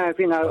 which I have,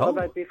 I've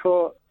had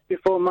before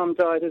Mum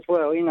died as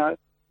well,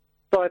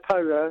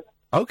 bipolar.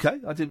 Okay,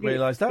 I didn't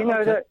realise that.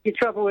 That your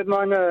trouble with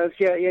my nerves,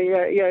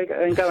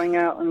 and going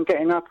out and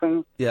getting up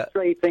and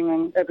sleeping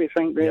and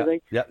everything,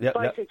 really. Yeah.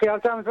 Basically,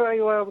 I've done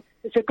very well.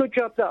 It's a good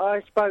job that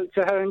I spoke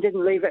to her and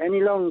didn't leave it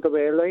any longer,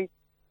 really.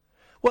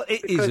 Well,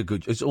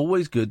 it's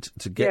always good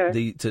to get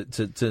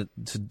to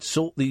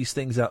sort these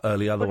things out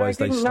early, otherwise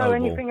they snowball. They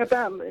didn't know anything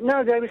about.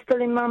 No, they were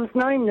still in Mum's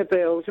name, the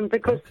bills, and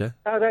because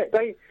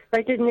they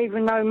didn't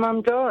even know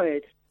Mum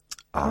died.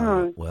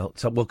 Well,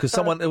 because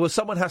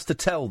someone has to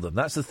tell them.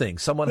 That's the thing.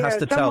 Someone has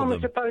to tell them.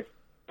 Someone was supposed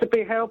to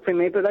be helping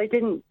me, but they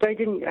didn't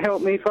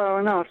help me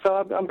far enough. So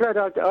I'm glad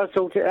I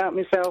sorted it out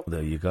myself.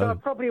 There you go. So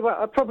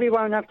I probably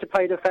won't have to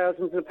pay the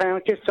thousands of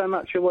pounds, just so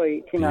much a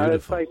week.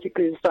 It's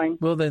basically the same.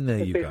 Well, then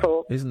there you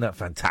before. go. Isn't that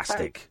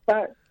fantastic?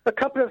 A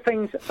couple of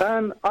things.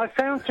 I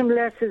found some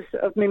letters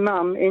of my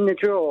mum in the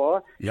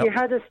drawer. Yep. She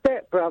had a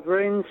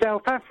stepbrother in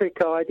South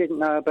Africa I didn't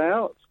know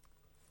about.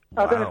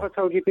 I don't know if I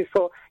told you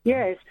before.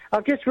 Yes,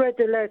 I've just read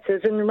the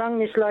letters and rung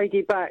this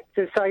lady back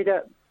to say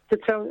that, to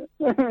tell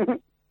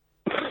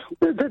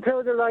to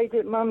tell the lady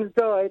that Mum's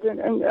died,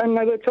 and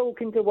they were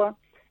talking to one.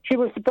 She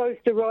was supposed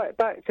to write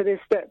back to this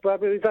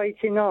stepbrother who's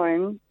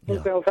 89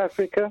 in South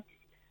Africa,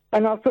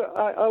 and I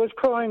was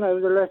crying over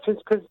the letters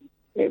because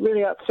it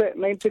really upset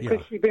me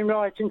because she'd been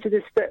writing to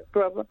this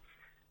stepbrother.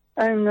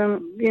 And,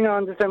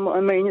 understand what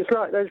I mean. It's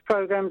like those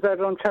programmes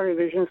over on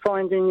television,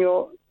 Finding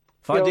your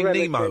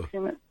Nemo. You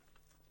know?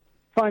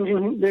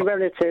 Finding the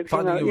relatives.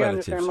 Finding your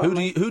relatives.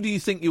 Who do you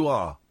think you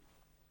are?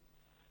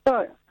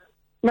 Right.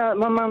 No,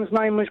 my mum's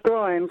name was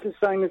Grimes, the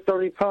same as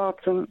Dolly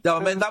Parton. No,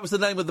 I mean, that was the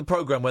name of the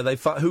programme where they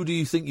who do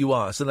you think you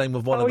are? It's the name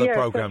of one of the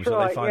programmes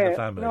where they find the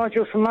family.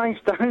 Nigel from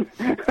Maidstone.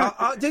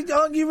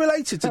 Aren't you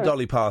related to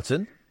Dolly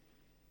Parton?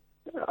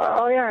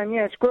 I am,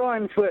 yes.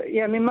 Grimes,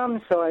 my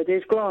mum's side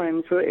is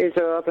Grimes, is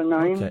her other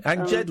name. Okay.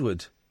 And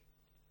Jedward?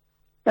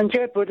 And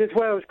Jedward as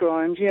well as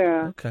Grimes,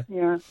 yeah. Okay.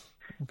 Yeah.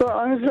 But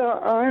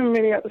I'm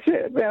really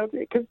upset about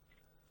it, because,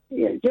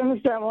 do you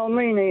understand what I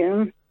mean,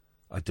 Ian?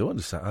 I do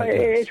understand.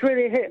 It's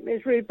really hit me.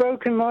 It's really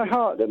broken my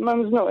heart that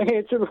Mum's not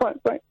here to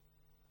write back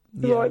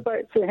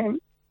to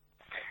him.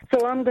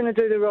 So I'm going to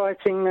do the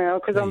writing now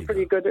because I'm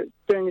pretty good at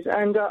doing this.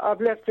 And I've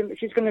left him.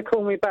 She's going to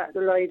call me back,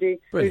 the lady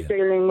who's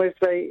dealing with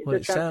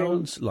the chap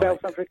in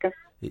South Africa.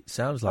 It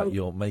sounds like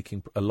you're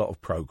making a lot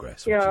of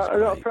progress. Yeah, a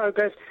lot of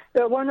progress.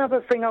 One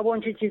other thing I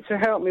wanted you to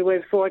help me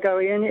with before I go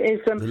in is...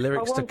 the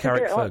lyrics to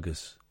Carrick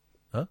Fergus.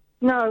 Huh?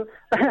 No,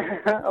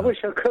 I wish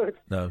I could.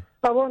 No.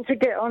 I want to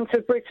get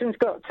onto Britain's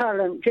Got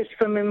Talent just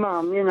for my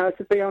mum,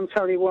 to be on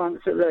telly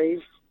once at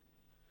least.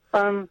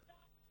 So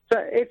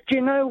do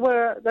you know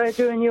where they're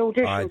doing the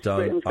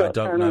auditions? I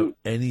don't know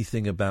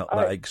anything about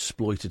that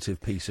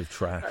exploitative piece of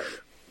trash.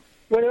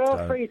 Well, there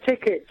are free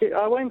tickets.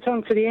 I went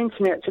onto the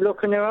internet to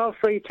look, and there are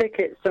free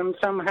tickets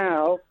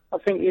somehow. I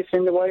think it's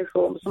in the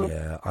waveform.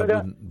 Yeah, I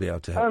wouldn't be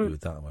able to help you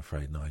with that, I'm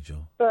afraid,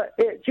 Nigel. But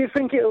do you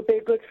think it would be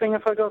a good thing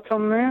if I got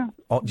on there?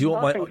 Do you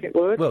want I think it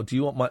would. Well, do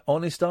you want my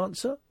honest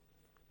answer?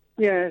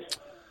 Yes.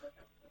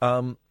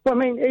 Well, I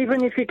mean,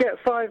 even if you get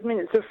 5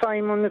 minutes of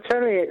fame on the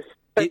telly, it's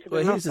better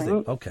than here's the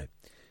nothing. thing. Okay.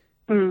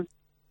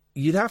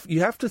 You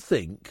have to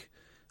think,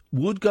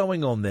 would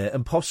going on there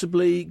and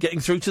possibly getting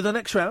through to the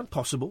next round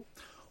possible,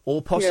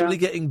 or possibly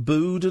getting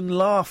booed and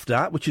laughed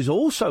at, which is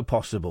also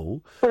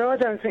possible. Well, I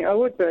don't think I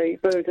would be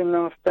booed and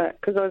laughed at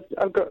because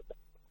I've got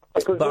a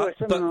good voice,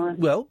 haven't I?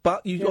 Well,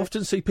 but you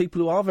often see people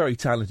who are very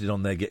talented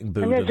on there getting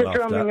booed and laughed there's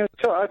the drumming at.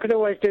 I could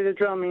always do the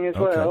drumming as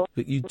well.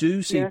 But you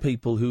do see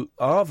people who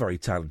are very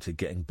talented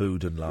getting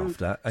booed and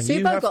laughed at. And so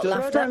you have to...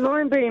 I don't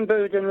mind being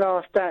booed and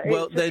laughed at.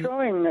 Well, it's the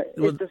trying that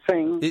is the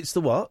thing. It's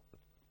the what?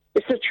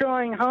 It's the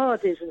trying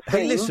hard is the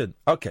thing. Hey, listen.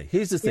 Okay,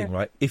 here's the thing,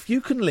 right? If you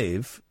can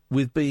live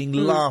with being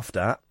laughed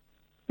at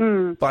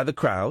by the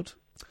crowd,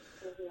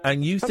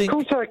 and you think...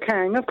 Of course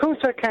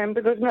I can,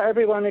 because not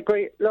everyone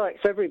likes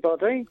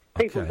everybody.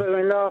 People boo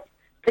and laugh.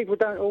 People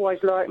don't always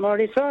like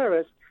Miley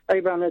Cyrus. They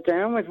run her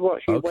down with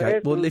what she wears. Okay,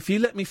 well, if you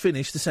let me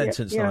finish the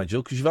sentence,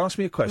 Nigel, because you've asked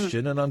me a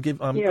question and I'm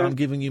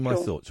giving you my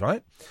thoughts,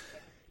 right?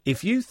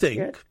 If you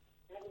think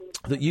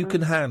that you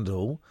can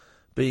handle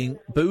being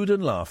booed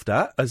and laughed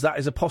at, as that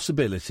is a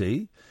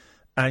possibility,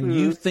 and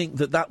you think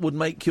that would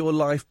make your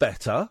life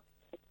better...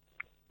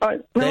 I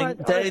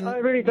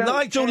really don't.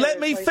 Nigel, let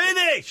me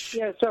finish!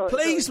 Yeah, sorry,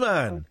 please,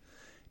 man.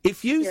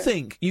 If you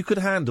think you could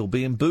handle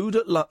being booed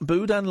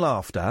and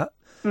laughed at,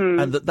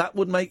 and that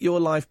would make your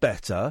life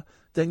better,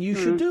 then you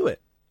should do it.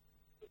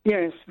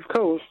 Yes, of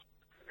course.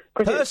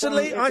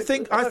 Personally, I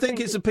think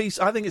it's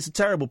a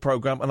terrible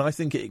programme, and I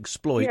think it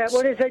exploits. Yeah,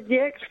 well, the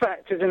X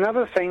Factor is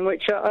another thing,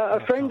 which a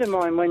friend of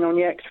mine went on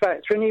the X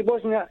Factor, and he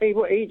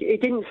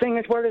didn't sing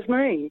as well as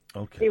me.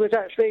 Okay. He was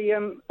actually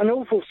an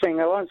awful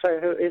singer. I won't say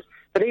who it is,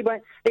 but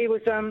he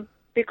was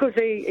because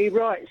he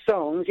writes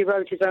songs. He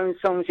wrote his own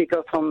songs. He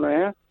got on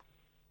there,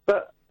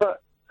 but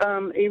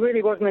he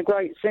really wasn't a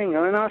great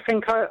singer, and I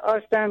think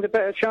I stand a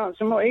better chance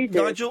than what he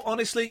did. Nigel,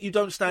 honestly, you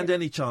don't stand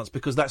any chance,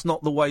 because that's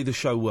not the way the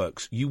show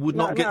works. You would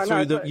not get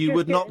through the... You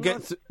would not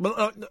get...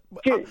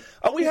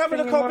 Are we having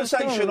a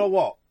conversation or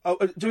what?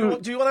 Do you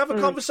want to have a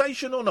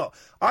conversation or not?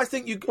 I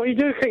think you... Well, you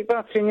do keep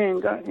butting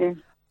in, don't you?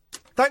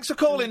 Thanks for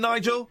calling,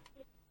 Nigel.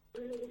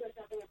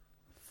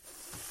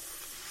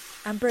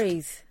 And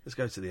breathe. Let's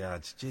go to the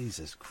ads.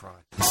 Jesus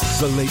Christ.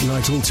 The Late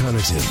Night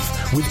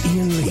Alternative with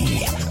Iain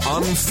Lee.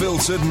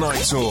 Unfiltered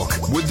Night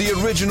Talk with the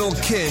original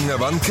king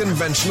of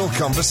unconventional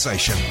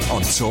conversation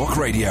on Talk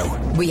Radio.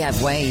 We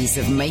have ways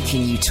of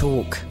making you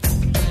talk. A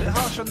bit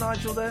harsh on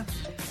Nigel there.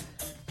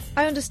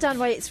 I understand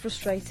why it's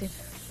frustrating.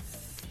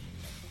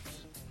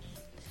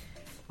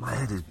 My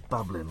head is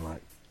bubbling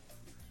like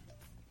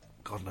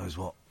God knows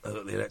what.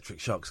 The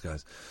electric shocks,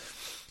 guys.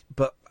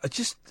 But maybe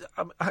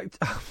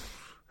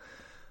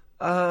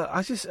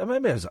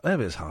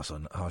it's harsh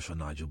on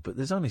Nigel, but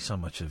there's only so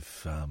much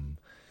of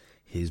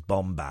his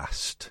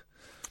bombast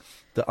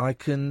that I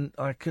can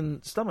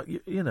stomach.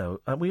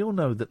 And we all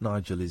know that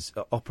Nigel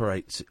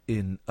operates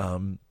in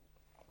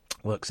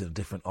works in a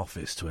different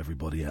office to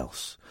everybody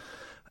else,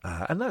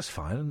 And that's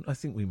fine. And I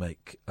think we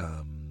make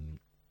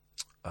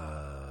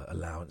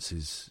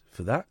allowances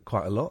for that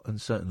quite a lot,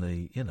 and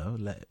certainly,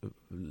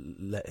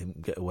 let him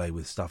get away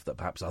with stuff that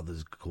perhaps other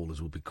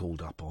callers will be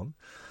called up on.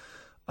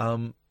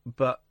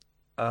 But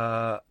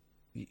there's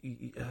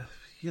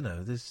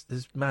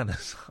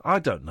manners. I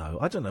don't know.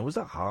 Was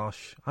that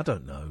harsh? I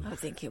don't know. I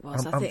think it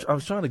was. I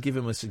was trying to give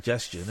him a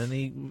suggestion, and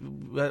he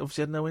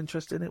obviously had no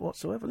interest in it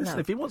whatsoever. Listen,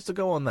 if he wants to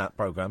go on that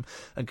programme,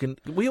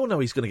 we all know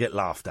he's going to get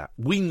laughed at.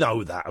 We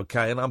know that,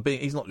 okay? And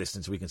he's not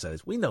listening, so we can say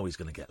this. We know he's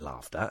going to get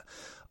laughed at.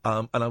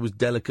 And I was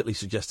delicately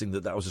suggesting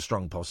that was a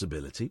strong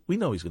possibility. We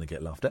know he's going to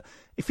get laughed at.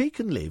 If he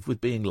can live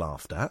with being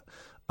laughed at,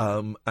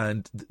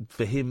 and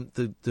for him,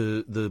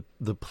 the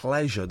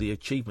pleasure, the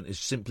achievement is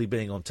simply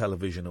being on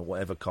television at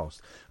whatever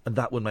cost, and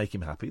that would make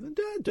him happy, then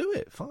do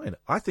it, fine.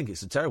 I think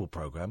it's a terrible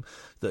programme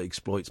that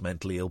exploits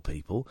mentally ill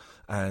people,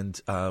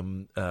 and,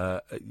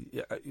 I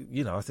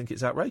think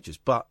it's outrageous.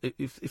 But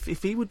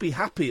if he would be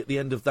happy at the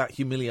end of that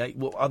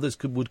what others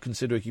would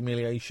consider a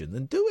humiliation,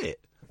 then do it.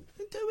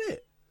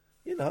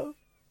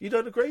 You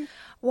don't agree?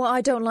 What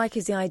I don't like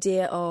is the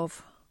idea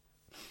of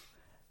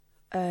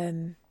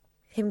him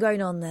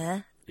going on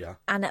there. Yeah.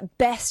 And at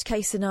best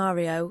case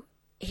scenario,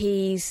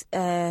 he's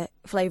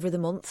flavour of the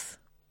month,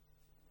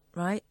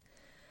 right?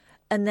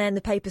 And then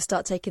the papers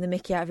start taking the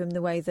mickey out of him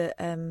the way that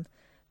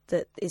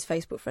that his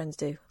Facebook friends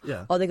do.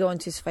 Yeah. Or they go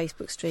onto his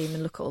Facebook stream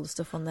and look at all the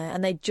stuff on there,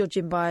 and they judge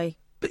him by...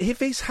 But if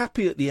he's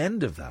happy at the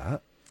end of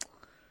that,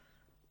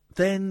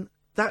 then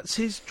that's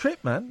his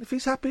trip, man. If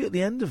he's happy at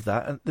the end of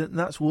that, then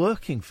that's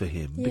working for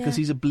him, because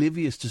he's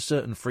oblivious to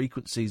certain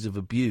frequencies of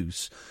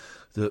abuse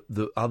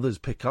that others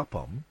pick up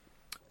on,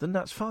 then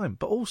that's fine.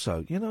 But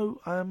also, I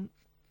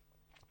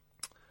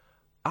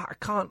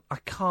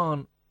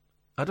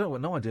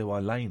don't no idea why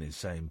Lane is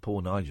saying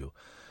poor Nigel.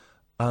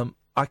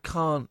 I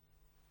can't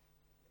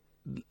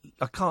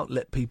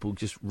let people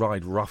just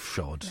ride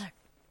roughshod. No.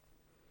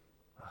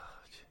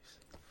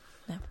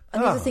 No.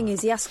 And the other thing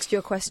is, he asks you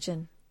a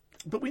question.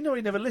 But we know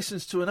he never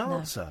listens to an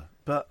answer.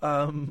 But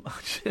I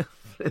just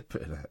flip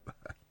it at that.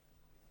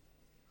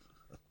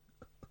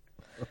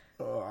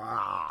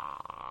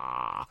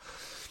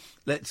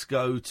 Let's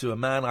go to a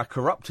man I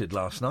corrupted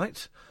last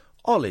night.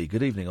 Ollie.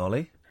 Good evening,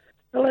 Ollie.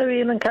 Hello,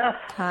 Ian and Kath.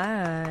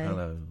 Hi.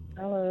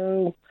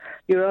 Hello.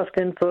 You're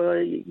asking for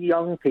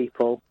young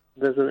people.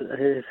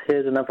 Here's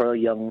another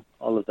young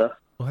Oliver.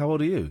 Well, how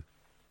old are you?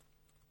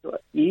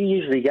 You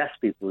usually guess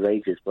people's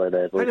ages by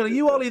their voices. Hang on, are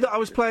you Ollie that I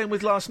was playing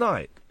with last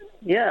night?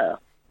 Yeah.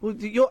 Well,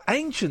 you're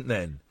ancient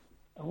then.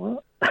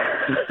 What?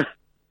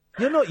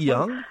 You're not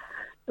young.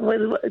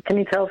 Can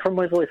you tell from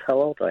my voice how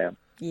old I am?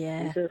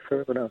 Yeah. You do it for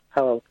everyone else.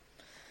 How old?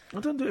 I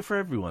don't do it for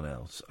everyone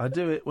else. I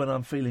do it when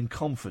I'm feeling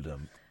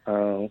confident.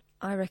 Oh.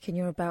 I reckon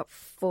you're about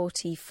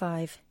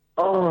 45.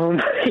 Oh,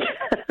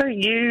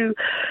 you...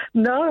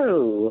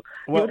 No.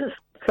 Well, you're just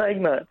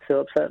saying that to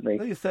upset me.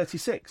 No, you're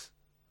 36.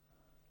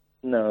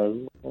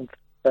 No, I'm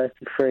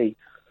 33.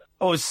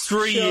 Oh, it's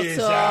 3 years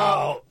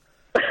out.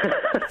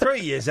 3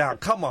 years out.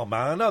 Come on,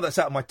 man. I know that's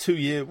out of my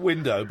 2-year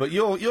window, but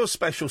you're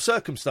special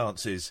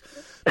circumstances,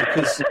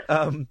 because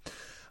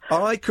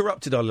I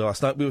corrupted Ollie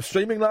last night. We were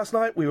streaming last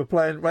night. We were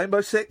playing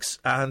Rainbow Six,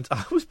 and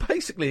I was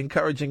basically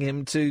encouraging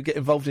him to get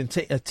involved in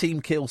a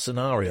team kill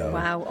scenario.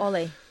 Wow,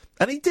 Ollie.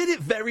 And he did it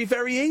very,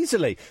 very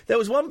easily. There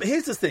was one...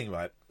 Here's the thing,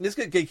 right? Let's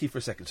get geeky for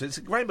a second. So it's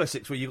Rainbow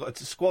Six, where you've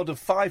got a squad of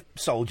 5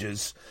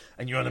 soldiers,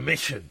 and you're on a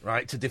mission,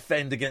 right, to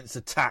defend against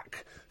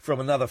attack from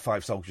another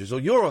 5 soldiers,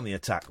 or you're on the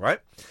attack, right?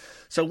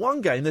 So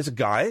one game, there's a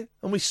guy,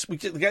 and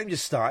the game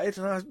just started,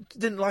 and I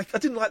didn't like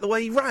the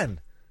way he ran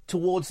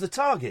towards the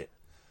target.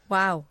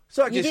 Wow.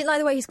 So you didn't like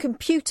the way his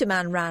computer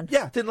man ran?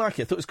 Yeah, didn't like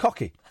it. I thought it was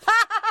cocky.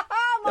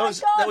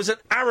 There was an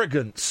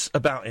arrogance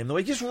about him, the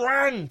way he just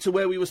ran to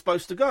where we were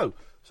supposed to go.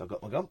 So I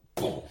got my gun,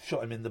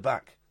 shot him in the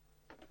back.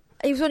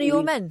 He was one of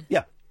your men?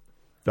 Yeah.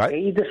 Right.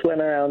 He just went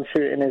around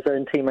shooting his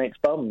own teammates'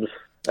 bums.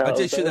 I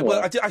did shoot him.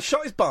 Well, I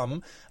shot his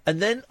bum, and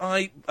then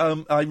I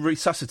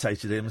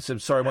resuscitated him and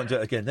said, sorry, I won't do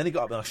it again. Then he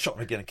got up and I shot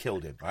him again and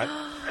killed him, right?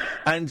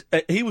 And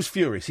he was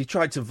furious. He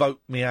tried to vote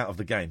me out of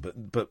the game,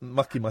 but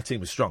luckily my team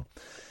was strong.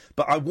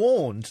 But I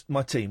warned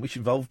my team, which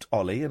involved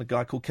Ollie and a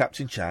guy called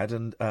Captain Chad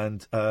and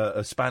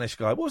a Spanish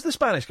guy. What was the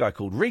Spanish guy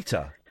called?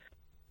 Rita?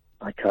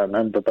 I can't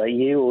remember, but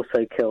you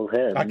also killed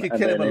him. I could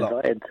kill him a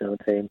lot. Invited to the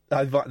team.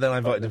 Then I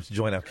invited him to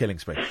join our killing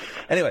spree.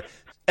 Anyway,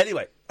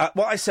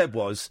 what I said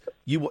was,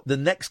 the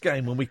next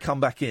game when we come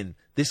back in,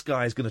 this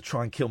guy is going to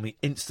try and kill me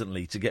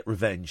instantly to get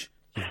revenge.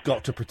 You've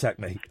got to protect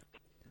me.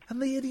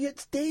 And the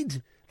idiots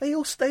did. They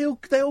all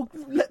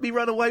let me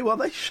run away while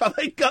they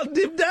gunned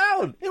him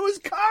down. It was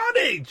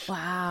carnage.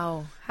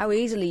 Wow. How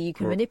easily you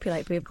can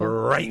manipulate people.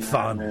 Great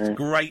fun.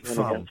 Great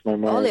fun.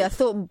 Ollie, I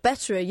thought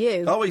better of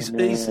you. Oh, he's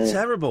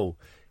terrible.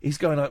 He's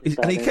going up,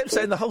 and he kept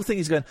saying the whole thing.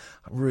 He's going,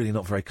 I'm really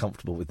not very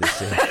comfortable with this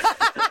thing.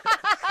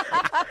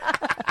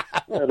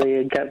 And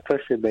he kept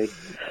pushing me.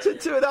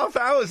 2.5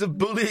 hours of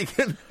bullying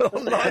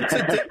online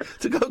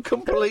to go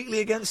completely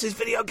against his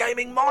video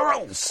gaming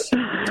morals.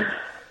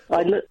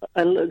 I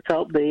looked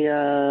up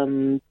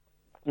the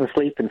and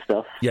sleep and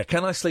stuff. Yeah,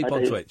 can I sleep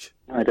on Twitch?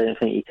 I don't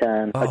think you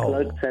can. I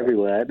looked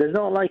everywhere. There's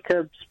not like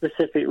a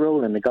specific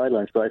rule in the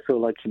guidelines, but I feel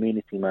like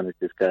community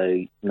managers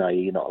go, no,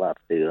 you're not allowed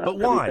to do that. But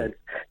why? Said,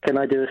 can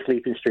I do a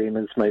sleeping stream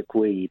and smoke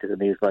weed?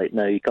 And he was like,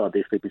 no, you can't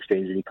do sleeping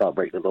streams and you can't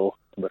break the law,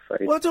 I'm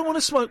afraid. Well, I don't want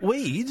to smoke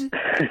weed.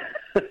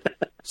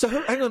 So,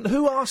 hang on,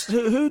 who asked?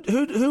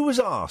 Who was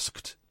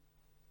asked?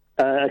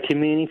 A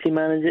community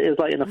manager. It was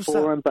like in a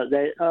forum, but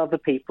there are other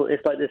people.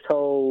 It's like this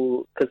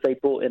whole, because they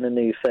brought in a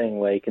new thing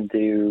where you can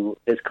do.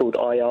 It's called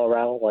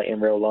IRL, like in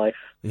real life,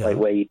 like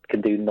where you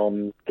can do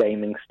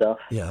non-gaming stuff.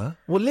 Yeah.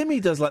 Well,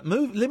 Limmy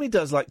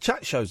does like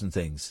chat shows and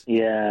things.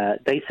 Yeah,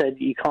 they said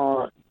you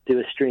can't do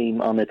a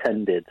stream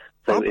unattended.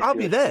 So I'll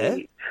be there.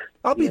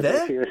 I'll be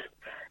there.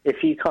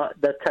 If you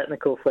can't, the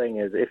technical thing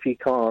is, if you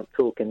can't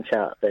talk in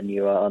chat, then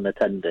you are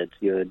unattended.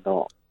 You're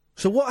not.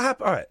 So what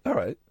happened? All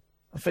right.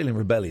 I'm feeling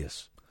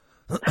rebellious.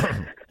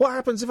 What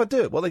happens if I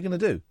do it? What are they going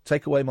to do?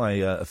 Take away my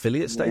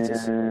affiliate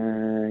status?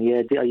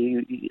 Yeah. Are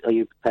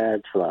you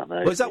prepared for that, though?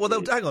 Well, is that what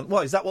they'll? Hang on.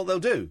 What is that? What they'll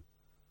do?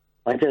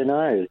 I don't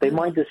know. They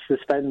might just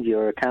suspend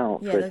your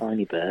account for a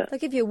tiny bit. They'll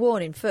give you a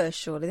warning first,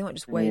 surely. They won't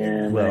just wait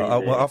in.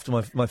 Well, after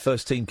my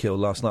first team kill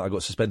last night, I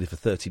got suspended for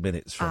 30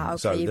 minutes.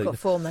 You've got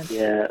form then.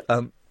 Yeah.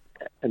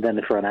 And then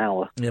for an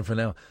hour. Yeah, for an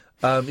hour.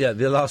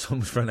 The last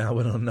one was for an hour.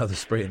 Went on another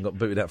spree and got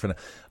booted out for an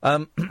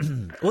hour.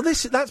 Well,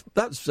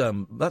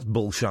 that's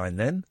bullshine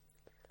then.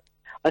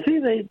 I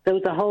think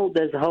there's a whole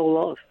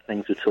lot of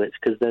things with Twitch,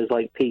 because there's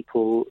like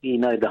people,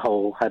 the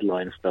whole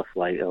headline stuff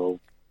like, oh,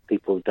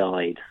 people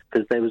died,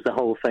 because there was the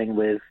whole thing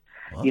with,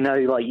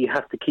 like you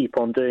have to keep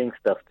on doing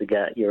stuff to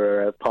get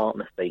your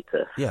partner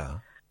status. Yeah.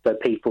 So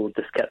people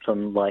just kept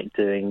on like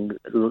doing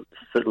sort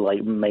of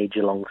like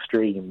major long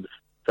streams.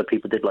 So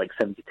people did like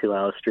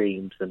 72-hour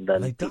streams, and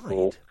then they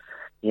died.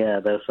 Yeah,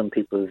 there are some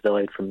people who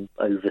died from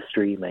over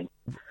streaming.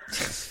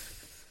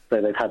 So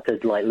they've had to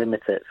like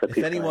limit it. So if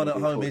anyone at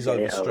home is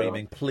over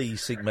streaming,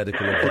 please seek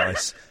medical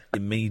advice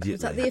immediately.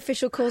 Is that the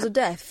official cause of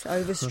death?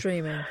 Over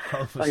streaming.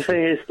 I think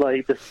it's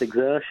like just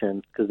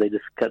exertion, because they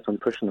just kept on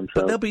pushing themselves.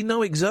 But there'll be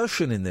no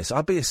exertion in this.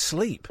 I'll be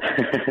asleep.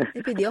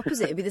 It'd be the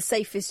opposite. It'd be the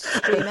safest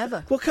stream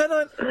ever. Well, can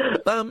I?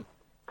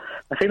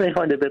 I think they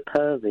find it a bit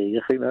pervy.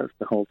 I think that's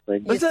the whole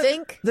thing. You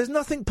think? There's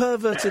nothing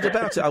perverted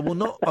about it. I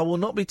will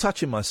not be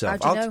touching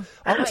myself. How do you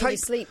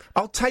know?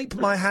 I'll tape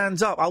my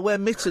hands up. I'll wear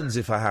mittens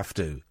if I have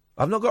to.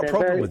 I've not got a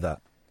problem with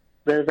that.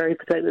 They're very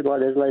protected. Like,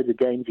 there's loads of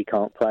games you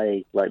can't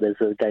play. Like, there's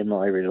a game that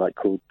I really like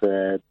called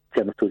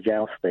Genital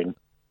Jousting.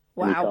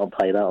 Wow. You can't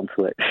play that on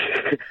Twitch.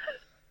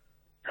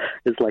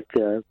 It's like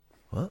the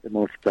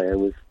multiplayer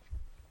was.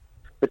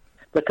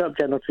 Look up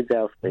Genital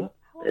Jousting.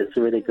 It's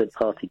a really good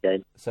party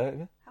game. Say it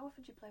again? How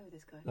often do you play with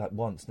this guy? Like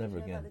once, never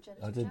again.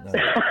 I didn't know.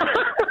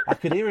 I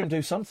could hear him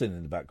do something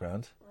in the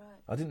background. Right.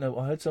 I didn't know.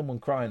 I heard someone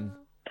crying.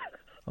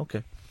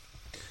 Okay.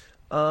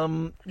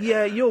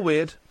 Yeah, you're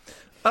weird.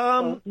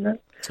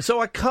 So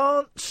I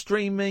can't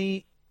stream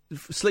I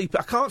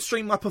can't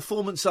stream my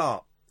performance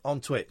art on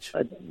Twitch.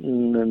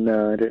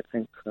 No, I don't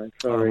think so.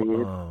 Sorry.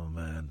 Oh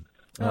man.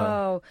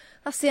 Oh,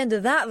 that's the end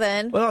of that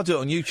then. Well, I'll do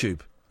it on YouTube,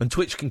 and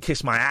Twitch can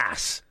kiss my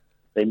ass.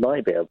 They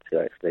might be able to,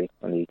 actually,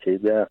 on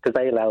YouTube, yeah, because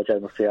they allow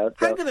general out.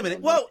 Hang on a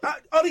minute. Well,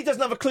 Ollie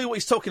doesn't have a clue what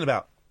he's talking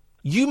about.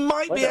 You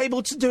might be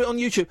able to do it on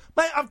YouTube.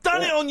 Mate, I've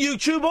done it on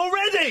YouTube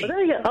already!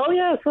 Oh,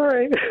 yeah,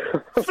 sorry.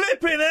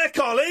 Flipping heck,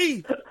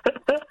 Ollie!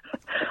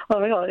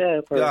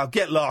 Yeah, sorry. Oh,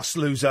 get lost,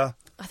 loser.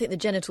 I think the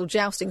genital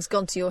jousting's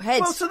gone to your head.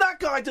 Well, so that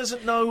guy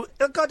doesn't know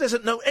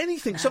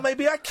anything, so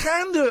maybe I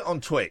can do it on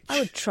Twitch.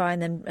 I would try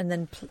and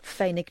then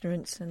feign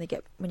ignorance when you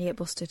get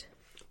busted.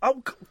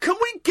 Oh, can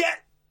we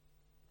get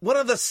one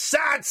of the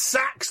sad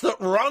sacks that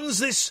runs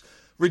this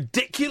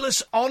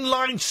ridiculous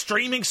online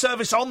streaming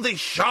service on this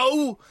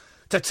show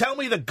to tell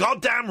me the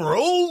goddamn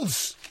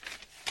rules?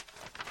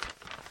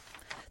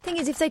 Thing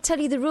is, if they tell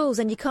you the rules,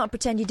 then you can't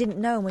pretend you didn't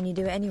know when you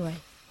do it anyway.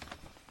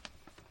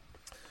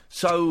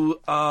 So,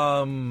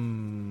 lot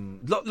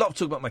of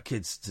talk about my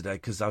kids today,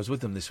 because I was with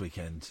them this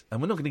weekend,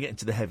 and we're not going to get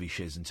into the heavy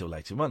shiz until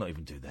later. We might not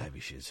even do the heavy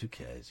shiz. Who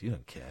cares? You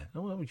don't care.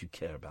 Why would you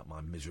care about my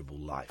miserable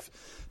life?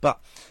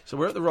 But, so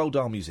we're at the Roald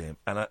Dahl Museum,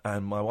 and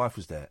my wife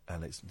was there,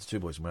 and it's the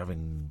two boys, and we're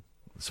having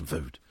some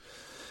food.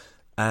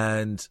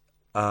 And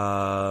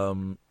I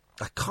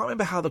can't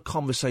remember how the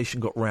conversation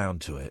got round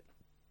to it,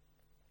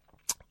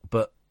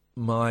 but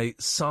my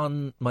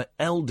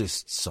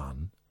eldest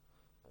son,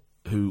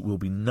 who will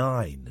be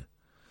 9...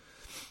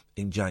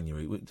 in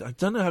January, I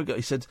don't know how it got.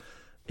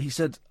 He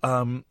said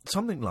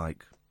something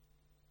like,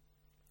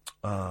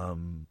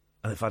 and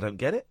if I don't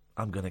get it,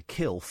 I'm going to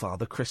kill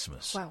Father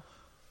Christmas. Wow.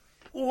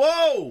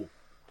 Whoa!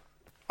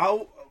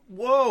 Oh,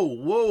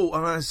 whoa!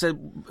 And I said,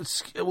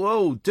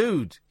 whoa,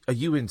 dude, are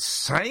you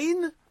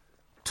insane?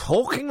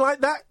 Talking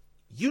like that?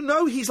 You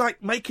know he's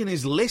like making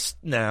his list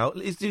now.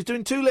 He's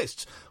doing 2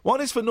 lists.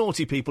 One is for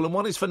naughty people and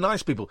one is for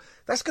nice people.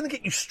 That's going to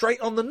get you straight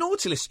on the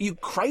naughty list. Are you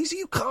crazy?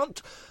 You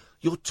can't...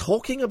 You're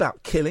talking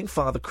about killing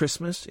Father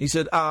Christmas? He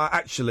said,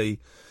 actually,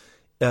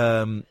 he's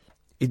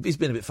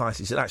been a bit feisty.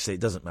 He said, actually, it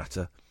doesn't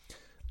matter.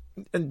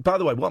 and by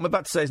the way, what I'm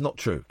about to say is not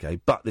true, okay?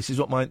 But this is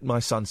what my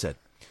son said.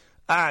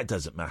 It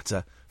doesn't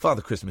matter.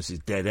 Father Christmas is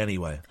dead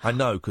anyway. I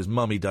know, because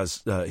Mummy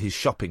does his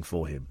shopping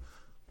for him.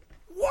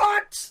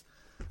 What?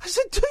 I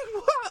said, dude,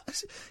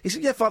 what? He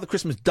said, yeah, Father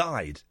Christmas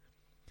died.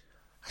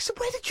 I said,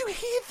 where did you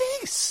hear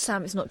this?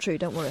 Sam, it's not true,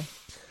 don't worry.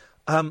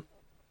 And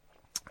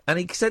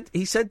he said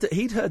that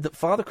he'd heard that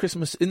Father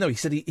Christmas... No, he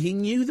said he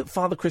knew that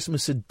Father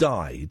Christmas had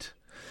died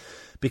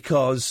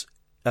because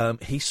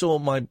he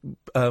saw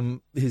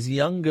his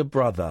younger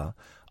brother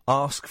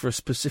ask for a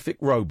specific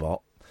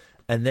robot,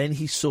 and then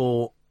he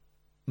saw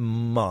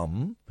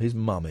his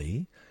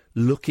mummy,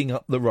 looking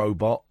up the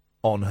robot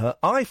on her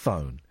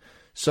iPhone.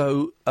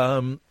 So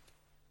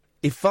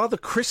if Father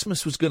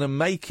Christmas was going to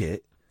make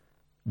it,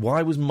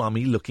 why was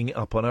Mummy looking it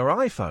up on her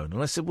iPhone?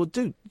 And I said, well,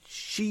 dude,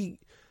 she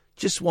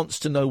just wants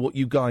to know what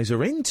you guys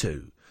are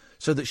into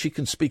so that she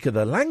can speak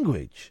other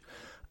language.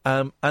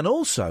 And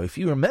also, if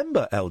you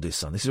remember, eldest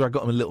son, this is where I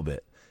got him a little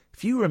bit.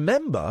 If you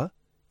remember,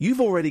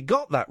 you've already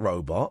got that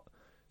robot.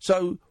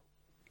 So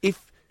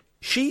if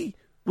she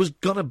was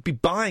going to be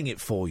buying it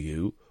for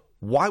you,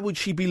 why would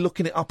she be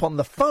looking it up on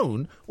the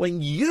phone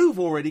when you've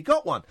already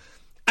got one?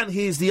 And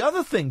here's the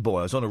other thing, boy.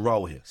 I was on a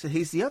roll here. So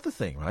here's the other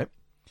thing, right?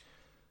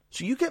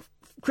 So you get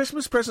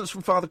Christmas presents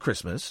from Father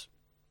Christmas,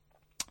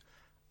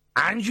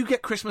 and you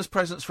get Christmas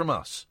presents from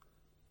us.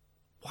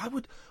 Why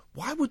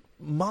would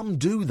Mum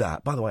do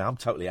that? By the way, I'm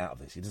totally out of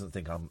this. He doesn't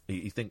think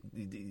he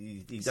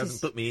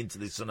doesn't put me into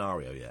this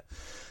scenario yet.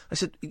 I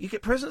said, you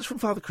get presents from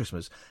Father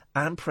Christmas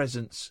and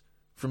presents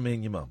from me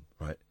and your mum,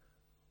 right?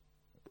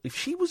 If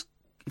she was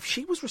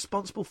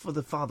responsible for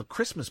the Father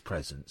Christmas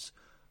presents,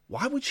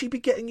 why would she be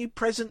getting you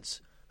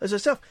presents as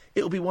herself?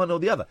 It'll be one or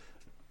the other.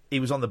 He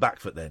was on the back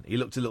foot then. He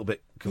looked a little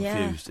bit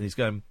confused, and he's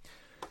going,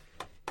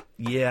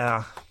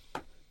 yeah,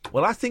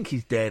 well, I think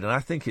he's dead, and I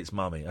think it's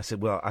Mummy. I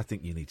said, well, I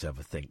think you need to have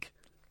a think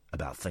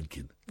about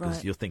thinking,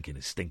 because your thinking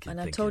is stinking.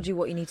 And I told you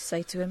what you need to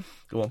say to him.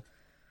 Go on.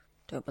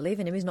 Don't believe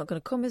in him. He's not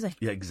going to come, is he?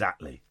 Yeah,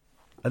 exactly.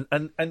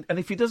 And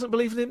if he doesn't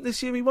believe in him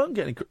this year, he won't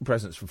get any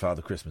presents from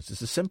Father Christmas.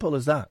 It's as simple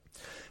as that.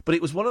 But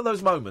it was one of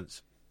those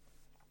moments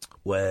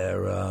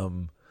where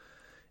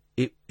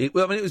it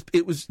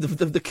was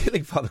the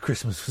killing Father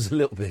Christmas was a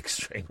little bit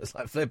extreme. It was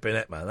like flipping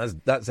it, man.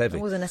 That's heavy.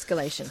 It was an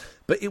escalation.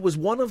 But it was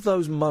one of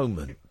those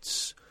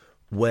moments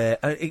where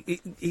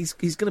he's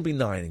going to be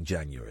 9 in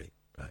January,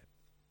 right?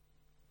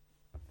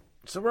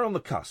 So we're on the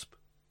cusp.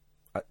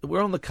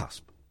 We're on the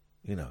cusp,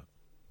 you know.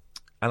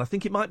 And I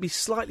think it might be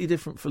slightly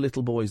different for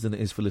little boys than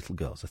it is for little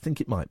girls. I think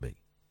it might be.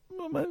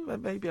 Well,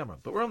 maybe I'm wrong.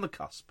 But we're on the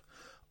cusp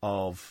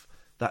of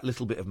that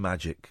little bit of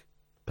magic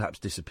perhaps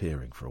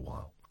disappearing for a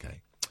while,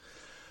 okay?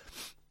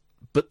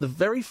 But the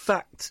very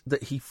fact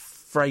that he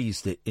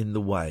phrased it in the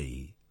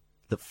way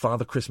that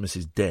Father Christmas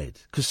is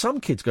dead, because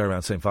some kids go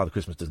around saying Father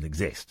Christmas doesn't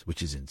exist,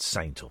 which is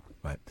insane talk,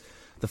 right?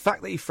 The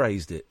fact that he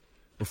phrased it,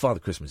 well, Father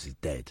Christmas is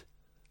dead.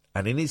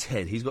 And in his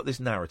head, he's got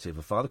this narrative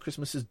of Father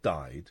Christmas has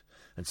died,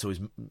 and so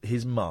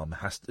his mum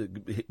has to,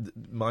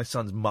 my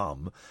son's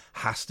mum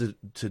has to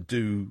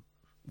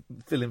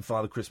fill in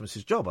Father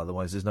Christmas's job,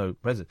 otherwise there's no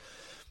present.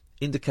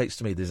 Indicates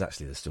to me there's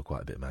still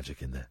quite a bit of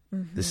magic in there.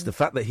 Mm-hmm. This is the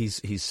fact that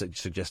he's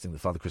suggesting that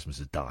Father Christmas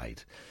has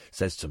died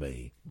says to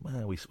me,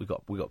 well, we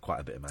got quite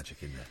a bit of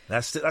magic in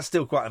there. That's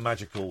still quite a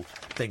magical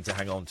thing to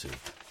hang on to.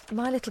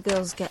 My little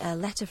girls get a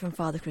letter from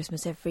Father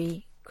Christmas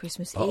every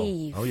Christmas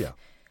Eve. Oh yeah.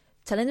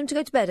 Telling them to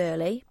go to bed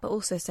early, but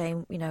also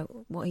saying, you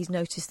know, what he's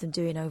noticed them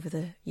doing over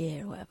the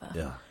year or whatever.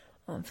 Yeah.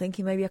 I'm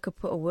thinking maybe I could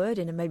put a word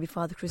in and maybe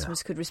Father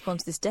Christmas could respond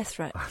to this death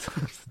threat.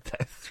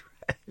 Death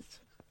threat? It's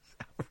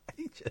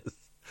outrageous.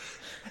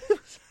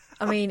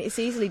 I mean, it's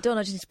easily done.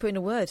 I just need to put in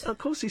a word. Of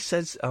course he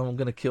says, I'm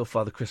going to kill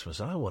Father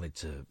Christmas. I wanted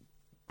to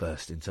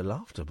burst into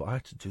laughter, but I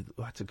had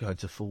to go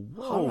into full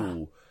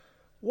horror.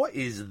 What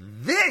is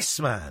this,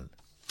 man?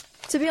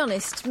 To be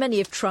honest, many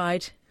have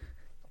tried.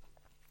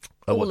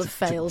 All have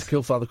failed. To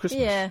kill Father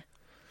Christmas? Yeah.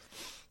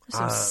 There's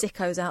some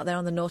sickos out there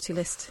on the naughty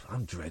list.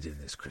 I'm dreading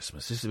this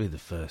Christmas. This will be the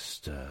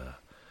first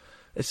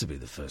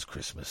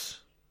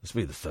Christmas. This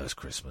will be the first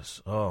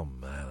Christmas. Oh,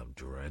 man, I'm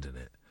dreading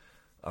it.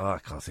 Oh, I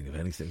can't think of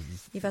anything.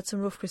 You've had some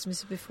rough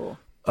Christmases before.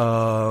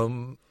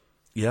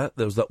 Yeah,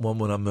 there was that one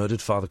when I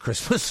murdered Father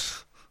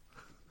Christmas.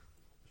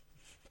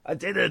 I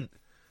didn't.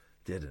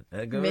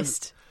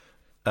 Missed.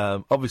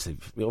 Obviously,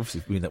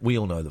 we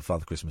all know that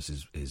Father Christmas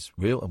is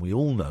real, and we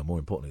all know, more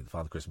importantly, that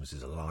Father Christmas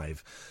is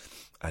alive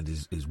and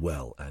is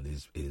well and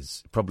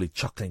is probably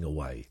chuckling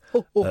away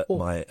at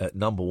my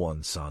number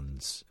one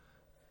son's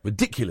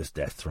ridiculous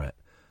death threat.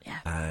 Yeah.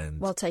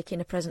 And while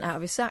taking a present out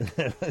of his sack.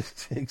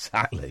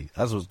 Exactly.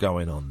 That's what's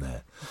going on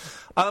there.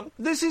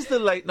 This is the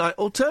late night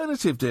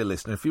alternative, dear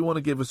listener. If you want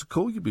to give us a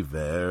call, you'd be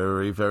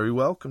very, very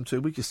welcome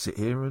to. We just sit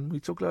here and we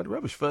talk a load of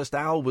rubbish. First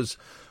hour was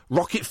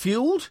rocket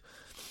fueled.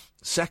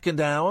 Second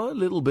hour, a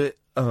little bit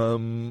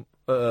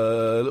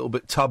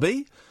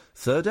tubby.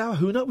 Third hour,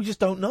 who knows? We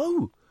just don't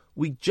know.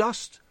 We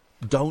just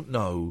don't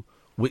know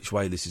which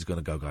way this is going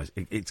to go, guys.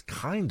 It's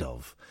kind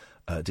of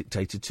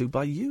dictated to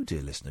by you,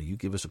 dear listener. You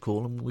give us a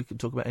call and we can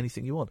talk about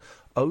anything you want.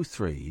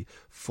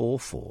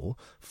 0344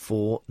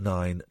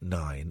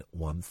 499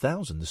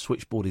 1000. The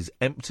switchboard is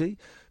empty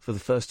for the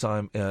first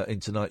time in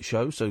tonight's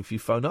show, so if you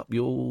phone up,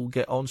 you'll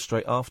get on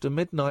straight after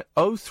midnight.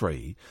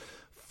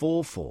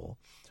 0344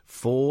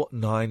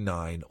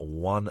 499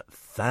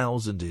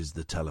 1000 is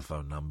the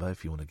telephone number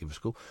if you want to give us a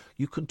call.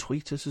 You can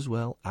tweet us as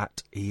well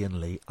at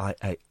Iain Lee,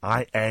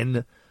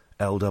 IAIN.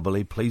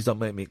 LEE. Please don't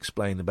make me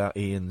explain about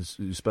Ian's,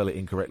 who spell it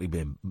incorrectly,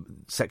 being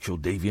sexual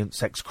deviant,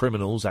 sex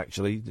criminals,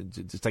 actually,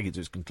 to take it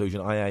to its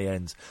conclusion.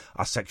 IANs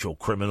are sexual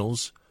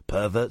criminals,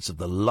 perverts of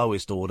the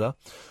lowest order,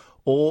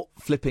 or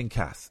flipping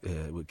Kath,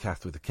 with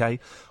Kath with a K.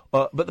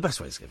 But the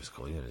best way is to give us a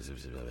call.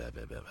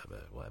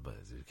 Whatever,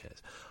 who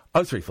cares?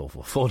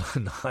 0344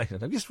 499.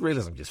 And I just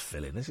realised I'm just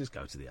filling. Let's just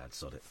go to the ad,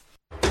 sod it.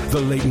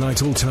 The Late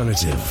Night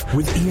Alternative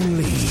with Iain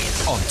Lee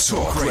on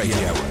Talk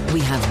Radio.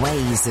 We have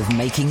ways of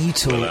making you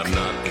talk. Well, I'm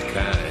not the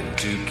kind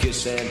to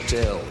kiss and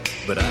tell,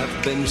 but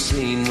I've been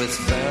seen with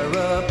fire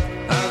up.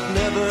 I've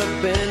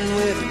never been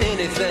with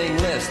anything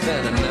less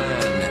than a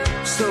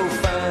 9. So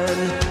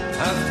fine,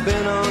 I've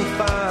been on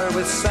fire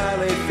with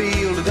Sally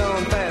Field,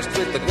 gone past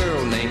with a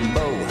girl named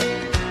Bo,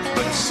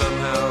 but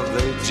somehow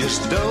they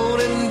just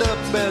don't end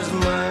up as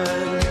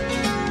mine.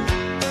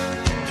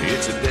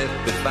 It's a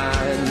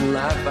death-defying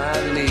life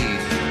I lead.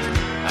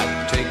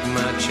 I take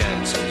my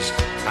chances.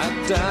 I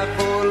die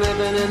for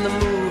living in the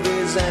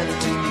movies and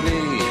TV.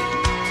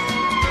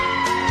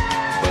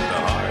 But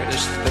the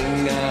hardest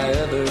thing I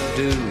ever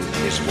do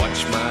is watch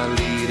my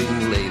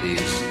leading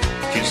ladies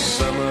kiss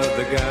some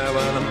other guy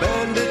while I'm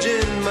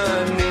bandaging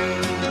my knee.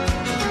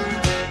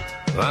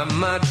 I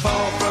might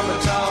fall from a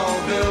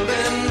tall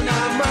building.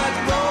 I might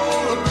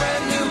roll a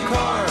brand new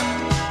car,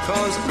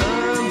 'cause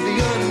I'm the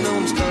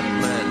unknown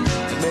stuntman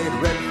that made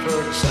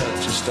Redford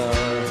such a star.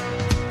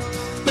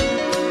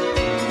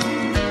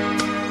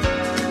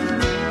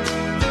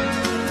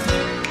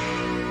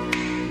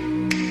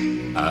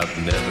 I've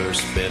never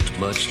spent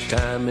much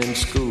time in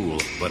school,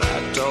 but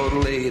I taught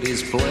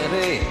ladies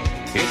plenty.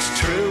 It's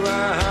true,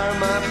 I hire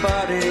my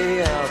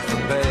body out for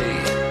pay.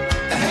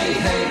 Hey,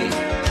 hey,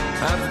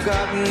 I've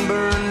gotten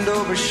burned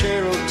over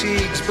Cheryl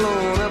Teague's,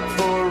 blown up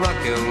for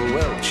Raquel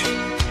Welch.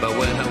 But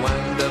when I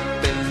wind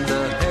up in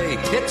the hay,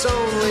 it's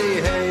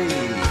only hay.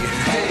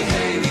 Hey,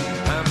 hey,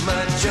 I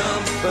might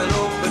jump an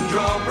open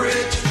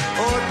drawbridge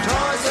or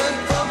Tarzan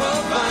from a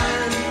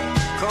vine,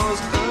 'cause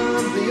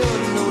I'm the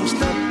unknown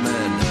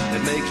stuntman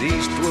that makes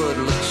Eastwood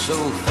look so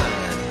fine.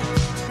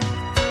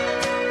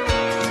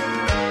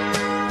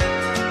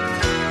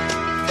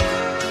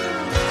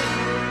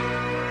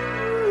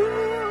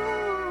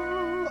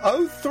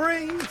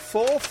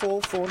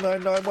 0344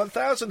 499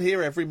 1000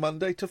 here every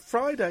Monday to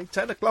Friday,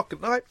 10 o'clock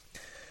at night.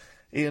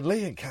 Iain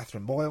Lee and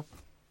Catherine Boyle.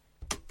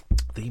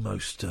 The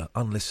most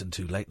unlistened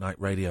to late night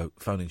radio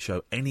phone-in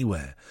show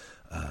anywhere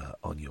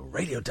on your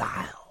radio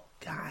dial.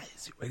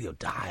 Guys, your radio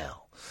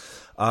dial.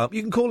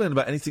 You can call in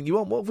about anything you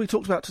want. What have we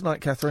talked about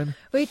tonight, Catherine?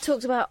 We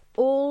talked about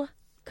all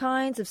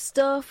kinds of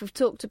stuff. We've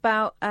talked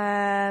about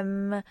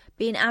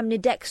being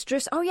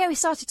ambidextrous. Oh, yeah, we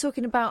started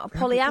talking about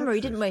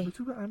polyamory, didn't we? We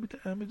talked about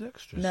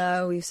ambidextrous.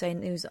 No, we were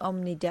saying it was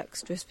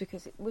omnidextrous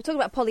because we were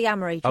talking about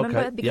polyamory. Do you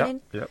remember at the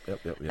beginning? Yep.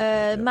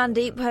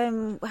 Mandeep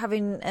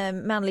having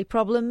manly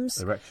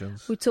problems.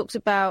 Erections. We talked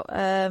about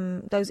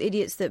those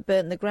idiots that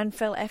burnt the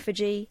Grenfell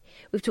effigy.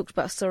 We've talked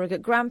about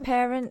surrogate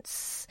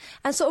grandparents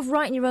and sort of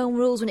writing your own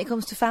rules when it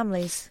comes to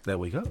families. There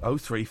we go.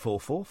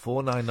 0344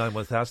 499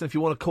 1000. If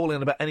you want to call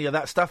in about any of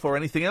that stuff or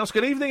anything else.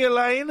 Good evening,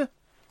 Elaine.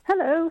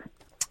 Hello.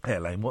 Hey,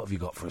 Elaine, what have you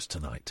got for us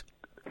tonight?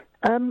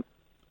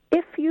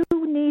 If you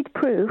need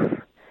proof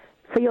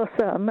for your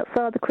son that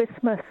Father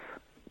Christmas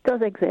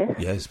does exist...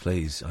 Yes,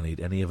 please. I need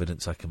any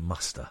evidence I can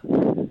muster.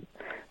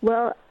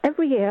 Well,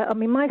 every year, I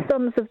mean, my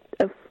sons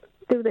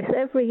do this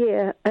every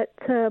year at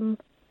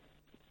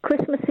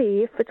Christmas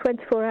Eve for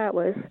 24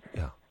 hours.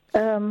 Yeah.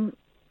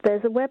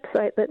 There's a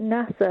website that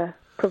NASA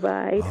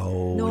provide.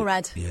 Oh,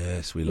 NORAD.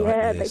 Yes, we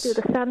like this. They do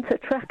the Santa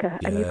tracker,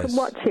 and you can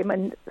watch him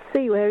and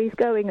see where he's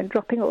going and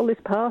dropping all his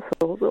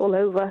parcels all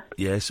over.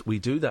 Yes, we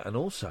do that, and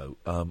also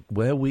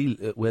where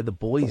the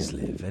boys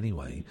live,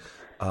 anyway.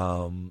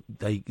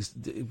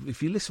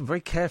 If you listen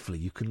very carefully,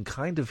 you can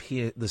kind of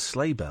hear the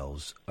sleigh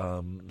bells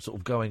sort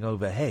of going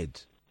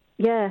overhead.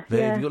 Yeah. You've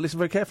got to listen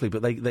very carefully,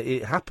 but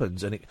it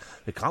happens, and it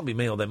can't be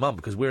me or their mum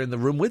because we're in the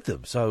room with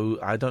them. So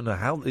I don't know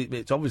how.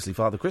 It's obviously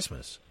Father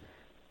Christmas.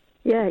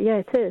 Yeah,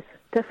 it is.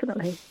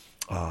 Definitely.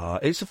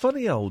 It's a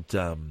funny old.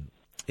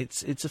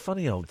 It's a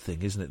funny old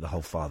thing, isn't it? The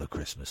whole Father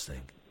Christmas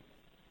thing.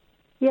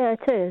 Yeah,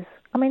 it is.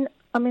 I mean,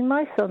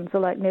 my sons are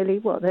like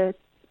they're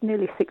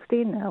nearly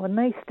 16 now, and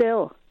they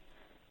still,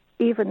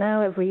 even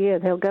now, every year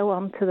they'll go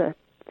on to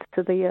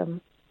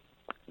the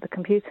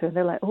computer and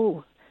they're like,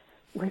 oh,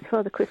 where's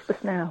Father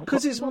Christmas now?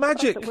 Because it's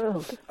magic,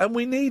 and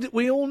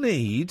we all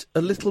need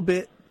a little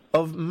bit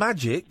of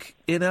magic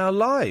in our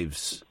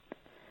lives.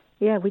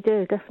 Yeah, we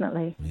do,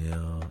 definitely.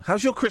 Yeah.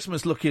 How's your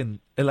Christmas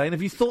looking, Elaine?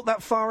 Have you thought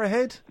that far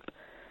ahead?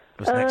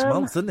 It's next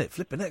month, isn't it?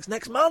 Flipping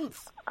next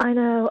month. I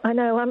know.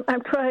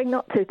 I'm trying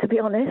not to be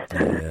honest.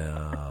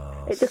 Yeah.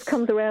 It just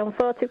comes around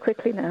far too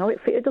quickly now.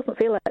 It doesn't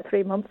feel like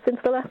 3 months since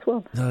the last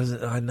one.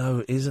 No, I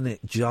know, isn't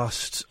it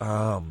just...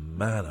 Oh,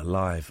 man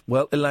alive.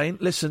 Well, Elaine,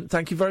 listen,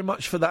 thank you very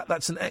much for that.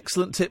 That's an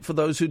excellent tip for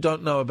those who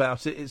don't know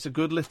about it. It's a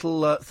good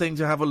little thing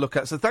to have a look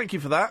at, so thank you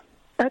for that.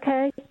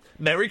 Okay.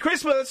 Merry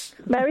Christmas!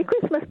 Merry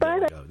Christmas,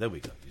 bye. There we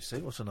go. You see,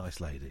 what a nice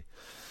lady.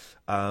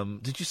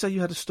 Did you say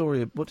you had a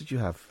story? What did you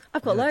have?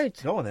 I've got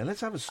loads. Go on then,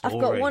 let's have a story.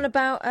 I've got one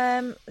about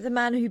the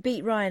man who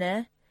beat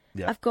Ryanair.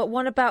 Yeah. I've got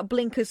one about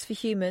blinkers for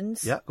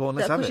humans. Yeah, go on,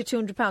 let's have it.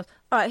 That'll cost you £200.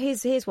 All right,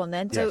 here's one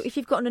then. So Yes. if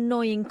you've got an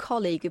annoying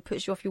colleague who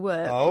puts you off your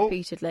work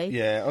repeatedly...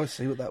 Yeah, I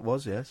see what that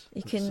was, yes.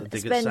 You can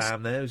dig spend... at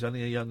Sam there, who's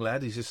only a young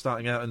lad. He's just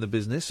starting out in the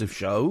business of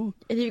show.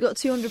 And if you've got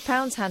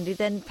 £200 handy,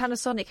 then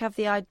Panasonic have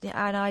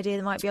an idea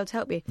that might be able to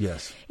help you.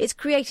 Yes. It's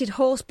created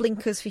horse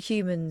blinkers for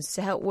humans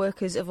to help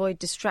workers avoid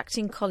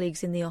distracting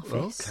colleagues in the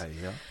office. Okay,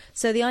 yeah.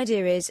 So the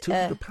idea is...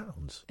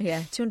 £200?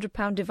 Yeah,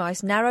 £200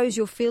 device narrows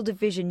your field of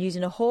vision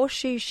using a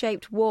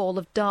horseshoe-shaped wall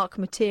of dark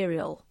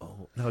material.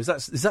 Oh, no, is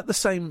that the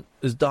same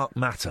as dark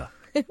matter?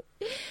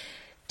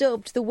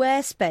 Dubbed the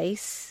Wear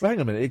Space. Hang on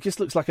a minute, it just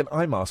looks like an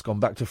eye mask on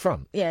back to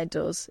front. Yeah, it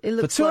does. It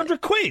looks For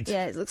 £200?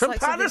 Yeah, it looks From like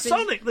something's been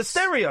Panasonic, the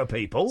stereo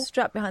people.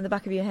 strapped behind the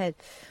back of your head.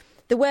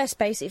 The Wear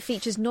Space, it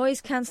features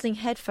noise-cancelling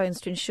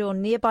headphones to ensure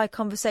nearby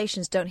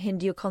conversations don't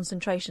hinder your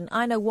concentration.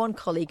 I know one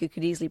colleague who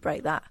could easily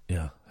break that.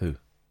 Yeah, who?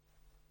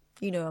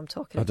 You know who I'm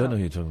talking I about. don't know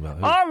who you're talking about.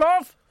 Who? I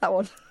love that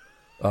one.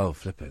 Oh,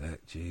 flipping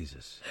heck,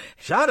 Jesus.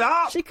 Shut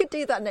up! She could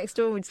do that next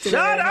door. We'd still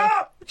Shut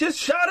up! Just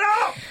shut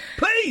up!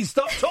 Please,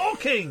 stop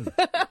talking!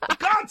 For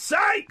God's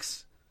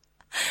sakes!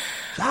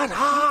 Shut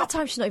up! That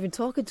time she's not even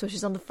talking to her,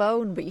 she's on the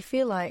phone, but you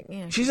feel like, you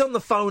know... She's on the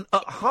phone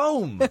at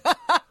home.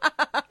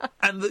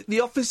 And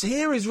the office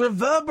here is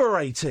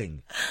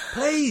reverberating.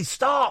 Please,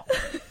 stop!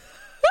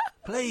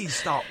 Please,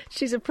 stop.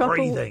 She's a proper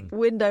breathing.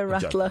 window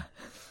rattler.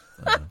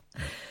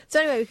 So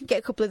anyway, we can get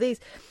a couple of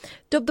these.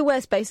 Dubbed the Wear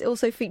Space, it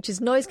also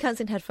features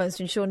noise-cancelling headphones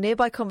to ensure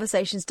nearby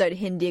conversations don't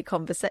hinder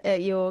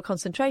your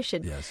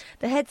concentration. Yes.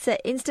 The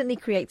headset instantly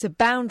creates a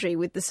boundary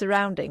with the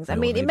surroundings. I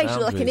mean, it makes you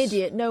look like an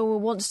idiot. No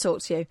one wants to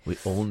talk to you. We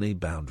all need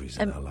boundaries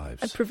in our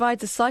lives. And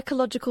provides a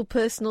psychological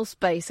personal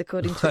space,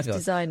 according to its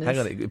designers. Hang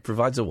on, it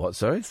provides a what,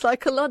 sorry?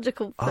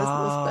 Psychological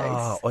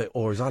personal space.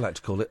 Or as I like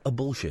to call it, a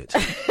bullshit.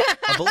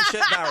 A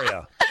bullshit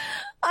barrier.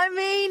 I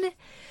mean...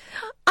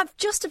 I'm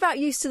just about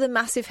used to the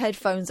massive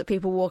headphones that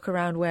people walk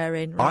around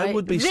wearing, right? I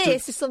would be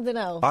this is something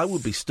else. I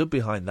would be stood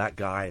behind that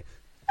guy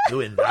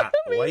doing that,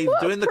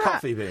 doing the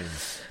coffee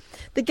beans.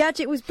 The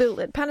gadget was built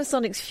at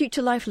Panasonic's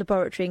Future Life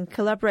Laboratory in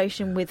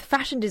collaboration with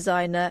fashion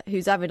designer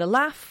who's having a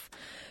laugh,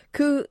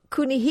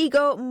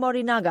 Kunihigo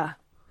Morinaga.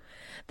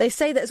 They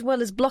say that as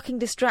well as blocking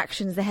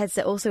distractions, the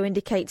headset also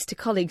indicates to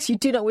colleagues you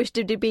do not wish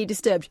to be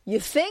disturbed. You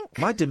think?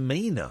 My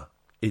demeanour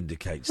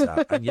indicates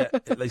that, and yet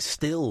you'd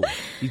still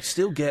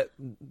get,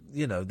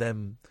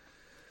 them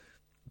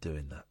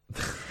doing that.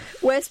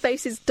 Wear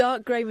Space's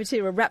dark grey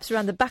material wraps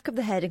around the back of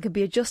the head and can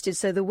be adjusted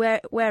so the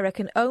wearer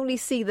can only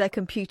see their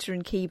computer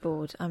and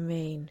keyboard. I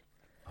mean...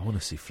 I want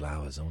to see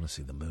flowers, I want to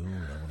see the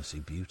moon, I want to see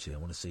beauty, I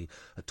want to see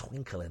a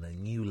twinkle in a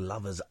new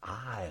lover's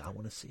eye, I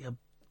want to see a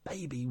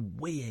baby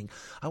weeing,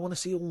 I want to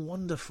see all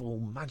wonderful,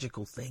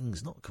 magical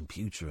things, not a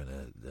computer and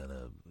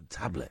a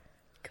tablet.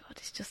 God,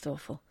 it's just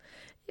awful.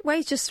 It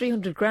weighs just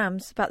 300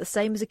 grams, about the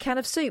same as a can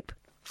of soup.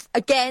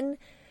 Again,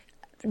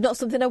 not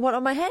something I want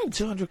on my head.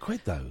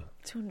 £200 though.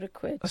 200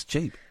 quid. That's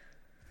cheap.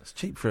 That's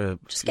cheap for a...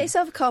 Just get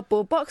yourself a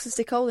cardboard box and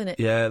stick a hole in it.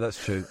 Yeah,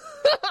 that's true.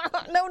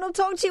 No one will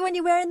talk to you when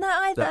you're wearing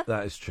that either.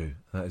 That is true.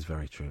 That is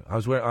very true. I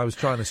was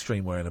trying to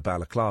stream wearing a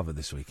balaclava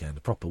this weekend,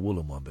 a proper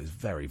woolen one, but it's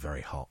very,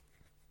 very hot.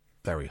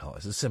 Very hot.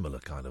 It's a similar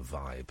kind of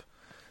vibe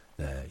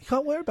there. You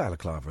can't wear a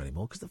balaclava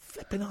anymore because the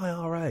flipping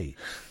IRA...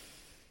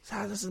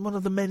 So this is one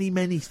of the many,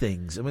 many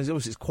things. I mean,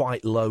 obviously it's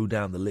quite low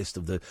down the list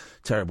of the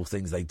terrible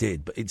things they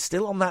did, but it's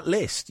still on that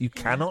list. You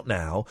cannot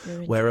now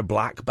wear a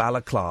black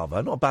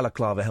balaclava, not a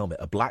balaclava helmet,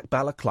 a black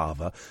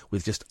balaclava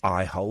with just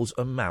eye holes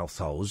and mouth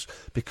holes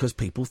because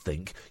people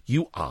think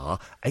you are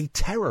a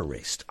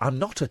terrorist. I'm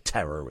not a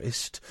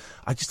terrorist.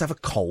 I just have a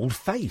cold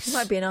face. You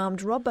might be an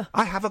armed robber.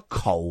 I have a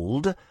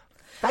cold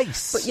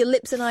face. But your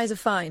lips and eyes are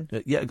fine.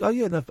 Yeah. Oh,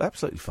 yeah, no,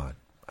 absolutely fine.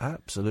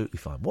 Absolutely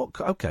fine.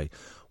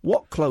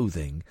 What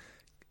clothing...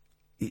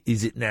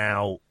 Is it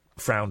now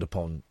frowned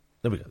upon?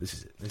 There we go. This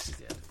is it. This is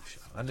the end of the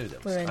show. I knew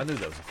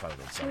there was a phone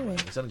in somewhere.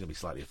 It's only going to be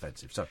slightly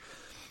offensive. So,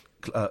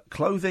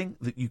 clothing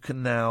that you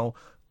can now,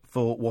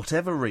 for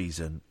whatever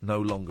reason, no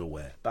longer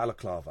wear.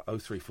 Balaclava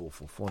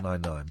 0344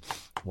 499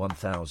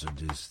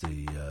 1000 is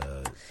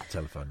the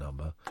telephone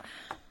number.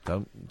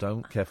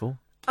 Don't careful.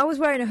 I was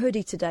wearing a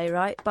hoodie today,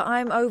 right? But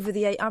I'm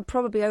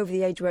probably over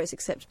the age where it's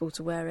acceptable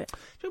to wear it. Do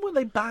you remember when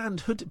they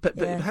banned hood? You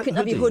couldn't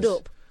have your hood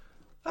up.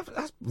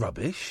 That's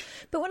rubbish.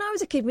 But when I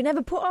was a kid, we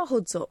never put our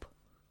hoods up.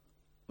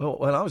 Well,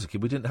 when I was a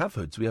kid, we didn't have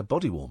hoods. We had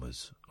body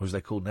warmers Or as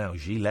they're called now,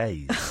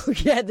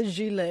 gilets. Yeah, the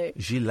gilet.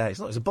 Gilet.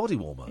 It's a body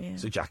warmer. Yeah.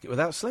 It's a jacket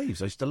without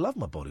sleeves. I used to love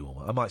my body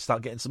warmer. I might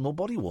start getting some more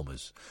body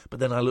warmers. But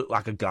then I look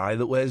like a guy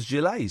that wears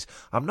gilets.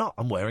 I'm not.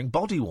 I'm wearing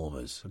body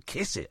warmers.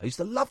 Kiss it. I used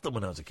to love them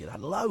when I was a kid. I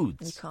had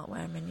loads. You can't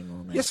wear them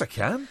anymore, mate. Yes, I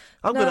can.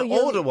 I'm No, going to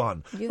order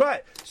one.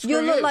 Right.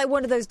 You'll look like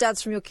one of those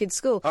dads from your kid's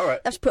school. All right.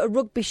 You have to put a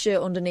rugby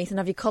shirt underneath and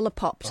have your collar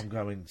popped. I'm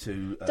going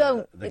to...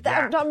 Don't. the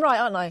Gap. I'm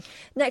right, aren't I?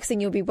 Next thing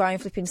you'll be wearing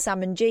flipping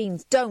salmon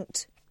jeans.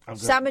 Don't.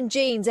 Salmon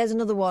jeans, there's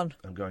another one.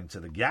 I'm going to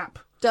the Gap.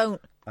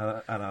 Don't.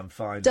 And I'm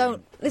finding...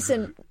 Don't.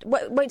 Listen,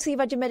 wait till you've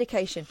had your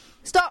medication.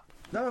 Stop!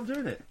 No, I'm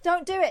doing it.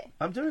 Don't do it.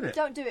 I'm doing it.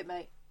 Don't do it,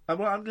 mate.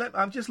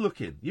 I'm just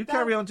looking. You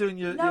carry on doing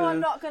your... No,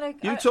 I'm not going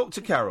to... You talk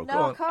to Carol. No, Go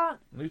on. I can't.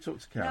 You talk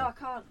to Carol. No, I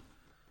can't.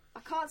 I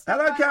can't stop.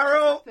 Hello,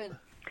 Carol.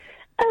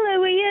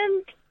 Hello,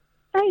 Ian.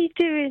 How you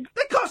doing?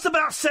 They cost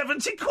about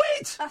 70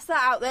 quid. That's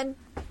that out then.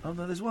 Oh,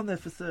 no, there's one there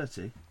for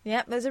 30.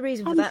 Yeah, there's a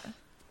reason for that.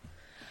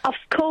 I've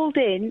called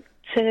in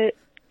to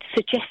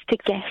suggest a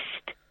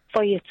guest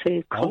for you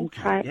to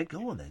contact. Yeah,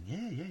 go on then.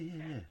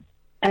 Yeah.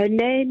 Her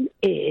name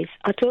is,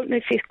 I don't know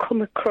if you've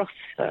come across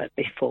her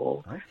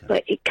before,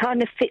 but it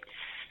kind of fits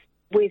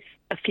with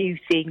a few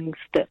things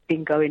that have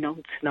been going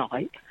on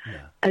tonight.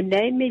 Yeah. Her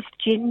name is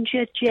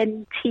Ginger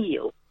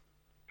Gentile,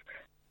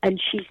 and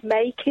she's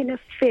making a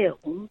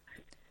film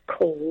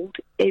called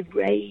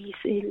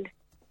Erasing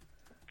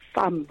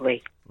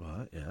Family.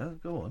 Right, yeah,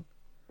 go on.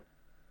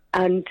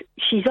 And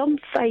she's on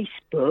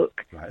Facebook,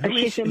 and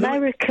she's an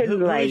American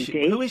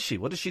lady. Who is she?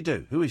 What does she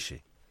do? Who is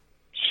she?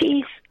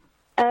 She's,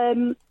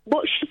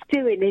 what she's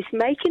doing is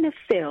making a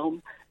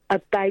film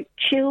about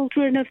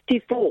children of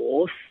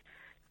divorce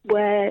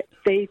where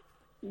the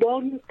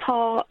one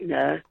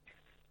partner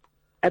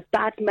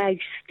badmouths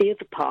the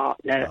other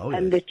partner,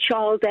 and the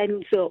child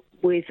ends up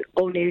with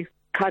only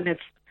kind of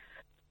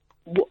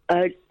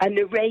an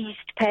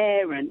erased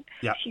parent.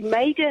 Yeah. She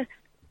made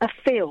a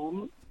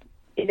film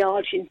in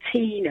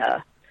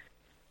Argentina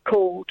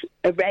called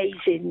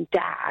Erasing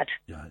Dad.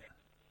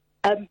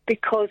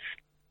 Because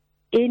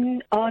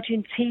in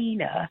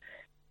Argentina,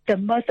 the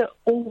mother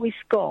always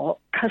got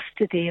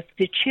custody of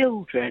the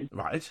children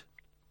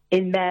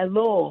in their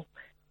law.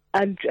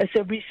 And as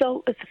a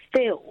result of the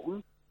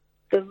film,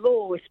 the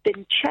law has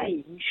been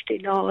changed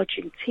in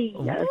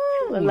Argentina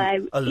to allow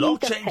a law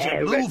either changing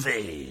parent.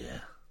 movie.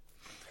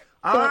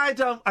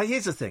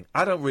 Here's the thing.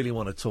 I don't really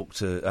want to talk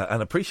to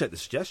and appreciate the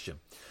suggestion.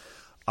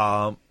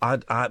 But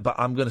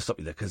I'm going to stop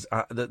you there because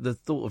the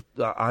thought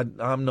of I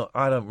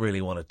don't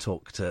really want to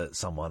talk to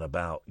someone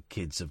about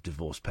kids of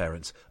divorced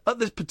parents at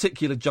this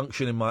particular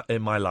junction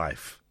in my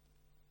life.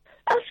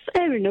 That's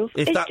fair enough.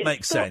 If It's that just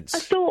makes sense. I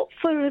thought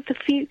for the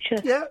future.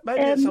 Yeah, maybe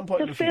at some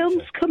point in the film's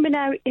future. coming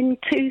out in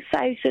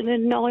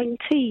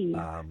 2019.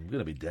 I'm going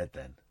to be dead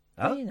then.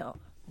 No, you're not.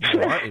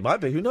 It might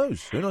be. Who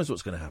knows? Who knows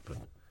what's going to happen?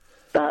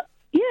 But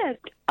yeah,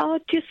 I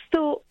just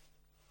thought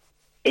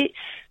it's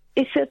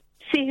a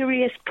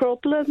serious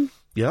problem.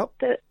 Yep.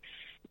 That's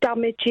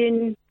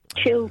damaging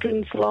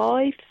children's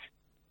lives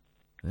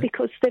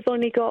because they've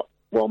only got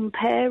one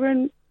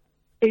parent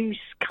who's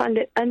and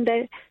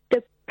the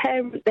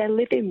parent they're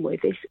living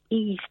with is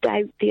eased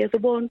out the other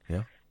one.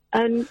 Yeah.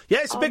 And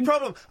it's a big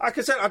problem. Like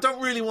I said, I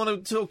don't really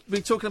want to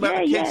be talking about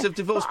the kids of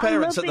divorced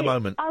parents at the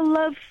moment. I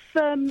love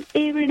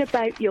hearing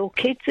about your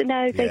kids and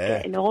how they're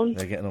getting on.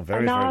 They're getting on very,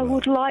 and very I well.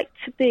 would like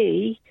to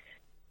be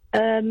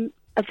a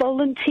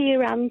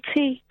volunteer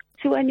auntie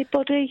to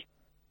anybody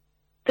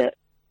that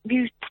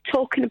you were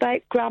talking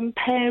about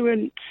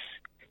grandparents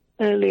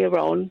earlier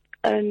on.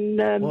 And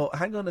well,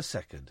 hang on a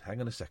second,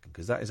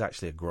 because that is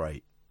actually a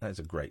great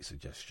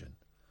suggestion,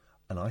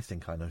 and I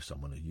think I know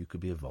someone who you could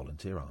be a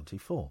volunteer auntie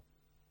for.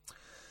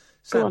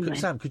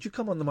 Sam, could you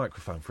come on the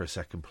microphone for a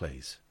second,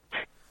 please?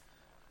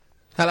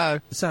 Hello.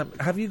 Sam,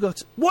 have you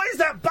got... What is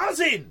that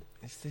buzzing?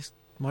 It's this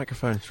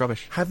microphone. It's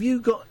rubbish. Have you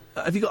got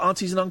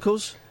aunties and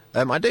uncles?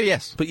 I do,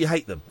 yes. But you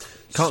hate them?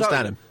 Can't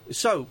stand them.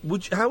 So,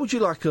 how would you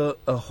like a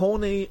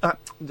horny...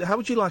 how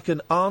would you like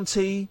an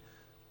auntie...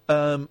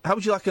 how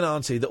would you like an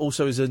auntie that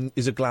also is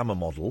a glamour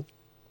model?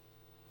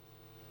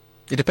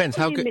 It depends.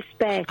 How good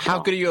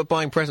are you at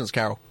buying presents,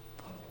 Carol?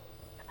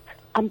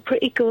 I'm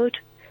pretty good,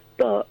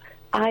 but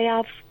I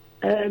have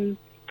a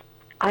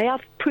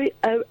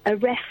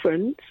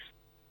reference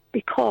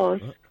because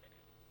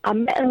I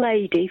met a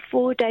lady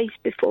 4 days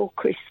before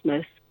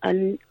Christmas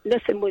and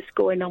nothing was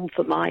going on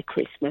for my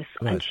Christmas,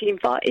 and she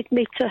invited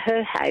me to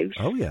her house.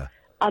 Oh, yeah.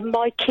 And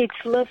my kids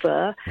love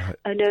her,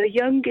 and her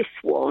youngest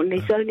one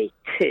is only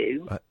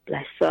 2,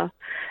 bless her,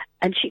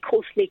 and she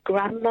calls me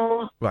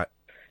Grandma. Right.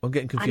 I'm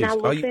getting confused. And I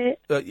love it.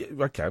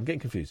 Okay, I'm getting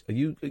confused. Are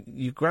you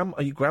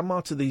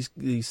grandma to these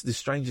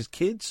strangers'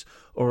 kids,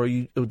 or are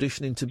you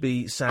auditioning to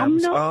be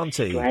Sam's I'm not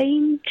auntie?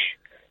 Strange.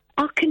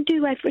 I can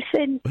do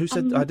everything. Who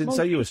said I didn't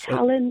say you were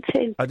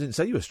talented? I didn't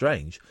say you were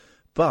strange,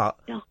 but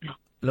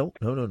no.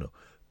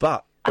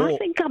 But I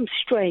think I'm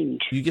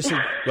strange. You just said,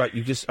 right.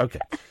 You just okay.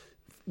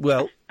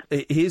 Well,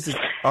 here's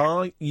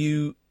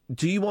the.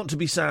 Do you want to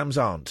be Sam's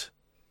aunt?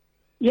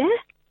 Yeah,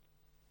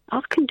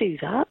 I can do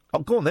that. Oh,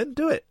 go on then,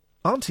 do it.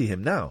 Auntie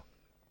him now.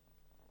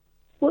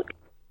 What?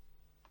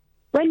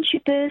 When's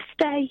your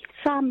birthday,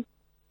 Sam?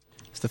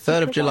 It's the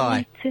 3rd of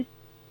July.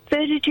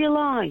 3rd of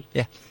July?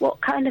 Yeah.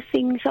 What kind of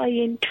things are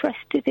you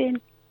interested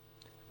in?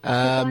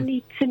 I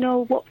need to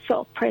know what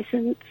sort of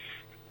presents.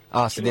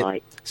 So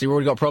you've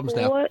already got problems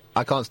now.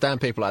 I can't stand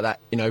people like that.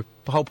 You know,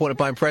 the whole point of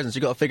buying presents,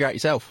 you've got to figure out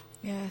yourself.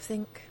 Yeah, I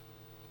think.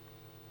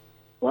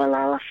 Well,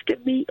 I'll have to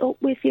meet up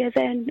with you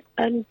then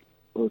and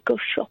we'll go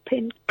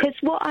shopping. Because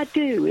what I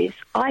do is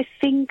I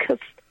think of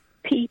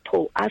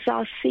people as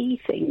I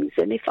see things,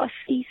 and if I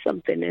see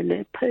something and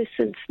a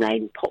person's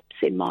name pops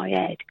in my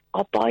head,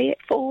 I'll buy it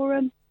for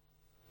them.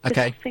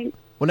 Okay.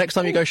 Well, next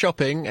time you go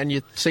shopping and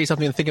you see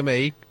something and think of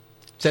me,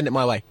 send it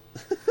my way.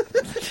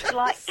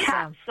 Like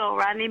cats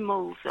or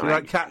animals. Do you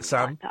like cats,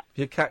 Sam? Like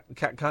You're a cat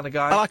kind of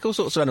guy? I like all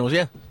sorts of animals,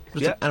 yeah.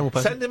 Just an animal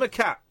person. Send him a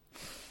cat,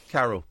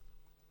 Carol.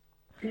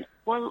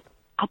 Well,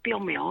 I'll be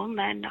on my own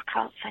then. I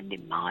can't send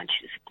him mine.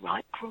 She's a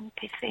right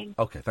grumpy thing.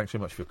 OK, thanks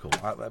very much for your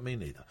call. Me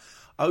neither.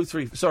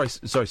 03... Sorry,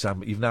 Sam,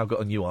 but you've now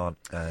got a new aunt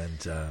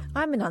and...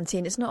 I'm an auntie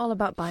and it's not all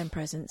about buying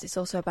presents. It's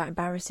also about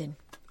embarrassing.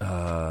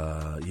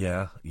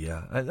 Yeah.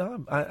 And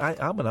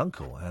I'm an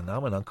uncle, and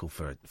I'm an uncle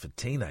for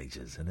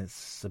teenagers, and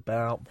it's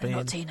about They're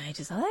not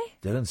teenagers, are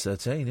they? Dylan's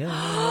 13,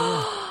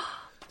 yeah.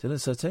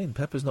 Dylan's 13.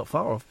 Pepper's not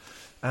far off,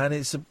 and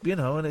it's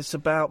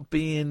about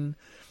being,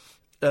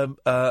 an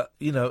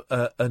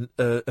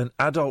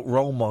adult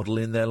role model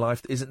in their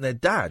life that isn't their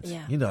dad.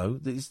 Yeah. You know,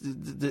 they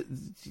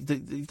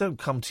don't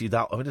come to you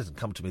that. I mean, it doesn't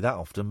come to me that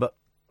often, but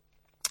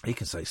he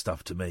can say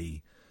stuff to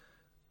me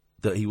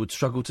that he would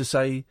struggle to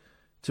say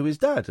to his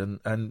dad, and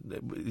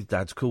his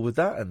dad's cool with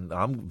that, and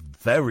I'm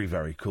very,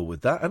 very cool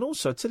with that. And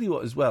also, I tell you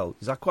what as well,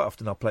 is I quite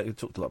often we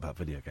talked a lot about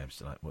video games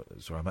tonight,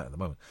 that's where I'm at the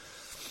moment,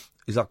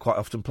 is I quite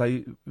often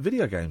play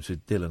video games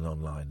with Dylan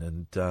online,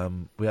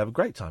 and we have a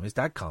great time. His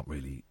dad can't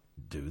really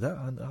do that,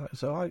 and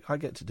so I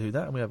get to do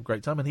that, and we have a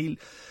great time, and he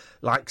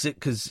likes it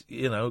because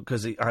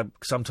I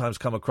sometimes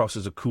come across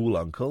as a cool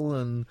uncle,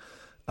 and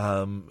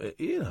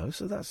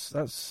so that's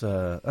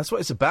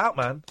what it's about,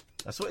 man.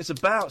 That's what it's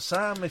about,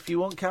 Sam. If you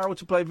want Carol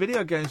to play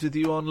video games with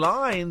you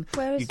online,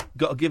 you've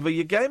got to give her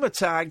your gamer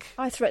tag.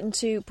 I threatened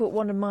to put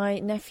one of my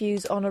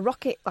nephews on a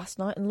rocket last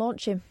night and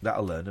launch him.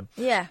 That'll learn him.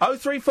 Yeah.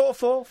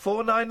 0344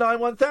 499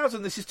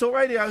 1000. This is Talk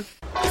Radio.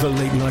 The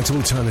Late Night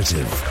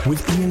Alternative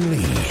with Iain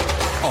Lee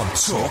on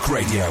Talk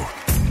Radio.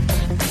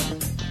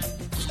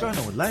 What's going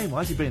on with Lane?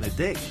 Why is he being a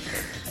dick?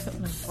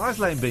 Why is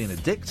Lane being a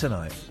dick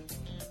tonight?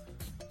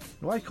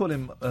 Why are you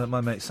calling my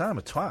mate Sam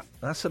a twat?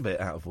 That's a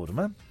bit out of order,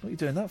 man. What are you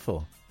doing that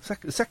for?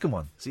 The second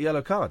one. It's a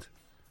yellow card.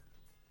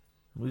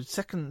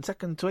 Second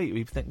tweet.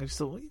 We think,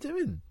 what are you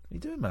doing? What are you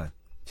doing, man?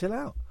 Chill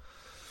out.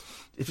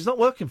 If it's not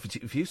working for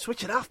you,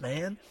 switch it off,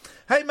 man.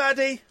 Hey,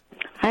 Maddie.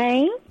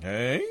 Hey.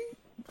 Hey.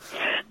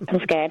 I'm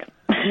scared.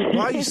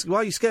 Why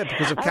are you scared?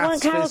 Because of Kath's I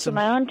want Carol to be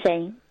my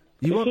auntie.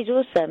 She's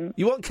awesome.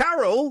 You want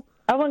Carol?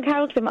 I want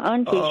Carol to be my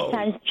auntie. Oh. She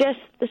sounds just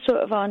the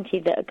sort of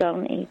auntie that a girl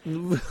needs.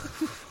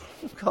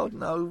 God,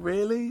 no,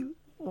 really?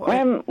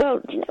 Well,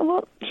 do you know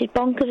what? She's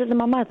bonkers as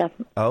my mother.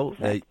 Oh,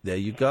 there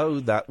you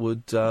go. That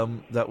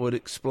would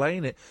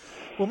explain it.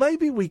 Well,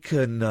 maybe we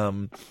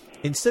can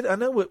instead. I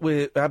know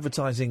we're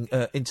advertising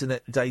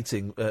internet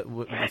dating.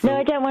 No,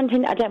 I don't want.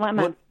 I don't want a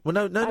man. Well,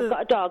 no. I've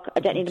got a dog. I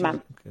don't need a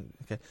man.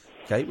 Okay.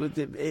 Well,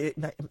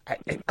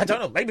 I don't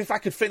know. Maybe if I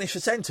could finish a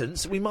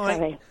sentence, we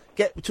might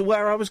get to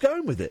where I was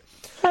going with it.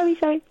 Sorry.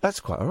 That's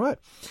quite all right.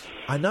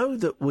 I know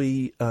that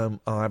we are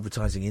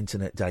advertising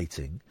internet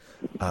dating.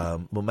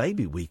 Well,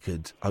 maybe we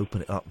could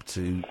open it up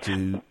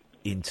to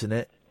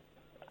internet.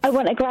 I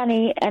want a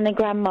granny and a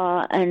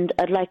grandma, and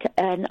I'd like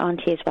an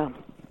auntie as well.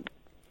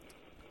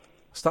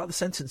 Start the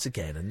sentence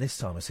again, and this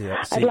time I see.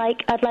 I'd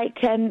like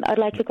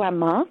a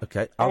grandma.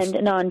 Okay. And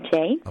an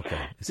auntie.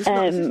 Okay. Is this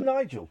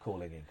Nigel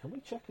calling in? Can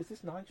we check? Is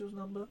this Nigel's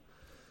number?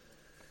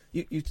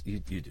 You do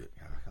it.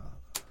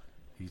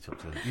 You talk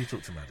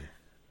to Maddie.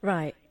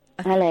 Right.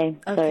 Hello.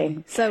 Okay.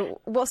 Sorry.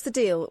 So, what's the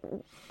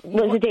deal?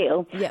 What's the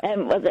deal? Yeah.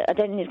 Well, I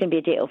don't think it's going to be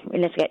a deal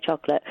unless I get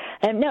chocolate.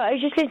 No, I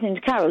was just listening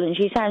to Carol, and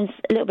she sounds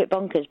a little bit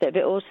bonkers, but a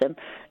bit awesome.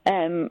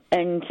 And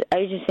I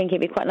was just thinking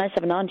it'd be quite nice to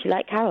have an auntie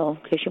like Carol,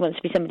 because she wants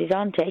to be somebody's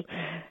auntie,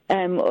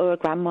 or a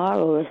grandma,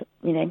 or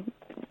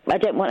I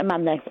don't want a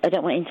man though. I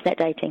don't want internet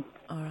dating.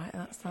 All right,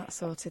 that's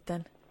sorted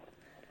then.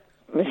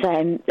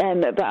 So,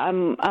 but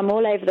I'm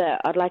all over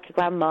that. I'd like a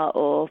grandma,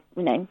 or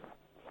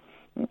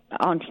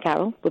Auntie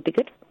Carol would be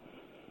good.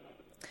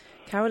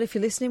 Carol, if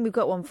you're listening, we've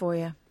got one for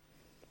you.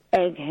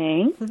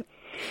 Okay.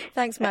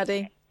 Thanks,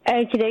 Maddie.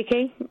 Okie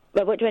dokie.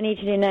 But what do I need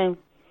to do now?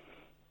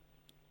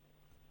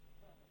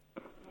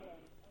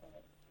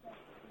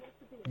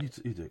 You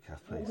do it,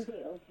 Kath, please.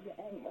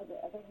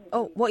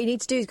 Oh, what you need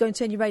to do is go and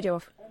turn your radio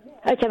off.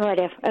 I'll turn my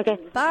radio off. Okay.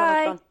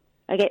 Bye.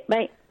 Okay,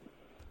 bye.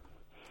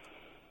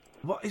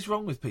 What is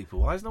wrong with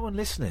people? Why is no one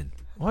listening?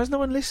 Why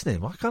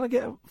can't I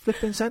get a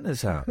flipping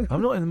sentence out?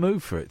 I'm not in the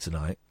mood for it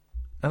tonight,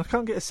 and I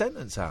can't get a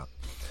sentence out.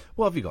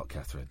 What have you got,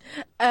 Catherine?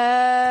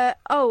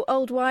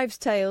 Old wives'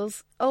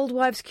 tales. Old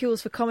wives'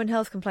 cures for common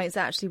health complaints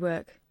that actually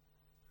work.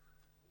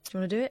 Do you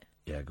want to do it?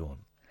 Yeah, go on.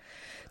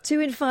 2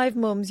 in 5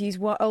 mums use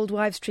old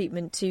wives'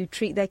 treatment to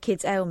treat their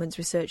kids' ailments,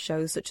 research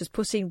shows, such as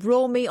putting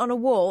raw meat on a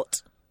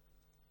wart.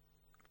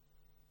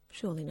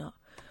 Surely not.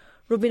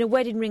 Rubbing a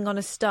wedding ring on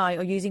a sty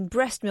or using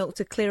breast milk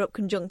to clear up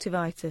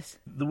conjunctivitis.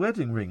 The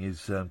wedding ring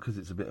is because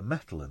it's a bit of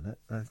metal, isn't it?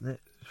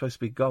 It's supposed to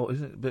be gold,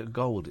 isn't it? A bit of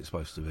gold. It's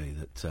supposed to be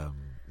that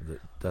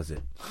does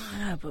it.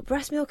 I know, but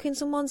breast milk in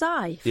someone's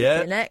eye.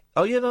 Yeah.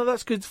 Oh yeah, no,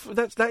 that's good.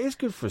 That is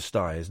good for a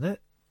sty, isn't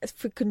it? It's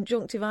for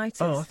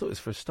conjunctivitis. Oh, I thought it was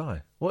for a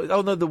sty. What?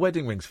 Oh no, the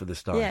wedding ring's for the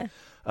sty.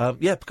 Yeah.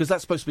 Yeah, because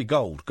that's supposed to be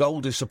gold.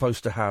 Gold is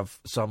supposed to have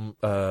some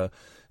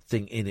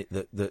thing in it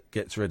that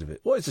gets rid of it.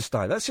 What is a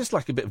sty? That's just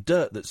like a bit of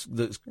dirt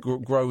that's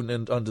grown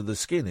under the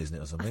skin, isn't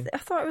it, or something? I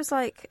thought it was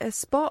like a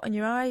spot on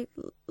your eye.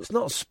 It's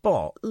not a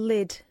spot.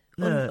 Lid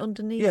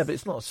underneath. Yeah, but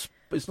it's not.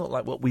 It's not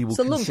like what we would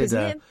consider. Lump, isn't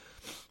it?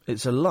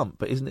 It's a lump,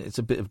 but isn't it? It's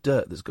a bit of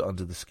dirt that's got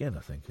under the skin,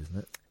 I think, isn't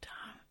it?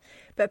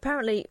 But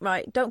apparently,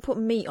 right, don't put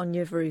meat on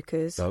your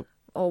verrucas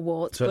or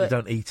warts. Certainly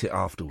don't eat it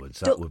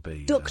afterwards. That would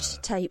be...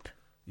 Duct tape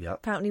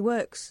apparently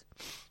works.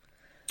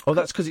 Oh,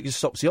 that's because it just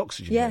stops the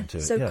oxygen getting to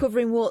it. So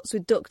covering warts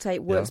with duct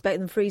tape works better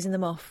than freezing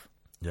them off,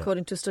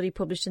 according to a study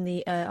published in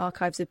the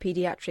Archives of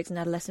Paediatrics and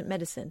Adolescent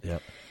Medicine. Yeah.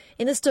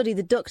 In the study,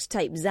 the duct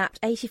tape zapped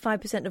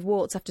 85% of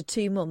warts after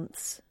 2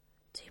 months.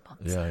 2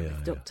 months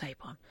with duct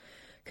tape on.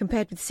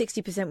 Compared with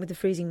 60% with the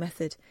freezing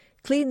method.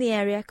 Clean the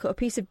area, cut a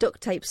piece of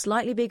duct tape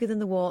slightly bigger than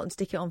the wart and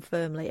stick it on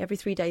firmly. Every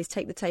 3 days,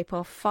 take the tape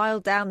off, file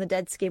down the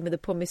dead skin with a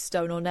pumice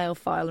stone or nail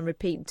file and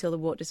repeat until the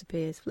wart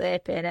disappears.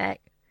 Flipping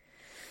heck.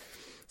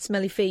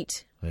 Smelly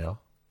feet. Yeah.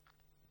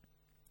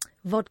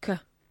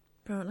 Vodka,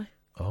 apparently.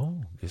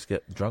 Oh, just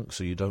get drunk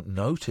so you don't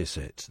notice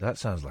it. That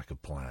sounds like a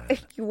plan.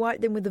 You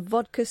wipe them with a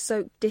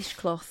vodka-soaked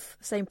dishcloth.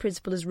 Same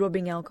principle as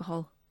rubbing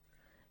alcohol.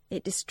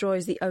 It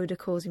destroys the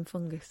odour-causing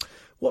fungus.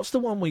 What's the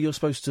one where you're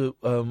supposed to...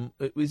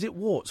 is it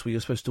warts where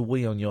you're supposed to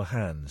wee on your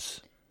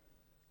hands?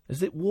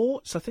 Is it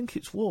warts? I think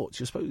it's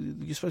warts. You're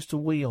supposed to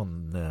wee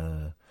on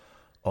them.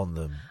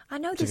 I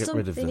know there's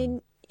something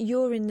in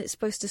urine that's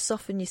supposed to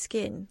soften your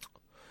skin.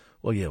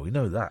 Well, yeah, we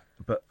know that.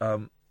 But I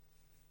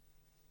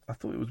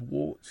thought it was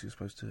warts you're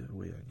supposed to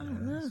wee on your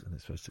hands. And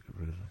it's supposed to get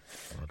rid of them.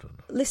 I don't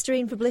know.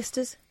 Listerine for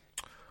blisters.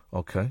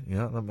 OK,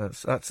 yeah,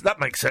 that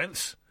makes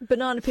sense.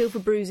 Banana peel for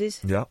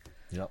bruises. Yeah.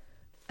 Yep.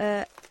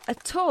 A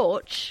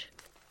torch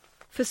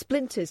for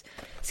splinters.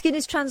 Skin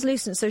is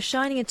translucent, so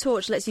shining a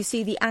torch lets you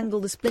see the angle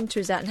the splinter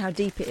is at and how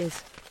deep it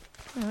is.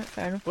 All right,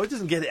 fair enough. Well, it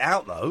doesn't get it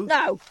out, though.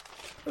 No.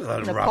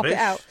 That's rubbish. Pop it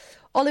out.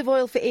 Olive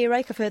oil for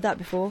earache. I've heard that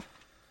before.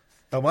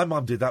 Oh, my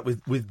mum did that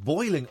with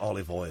boiling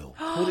olive oil.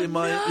 Put it in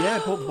my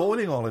put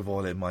boiling olive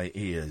oil in my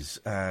ears,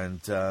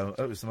 and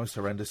it was the most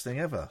horrendous thing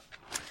ever.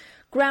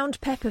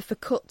 Ground pepper for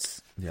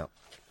cuts. Yeah.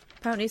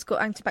 Apparently it's got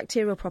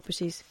antibacterial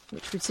properties,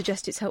 which would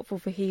suggest it's helpful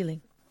for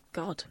healing.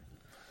 God.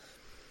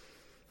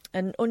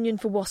 An onion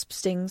for wasp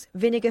stings.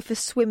 Vinegar for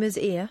swimmer's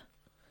ear.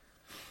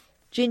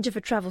 Ginger for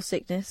travel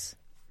sickness.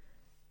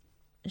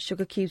 And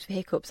sugar cubes for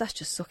hiccups. That's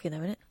just sucking,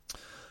 though, isn't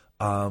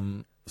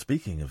it?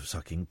 Speaking of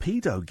sucking,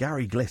 pedo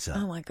Gary Glitter...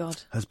 Oh, my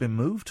God. ...has been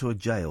moved to a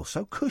jail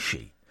so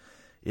cushy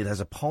it has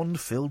a pond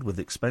filled with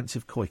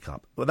expensive koi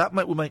cup. Well, that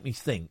will make me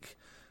think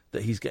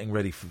that he's getting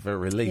ready for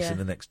release in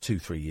the next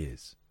 2-3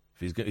 years.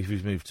 If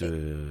he's moved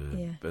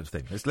to a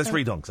thing. Let's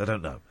read on, because I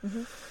don't know.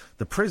 Mm-hmm.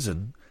 The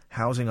prison,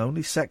 housing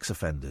only sex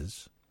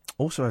offenders,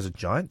 also has a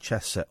giant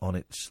chess set on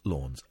its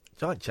lawns.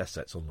 Giant chess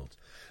sets on lawns.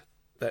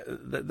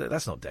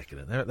 That's not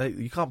decadent.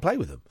 You can't play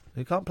with them.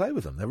 You can't play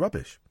with them. They're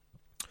rubbish.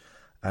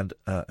 And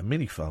a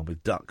mini farm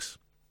with ducks.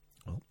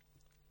 Well,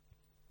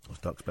 those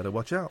ducks better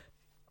watch out.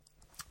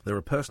 There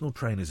are personal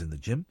trainers in the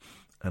gym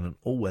and an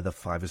all-weather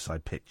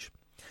five-a-side pitch.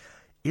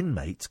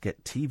 Inmates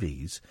get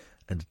TVs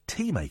and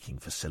tea-making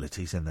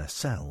facilities in their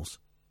cells,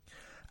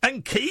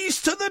 and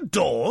keys to the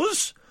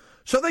doors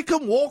so they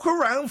can walk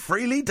around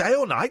freely day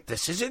or night.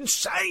 This is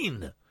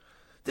insane.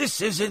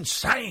 This is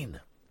insane.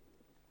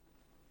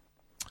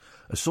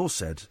 A source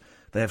said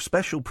they have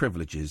special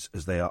privileges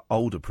as they are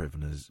older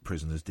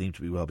prisoners deemed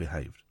to be well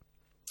behaved.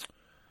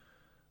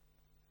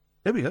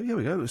 Here we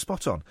go,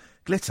 spot on.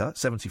 Glitter,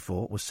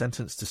 74, was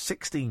sentenced to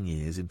 16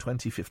 years in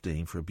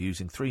 2015 for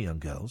abusing 3 young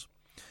girls,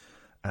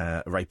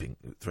 raping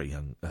 3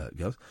 young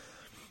girls,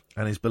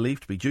 and is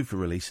believed to be due for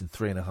release in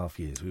 3.5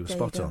 years. We were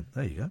spot on.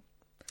 There you go.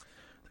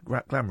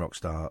 The glam rock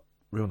star,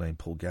 real name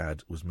Paul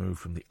Gadd, was moved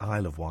from the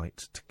Isle of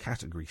Wight to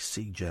Category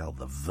C jail,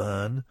 the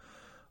Verne,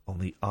 on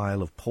the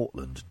Isle of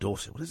Portland,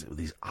 Dorset. What is it with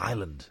these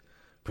island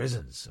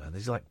prisons?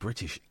 These are like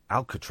British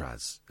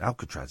Alcatraz.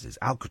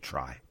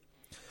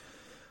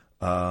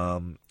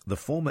 The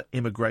former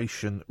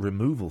Immigration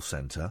Removal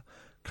Centre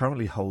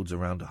currently holds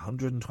around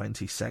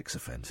 120 sex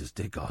offenders.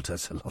 Dear God,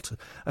 that's a lot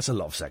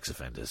of sex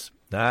offenders.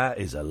 That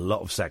is a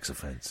lot of sex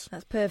offence.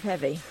 That's perv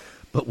heavy.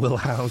 But will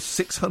house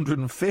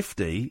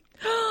 650.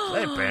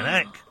 Flipping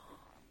heck.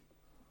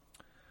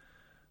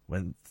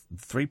 When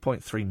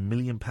 £3.3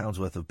 million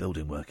worth of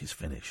building work is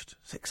finished.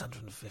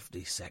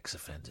 650 sex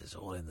offenders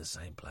all in the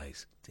same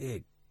place.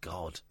 Dear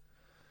God.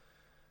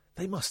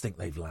 They must think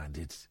they've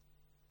landed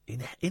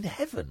in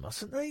heaven,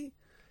 mustn't they?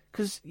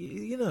 Because,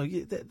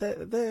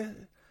 they're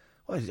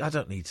Well, I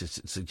don't need to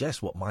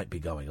suggest what might be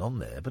going on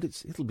there, but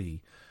it'll be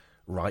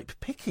ripe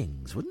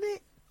pickings, wouldn't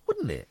it?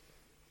 Wouldn't it?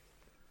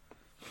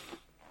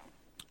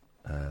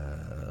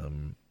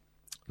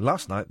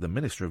 Last night, the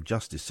Minister of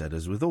Justice said,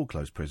 as with all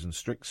closed prisons,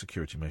 strict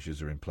security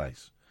measures are in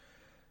place.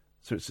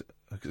 So it's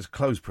a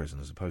closed prison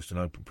as opposed to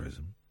an open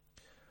prison.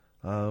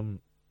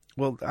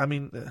 Well, I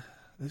mean,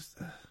 it's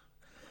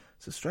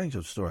a strange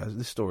old story.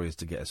 This story is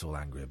to get us all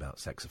angry about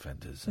sex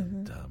offenders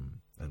and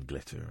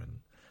glitter and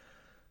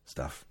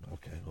stuff.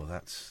 Okay, well,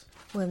 that's...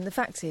 Well, the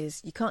fact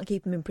is, you can't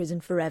keep them in prison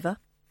forever.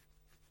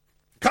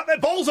 Cut their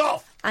balls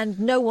off! And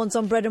no one's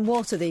on bread and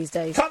water these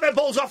days. Cut their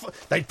balls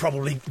off! They'd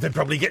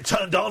probably get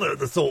turned on at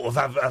the thought of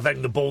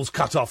having the balls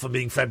cut off and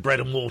being fed bread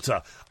and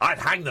water. I'd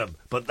hang them,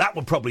 but that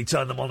would probably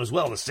turn them on as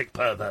well, the sick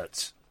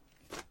perverts.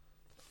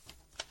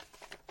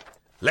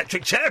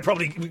 Electric chair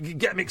probably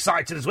get them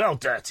excited as well,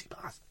 dirty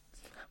bastards.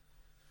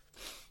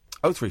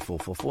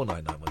 0344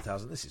 499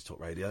 1000. This is Talk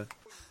Radio.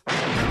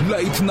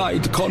 Late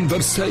night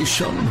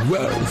conversation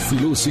worth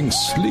losing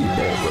sleep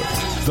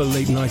over. The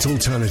Late Night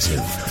Alternative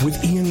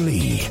with Iain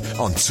Lee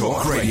on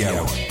Talk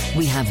Radio.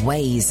 We have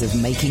ways of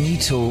making you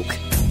talk.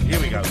 Here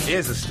we go.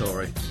 Here's a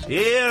story.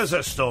 Here's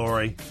a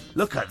story.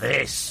 Look at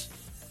this.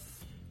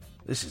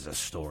 This is a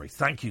story.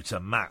 Thank you to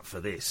Matt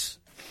for this.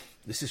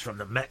 This is from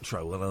the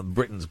Metro, one of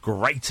Britain's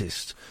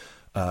greatest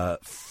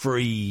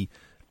free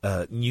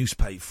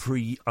newspaper,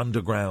 free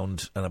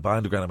underground, and by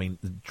underground I mean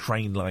the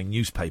train line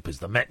newspapers,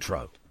 the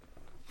Metro.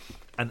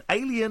 An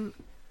alien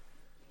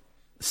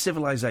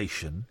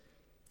civilization,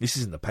 this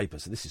is in the paper,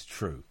 so this is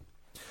true.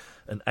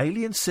 An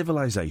alien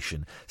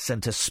civilization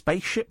sent a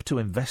spaceship to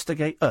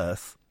investigate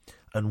Earth,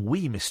 and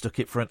we mistook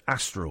it for an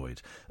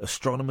asteroid.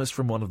 Astronomers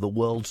from one of the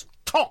world's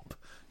top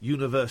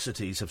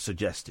universities have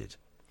suggested.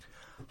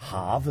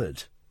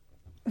 Harvard.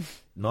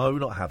 No,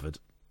 not Harvard.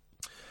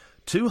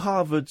 2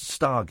 Harvard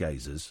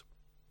stargazers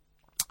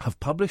have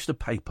published a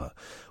paper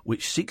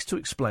which seeks to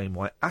explain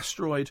why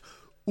asteroid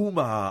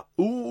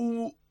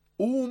Oumuamua,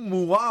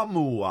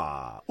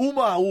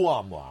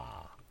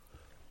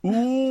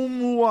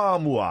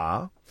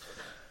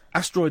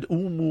 asteroid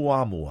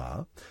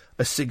Oumuamua,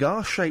 a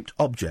cigar-shaped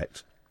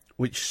object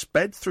which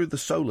sped through the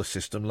solar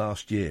system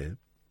last year.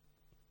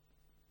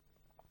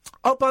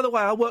 Oh, by the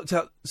way, I worked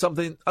out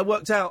something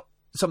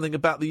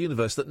about the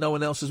universe that no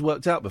one else has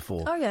worked out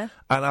before. Oh, yeah.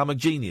 And I'm a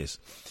genius.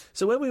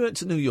 So when we went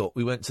to New York,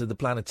 we went to the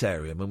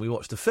planetarium and we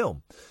watched a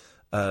film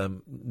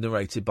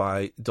narrated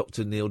by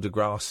Dr. Neil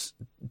deGrasse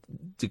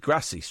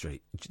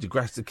Street.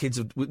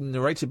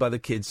 Narrated by the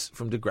kids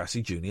from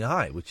Degrassi Junior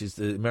High, which is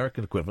the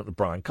American equivalent of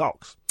Brian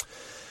Cox.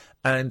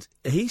 And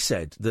he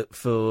said that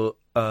for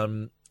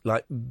billions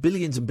and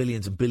billions and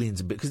billions and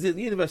billions, because the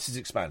universe is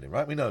expanding,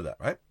 right? We know that,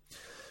 right?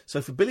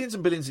 So for billions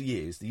and billions of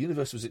years, the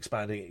universe was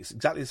expanding at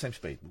exactly the same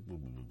speed.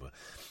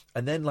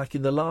 And then,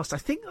 in the last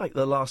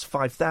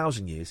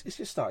 5,000 years, it's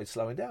just started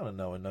slowing down, and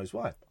no one knows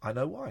why. I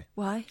know why.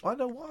 Why? I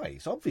know why.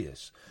 It's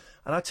obvious.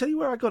 And I tell you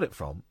where I got it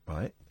from,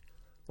 right?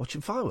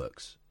 Watching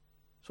fireworks.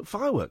 That's what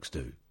fireworks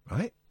do,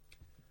 right?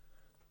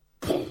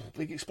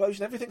 Big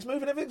explosion, everything's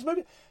moving. And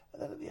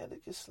then at the end,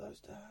 it just slows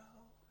down.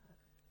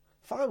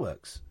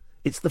 Fireworks.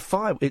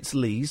 It's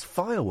Lee's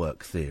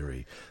firework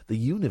theory. The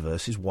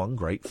universe is one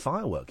great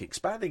firework,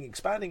 expanding, and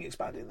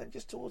then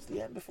just towards the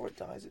end, before it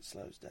dies, it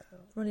slows down.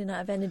 Running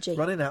out of energy.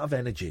 Running out of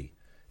energy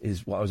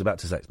is what I was about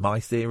to say. It's my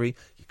theory.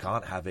 You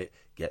can't have it.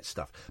 Get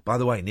stuff. By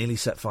the way, nearly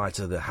set fire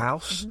to the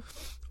house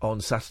on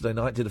Saturday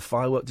night. Did a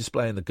firework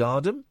display in the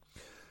garden.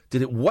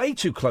 Did it way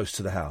too close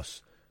to the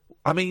house.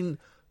 I mean,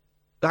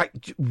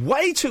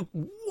 way too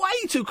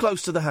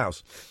close to the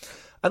house.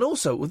 And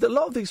also, with a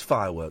lot of these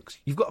fireworks,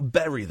 you've got to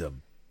bury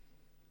them.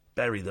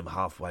 Bury them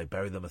halfway,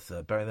 bury them a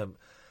third, bury them.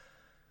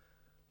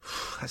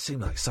 That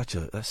seemed like such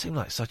a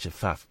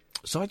faff.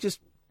 So I just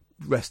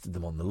rested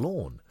them on the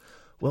lawn.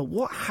 Well,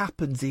 what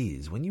happens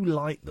is when you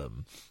light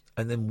them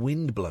and then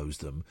wind blows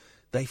them,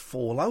 they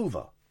fall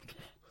over.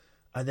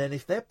 And then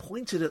if they're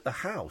pointed at the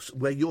house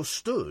where you're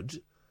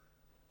stood,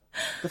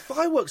 the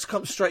fireworks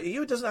come straight at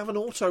you. It doesn't have an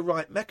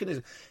auto-right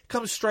mechanism. It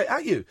comes straight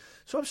at you.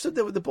 So I'm stood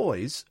there with the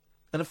boys,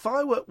 and a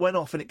firework went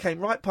off and it came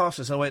right past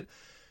us. And I went,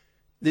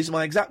 these are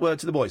my exact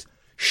words to the boys.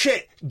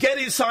 Shit, get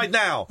inside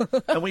now!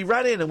 And we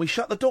ran in and we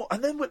shut the door.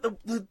 And then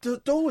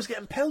the door was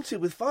getting pelted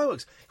with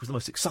fireworks. It was the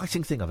most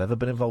exciting thing I've ever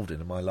been involved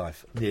in my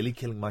life, nearly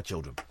killing my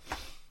children.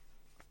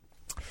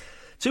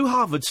 2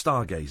 Harvard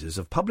stargazers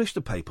have published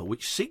a paper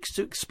which seeks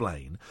to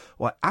explain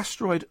why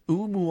asteroid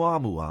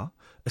Oumuamua,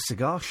 a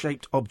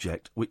cigar-shaped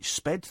object which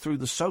sped through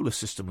the solar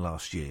system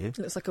last year... It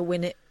looks like a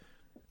winnet.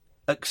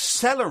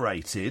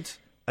 ...accelerated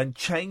and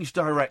changed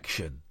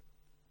direction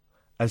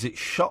as it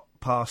shot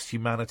past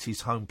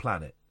humanity's home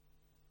planet.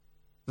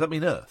 Does that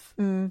mean Earth?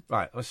 Mm.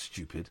 Right, that's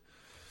stupid.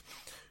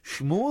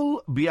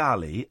 Shmuel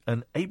Bialy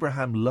and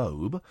Abraham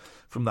Loeb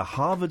from the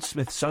Harvard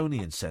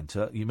Smithsonian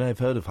Center, you may have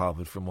heard of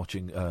Harvard from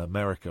watching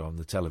America on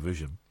the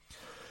television,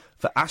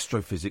 for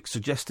astrophysics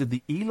suggested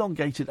the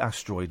elongated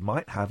asteroid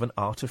might have an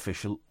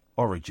artificial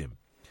origin.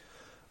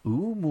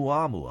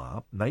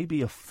 Oumuamua may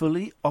be a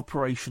fully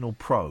operational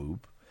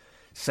probe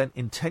sent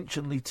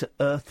intentionally to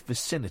Earth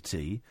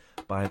vicinity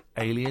by an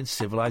alien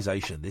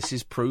civilization. This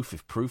is proof,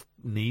 if proof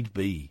need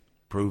be.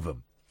 Prove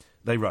 'em.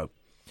 They wrote,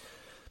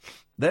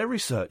 their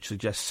research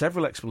suggests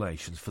several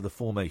explanations for the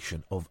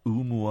formation of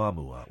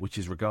Oumuamua, which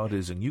is regarded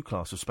as a new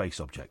class of space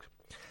object.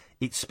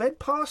 It sped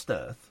past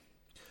Earth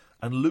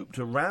and looped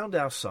around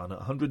our sun at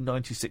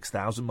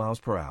 196,000 miles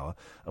per hour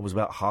and was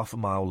about half a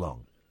mile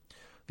long.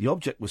 The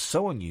object was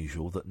so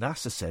unusual that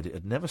NASA said it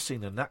had never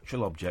seen a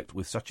natural object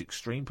with such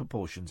extreme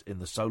proportions in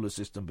the solar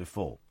system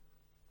before.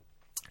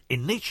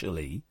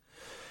 Initially,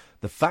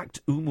 the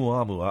fact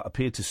Oumuamua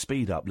appeared to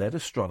speed up led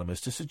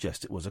astronomers to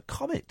suggest it was a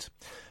comet.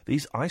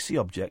 These icy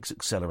objects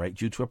accelerate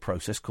due to a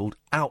process called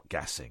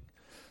outgassing,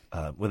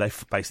 where they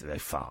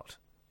fart.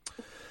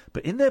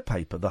 But in their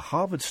paper, the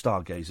Harvard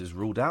stargazers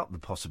ruled out the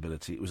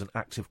possibility it was an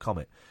active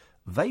comet.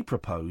 They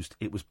proposed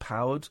it was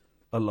powered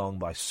along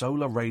by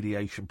solar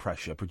radiation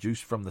pressure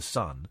produced from the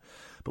sun,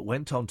 but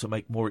went on to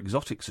make more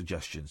exotic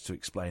suggestions to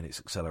explain its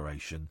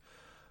acceleration.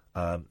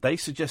 They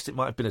suggest it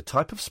might have been a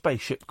type of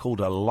spaceship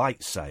called a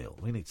light sail.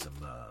 We need some...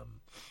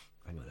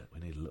 hang on a minute. We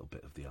need a little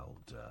bit of the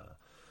old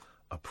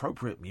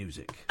appropriate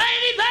music.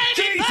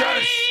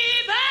 Jesus!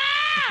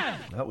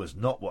 That was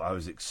not what I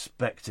was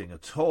expecting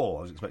at all.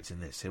 I was expecting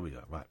this. Here we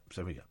go. Right,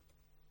 so here we go.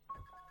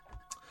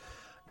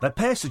 Their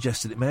pair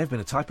suggested it may have been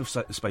a type of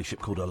spaceship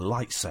called a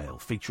light sail,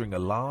 featuring a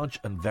large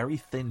and very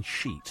thin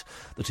sheet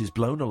that is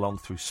blown along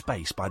through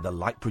space by the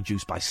light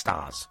produced by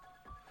stars.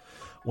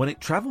 When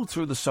it travelled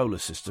through the solar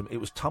system, it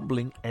was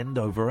tumbling end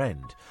over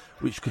end,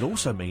 which could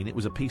also mean it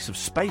was a piece of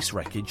space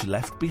wreckage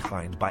left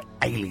behind by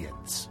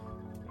aliens.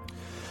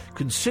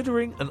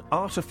 Considering an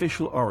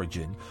artificial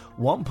origin,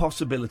 one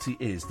possibility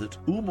is that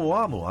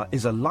Oumuamua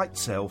is a light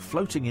sail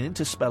floating in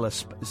interstellar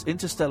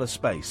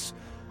space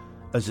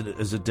as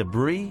a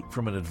debris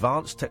from an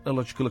advanced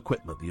technological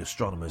equipment, the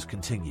astronomers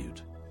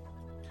continued.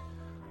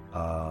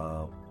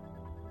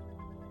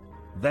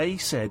 They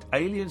said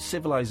alien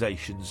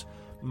civilizations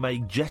may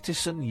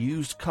jettison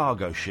used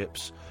cargo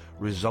ships,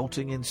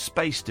 resulting in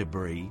space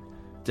debris,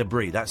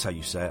 that's how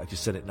you say it, I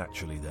just said it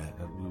naturally there.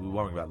 We were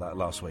worrying about that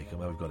last week, and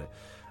now we've got it.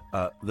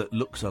 That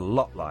looks a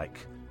lot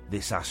like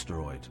this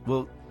asteroid.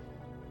 Well,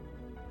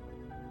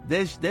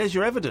 there's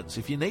your evidence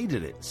if you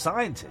needed it.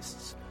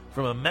 Scientists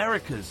from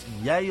America's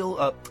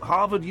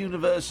Harvard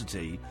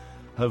University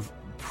have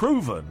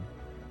proven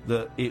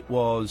that it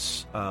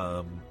was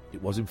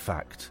in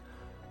fact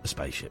a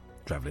spaceship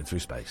travelling through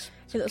space.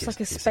 It looks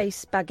like a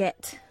space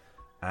baguette.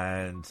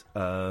 And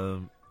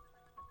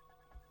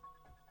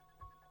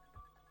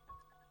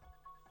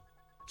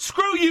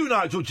screw you,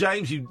 Nigel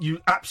James, you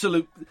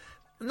absolute...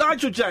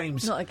 Nigel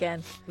James. Not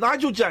again.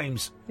 Nigel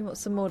James. He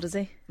wants some more, does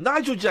he?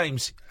 Nigel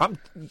James,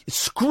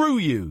 screw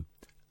you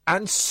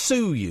and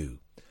sue you.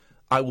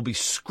 I will be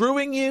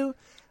screwing you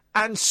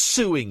and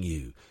suing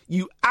you.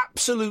 You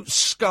absolute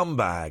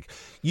scumbag.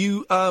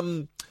 You,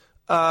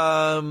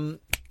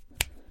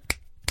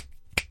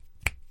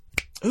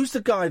 who's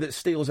the guy that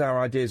steals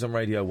our ideas on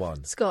Radio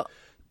 1? Scott.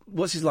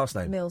 What's his last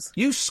name? Mills.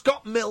 You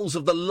Scott Mills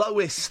of the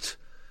lowest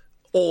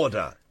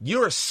order.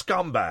 You're a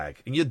scumbag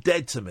and you're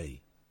dead to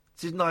me.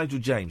 This is Nigel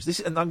James.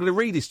 And I'm going to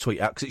read his tweet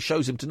out because it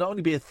shows him to not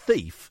only be a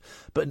thief,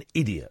 but an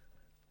idiot.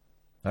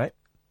 Right?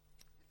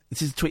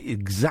 This is a tweet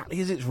exactly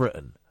as it's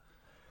written.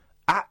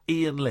 At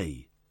Iain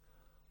Lee.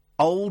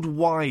 Old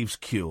wives'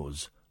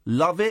 cures.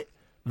 Love it.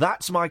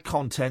 That's my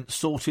content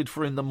sorted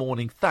for in the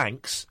morning.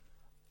 Thanks.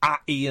 At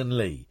Iain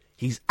Lee.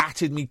 He's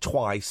atted me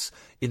twice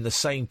in the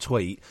same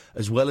tweet,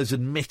 as well as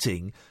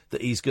admitting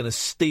that he's going to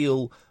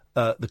steal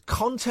the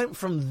content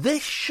from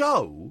this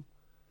show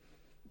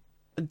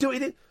and do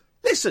it.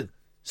 Listen,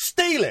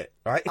 steal it,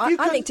 right?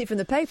 I nicked it from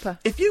the paper.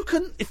 If you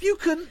can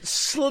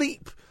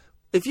sleep,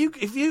 if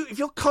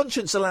your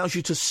conscience allows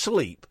you to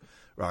sleep,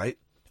 right?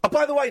 Oh,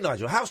 by the way,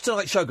 Nigel, how's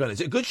tonight's show going?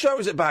 Is it a good show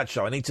or is it a bad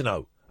show? I need to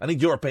know. I need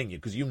your opinion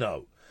because you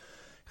know.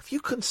 If you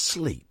can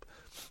sleep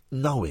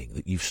knowing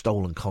that you've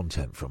stolen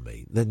content from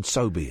me, then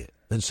so be it.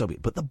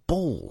 But the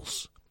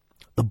balls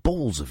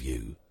of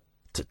you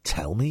to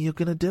tell me you're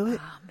going to do it?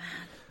 Oh, man.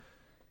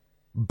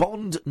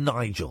 Bond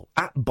Nigel,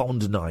 at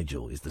Bond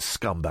Nigel, is the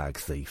scumbag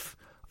thief.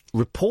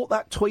 Report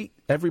that tweet,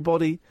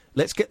 everybody.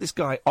 Let's get this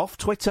guy off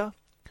Twitter,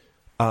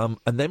 and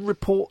then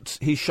report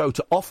his show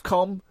to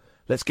Ofcom.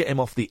 Let's get him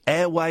off the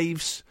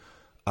airwaves.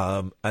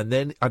 And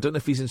then, I don't know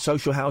if he's in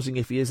social housing.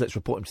 If he is, let's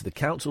report him to the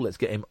council. Let's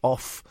get him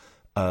off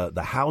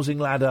the housing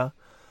ladder.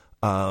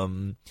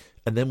 And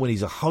then when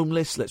he's a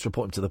homeless, let's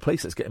report him to the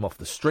police. Let's get him off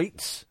the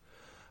streets.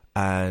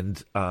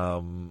 And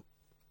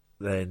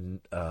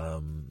then...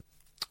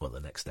 well, the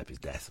next step is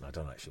death, and I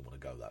don't actually want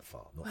to go that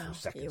far. Not for a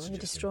second. You want to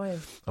destroy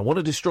him. I want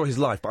to destroy his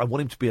life, but I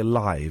want him to be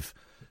alive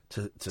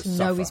to suffer.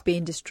 Know he's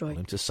being destroyed. I want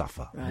him to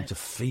suffer. Right. I want him to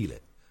feel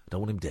it. I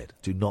don't want him dead.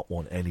 I don't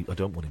want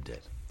him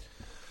dead.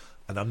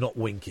 And I'm not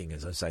winking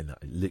as I'm saying that.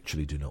 I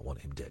literally do not want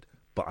him dead.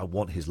 But I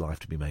want his life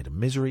to be made a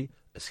misery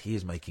as he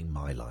is making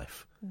my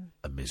life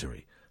a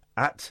misery.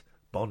 At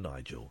Bon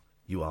Nigel,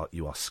 you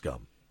are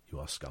scum. You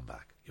are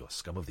scumbag. You are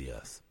scum of the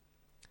earth.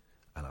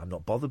 And I'm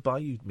not bothered by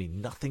you. You mean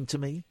nothing to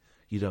me.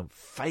 You don't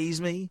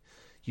faze me.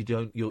 You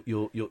don't.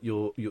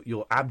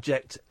 Your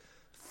abject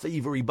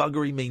thievery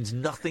buggery means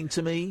nothing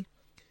to me.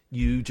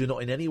 You do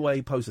not in any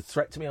way pose a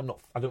threat to me.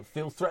 I don't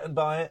feel threatened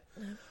by it.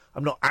 No.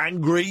 I'm not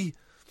angry.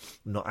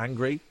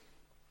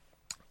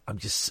 I'm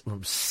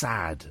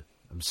sad.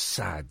 I'm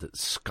sad that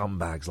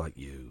scumbags like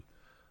you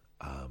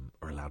are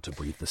allowed to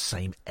breathe the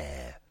same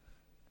air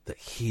that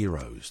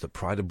heroes, that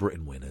Pride of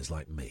Britain winners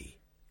like me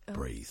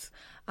breathe.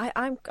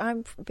 I'm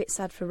a bit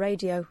sad for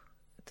radio,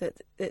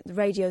 that the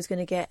radio's going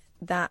to get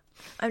that.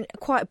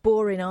 Quite a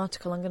boring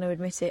article, I'm going to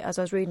admit it. As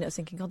I was reading it, I was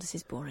thinking, God, this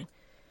is boring.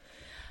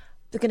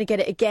 They're going to get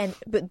it again,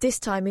 but this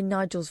time in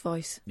Nigel's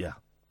voice. Yeah.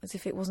 As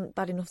if it wasn't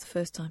bad enough the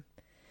first time.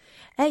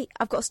 Hey,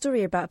 I've got a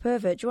story about a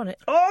pervert. Do you want it?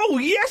 Oh,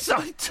 yes,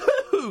 I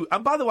do.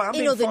 And by the way,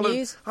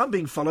 news. I'm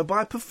being followed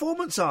by a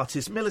performance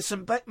artist,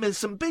 Millicent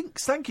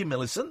Binks. Thank you,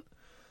 Millicent.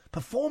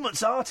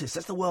 Performance artist.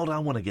 That's the world I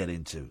want to get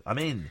into. I'm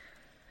in.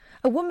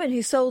 A woman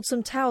who sold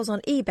some towels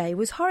on eBay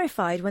was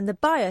horrified when the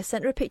buyer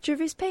sent her a picture of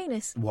his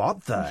penis.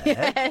 What the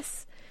heck?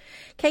 Yes.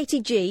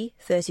 Katie G,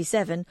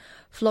 37,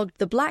 flogged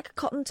the black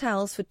cotton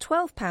towels for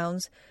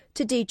 £12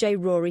 to DJ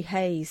Rory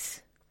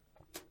Hayes.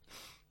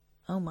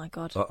 Oh, my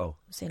God. Uh-oh.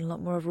 I've seen a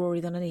lot more of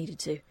Rory than I needed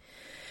to.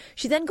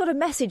 She then got a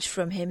message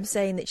from him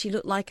saying that she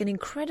looked like an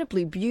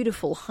incredibly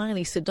beautiful,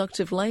 highly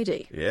seductive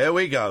lady. Here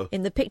we go.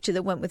 In the picture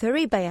that went with her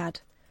eBay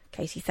ad.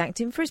 Katie thanked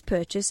him for his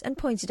purchase and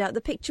pointed out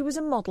the picture was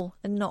a model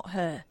and not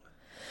her.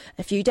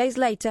 A few days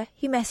later,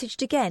 he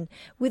messaged again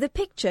with a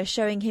picture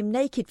showing him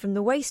naked from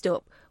the waist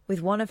up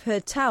with one of her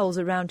towels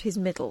around his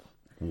middle.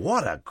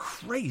 What a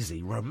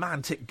crazy,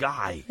 romantic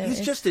guy.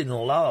 He's just in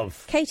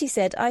love. Katie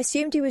said, I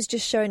assumed he was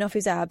just showing off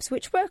his abs,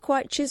 which were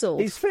quite chiselled.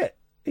 He's fit.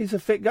 He's a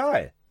fit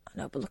guy. I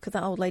know, but look at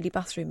that old lady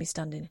bathroom he's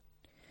standing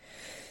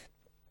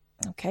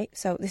in. OK,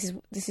 so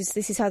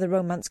this is how the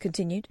romance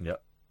continued.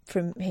 Yep.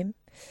 From him.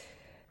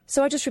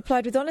 So I just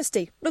replied with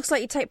honesty. Looks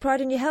like you take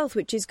pride in your health,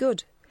 which is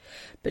good.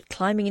 But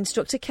climbing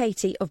instructor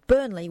Katie of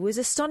Burnley was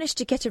astonished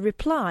to get a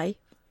reply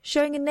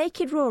showing a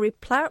naked Rory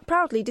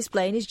proudly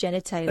displaying his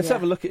genitalia. Let's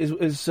have a look at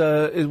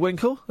his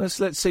winkle.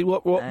 Let's see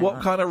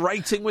what kind of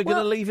rating we're going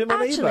to leave him on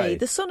eBay. Actually,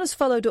 The Sun has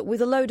followed up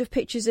with a load of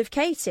pictures of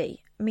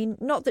Katie. I mean,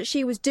 not that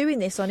she was doing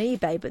this on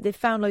eBay, but they've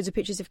found loads of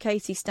pictures of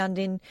Katie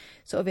standing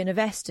sort of in a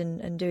vest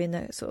and doing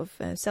the sort of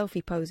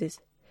selfie poses.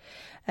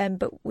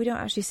 But we don't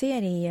actually see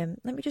any.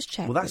 Let me just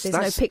check. Well, there's no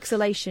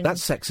pixelation.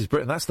 That's sexist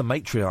Britain. That's the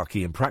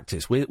matriarchy in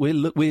practice. We're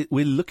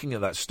looking at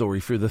that story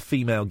through the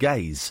female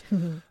gaze.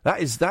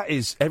 That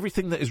is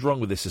everything that is wrong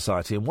with this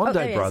society. And one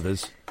day,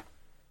 brothers,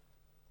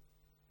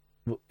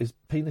 his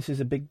penis is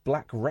a big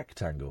black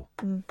rectangle.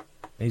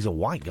 He's a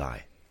white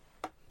guy.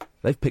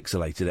 They've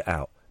pixelated it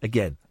out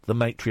again. The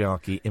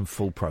matriarchy in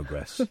full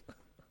progress.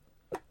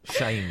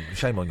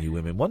 Shame on you,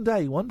 women. One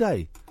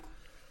day.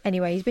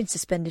 Anyway, he's been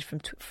suspended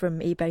from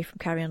eBay from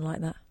carrying on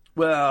like that.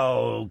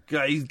 Well,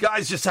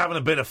 guy's just having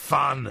a bit of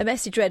fun. A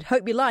message read,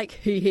 hope you like,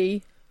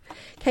 hee.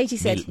 Katie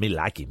said... Me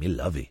like him, me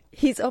love it.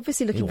 He's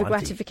obviously looking for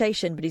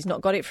gratification, but he's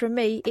not got it from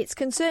me. It's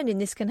concerning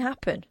this can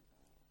happen.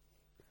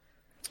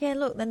 Yeah,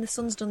 look, then the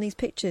Sun's done these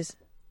pictures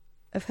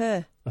of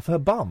her. Of her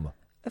bum?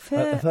 Of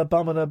her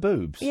bum and her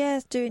boobs? Yeah,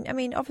 I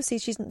mean, obviously,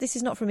 this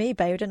is not from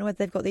eBay. I don't know where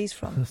they've got these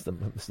from. It's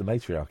the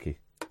matriarchy.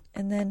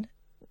 And then...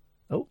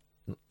 Oh,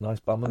 nice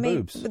bum and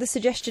boobs. With the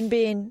suggestion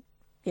being,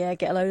 yeah,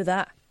 get a load of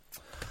that.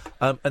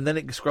 And then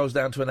it scrolls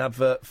down to an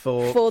advert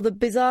for the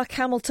bizarre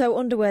camel toe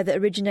underwear that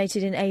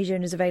originated in Asia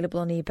and is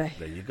available on eBay.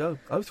 There you go.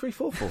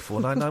 0344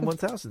 499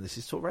 1000. This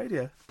is Talk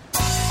Radio.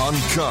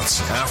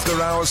 Uncut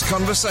after-hours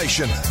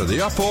conversation for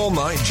the up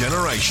all-night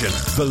generation.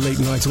 The Late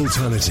Night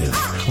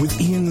Alternative with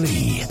Iain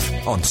Lee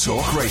on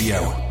Talk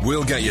Radio.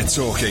 We'll get you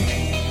talking.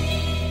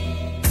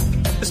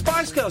 The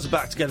Spice Girls are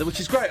back together, which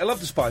is great. I love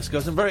the Spice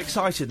Girls. I'm very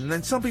excited. And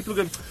then some people are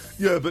going,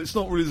 yeah, but it's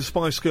not really the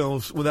Spice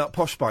Girls without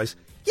Posh Spice.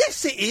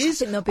 Yes, it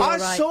is. I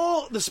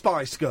saw the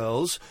Spice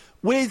Girls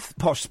with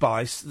Posh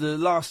Spice the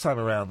last time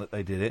around that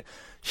they did it.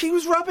 She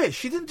was rubbish.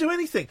 She didn't do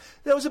anything.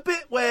 There was a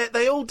bit where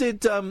they all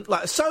did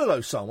like a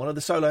solo song, one of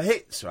the solo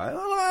hits, right?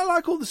 I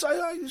like all the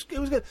solo. It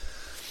was good.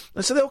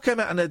 And so they all came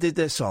out and they did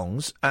their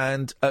songs,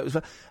 and it was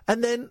fun.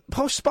 And then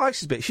Posh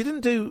Spice's bit. She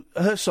didn't do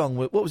her song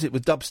with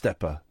with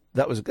Dubstepper.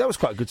 That was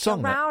quite a good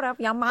song. Proud of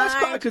your mind.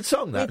 That's quite a good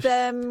song. That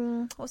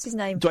with what's his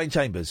name? Dwayne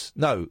Chambers.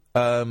 No.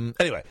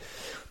 Anyway,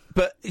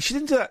 but she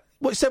didn't do that.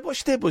 What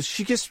she did was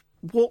she just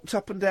walked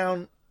up and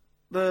down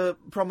the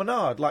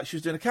promenade like she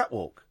was doing a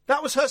catwalk.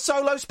 That was her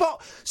solo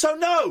spot. So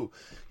no,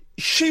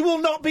 she will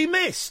not be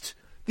missed.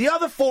 The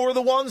other four are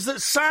the ones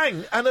that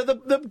sang and are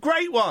the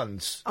great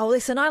ones. Oh,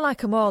 listen, I like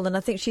them all, and I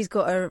think she's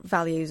got her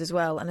values as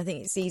well, and I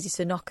think it's easy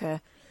to knock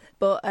her.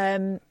 But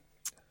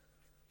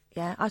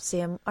yeah, I'd see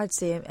him. I'd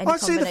see him.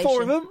 I'd see the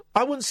four of them.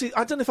 I wouldn't see.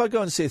 I don't know if I'd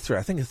go and see a three.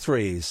 I think a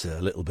three is a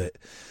little bit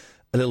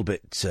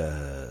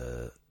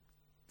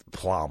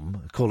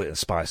plum. Call it a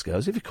Spice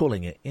Girls if you're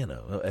calling it,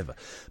 whatever.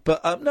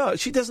 But no,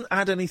 she doesn't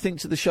add anything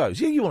to the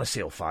shows. Yeah, you want to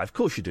see all five, of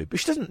course you do. But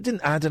she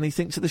didn't add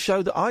anything to the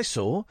show that I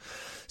saw.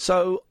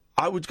 So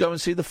I would go and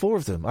see the four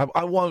of them.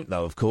 I won't,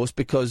 though, of course,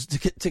 because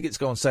tickets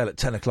go on sale at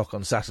 10 o'clock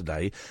on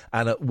Saturday,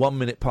 and at 1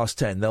 minute past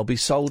 10, they'll be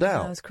sold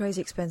out. It's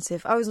crazy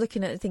expensive. I was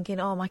looking at it thinking,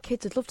 oh, my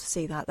kids would love to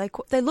see that.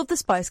 They love the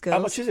Spice Girls.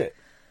 How much is it?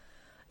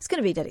 It's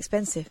going to be dead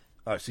expensive.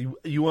 Oh, so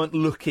you weren't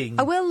looking...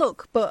 I will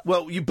look, but...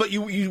 Well, you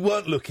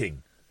weren't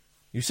looking.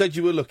 You said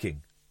you were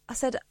looking. I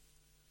said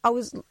I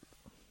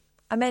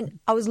meant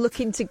I was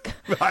looking to...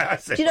 Right,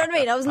 do you know what I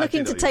mean? I was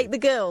looking to take the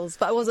girls,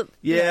 but I wasn't...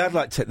 Yeah, I'd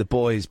like to take the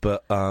boys,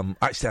 but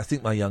actually I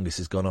think my youngest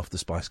has gone off the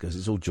Spice Girls.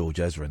 It's all George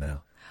Ezra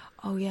now.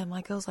 Oh, yeah,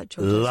 my girl's like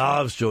George Ezra.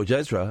 Loves George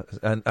Ezra.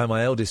 And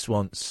my eldest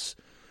wants...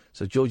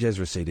 So George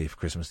Ezra CD for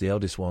Christmas. The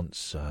eldest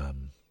wants... what's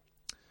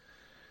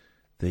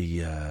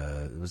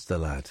the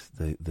lad?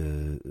 The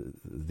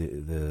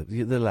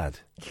lad.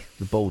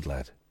 The bald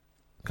lad.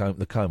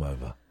 The comb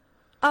over.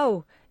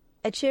 Oh,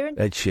 Ed Sheeran?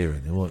 Ed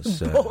Sheeran. He wants...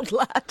 bald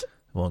lad.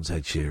 Wants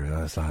Ed Sheeran.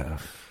 I was like,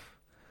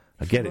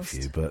 I get it for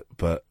you,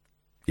 but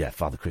yeah,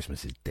 Father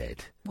Christmas is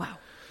dead. Wow.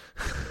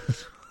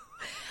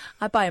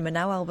 I buy him a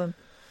Now album.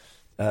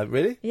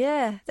 Really?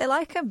 Yeah, they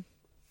like him.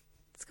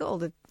 It's got all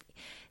the...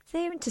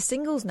 They're into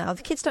singles now.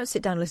 The kids don't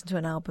sit down and listen to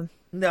an album.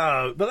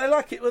 No, but they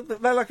like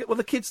it. They like it. Well,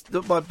 the kids,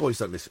 my boys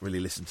don't really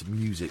listen to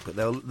music, but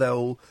they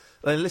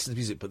listen to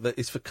music, but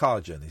it's for car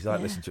journeys. They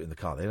like listen to it in the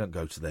car. They don't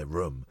go to their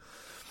room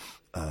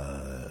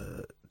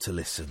to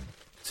listen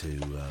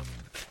to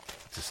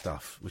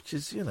stuff, which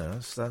is,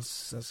 that's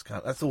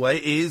the way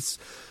it is.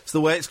 It's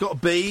the way it's got to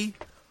be.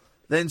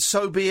 Then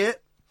so be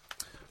it.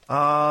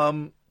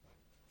 But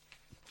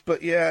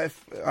yeah,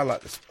 I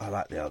like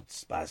the old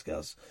Spice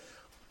Girls.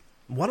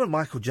 One of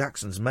Michael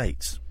Jackson's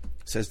mates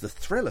says the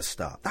Thriller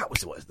star. That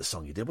was the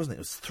song you did, wasn't it? It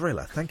was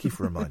Thriller. Thank you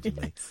for reminding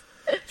me.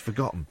 It's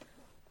forgotten.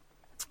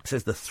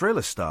 Says the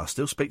Thriller star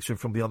still speaks to him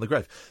from beyond the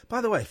grave.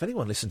 By the way, if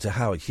anyone listened to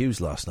Howard Hughes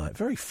last night,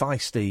 very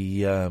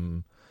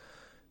feisty.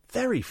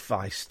 Very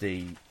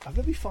feisty.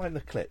 Let me find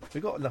the clip.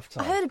 We've got enough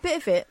time. I heard a bit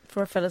of it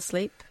before I fell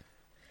asleep.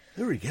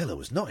 Uri Geller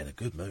was not in a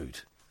good mood.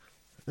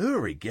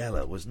 Uri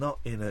Geller was not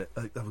in a...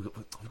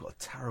 we've got a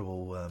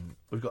terrible...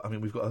 We've got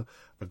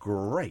a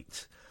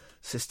great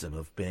system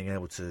of being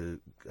able to...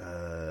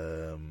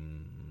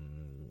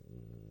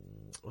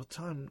 what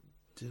time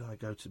did I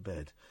go to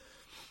bed?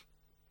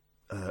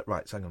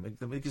 Right, so hang on.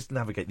 Let me just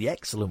navigate the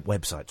excellent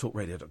website,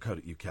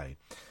 talkradio.co.uk,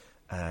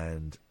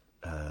 and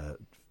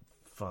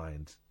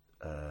find...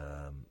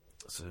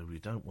 so we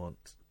don't want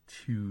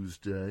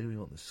Tuesday, we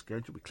want the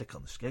schedule. We click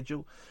on the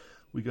schedule.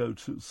 We go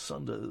to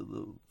Sunday,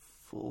 the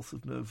 4th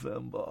of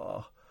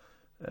November,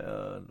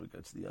 and we go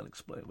to the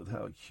Unexplained with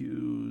Howard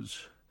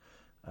Hughes,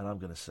 and I'm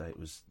going to say it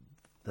was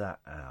that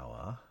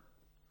hour.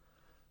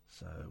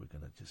 So we're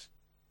going to just...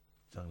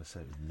 I'm going to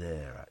say it was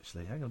there,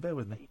 actually. Hang on, bear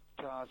with me.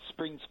 It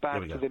springs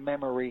back to the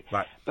memory.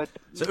 Right. But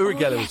so Uri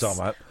Geller was on,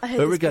 right?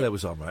 Uri Geller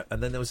was on, right?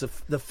 And then there was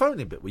the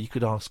phone-in bit where you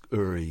could ask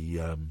Uri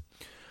a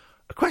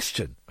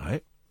question,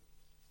 right?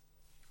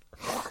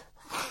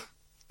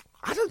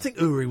 I don't think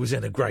Uri was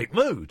in a great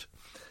mood.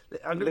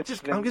 I'm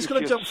just going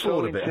to jump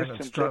forward a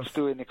bit. Let's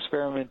do an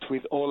experiment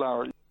with all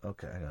our...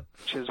 Okay, hang on.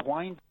 Which is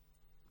wind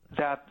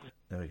that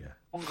there we go.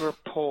 Longer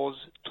pause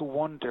to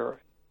wonder.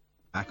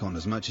 Back on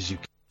as much as you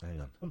can.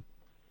 Hang on.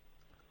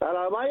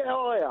 Hello, mate.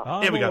 How are you?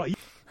 Here we go.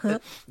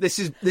 This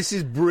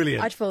is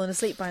brilliant. I'd fallen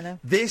asleep by now.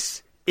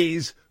 This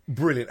is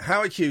brilliant.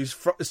 Howard Hughes,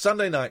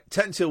 Sunday night,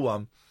 10 till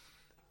 1.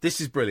 This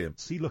is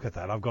brilliant. See, look at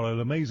that. I've got an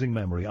amazing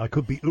memory. I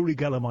could be Uri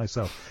Geller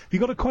myself. Have you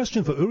got a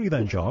question for Uri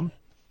then, John?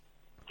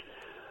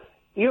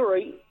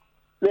 Uri,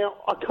 now,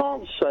 I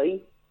can't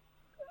see,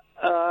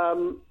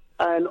 and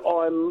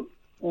I'm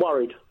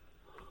worried.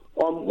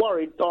 I'm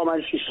worried I'm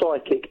actually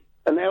psychic,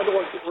 and how do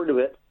I get rid of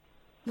it?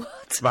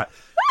 What? Right.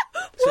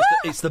 So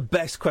it's the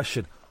best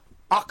question.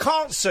 I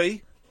can't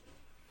see,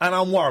 and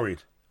I'm worried.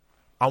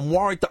 I'm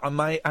worried that I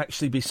may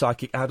actually be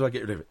psychic. How do I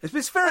get rid of it?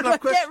 It's fair enough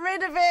question. Get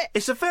rid of it.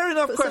 It's a fair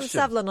enough question. Put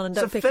some Savlon on and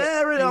don't pick it. It's a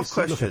fair enough See,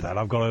 question. Look at that.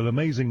 I've got an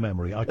amazing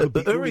memory. I could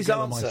be Uri's Uri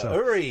Geller answer. myself.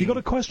 Uri. You got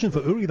a question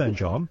for Uri then,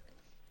 John?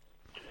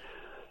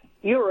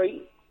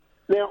 Uri,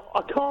 now,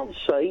 I can't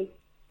see,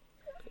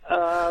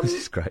 this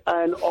is great.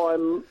 And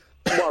I'm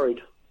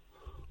worried.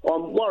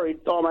 I'm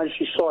worried I'm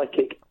actually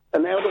psychic,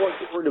 and how do I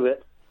get rid of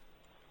it?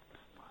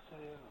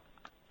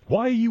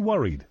 Why are you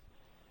worried?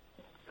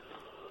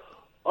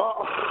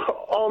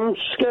 I'm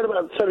scared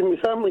about telling my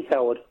family,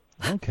 Howard.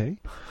 Okay.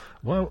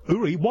 Well,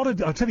 Uri,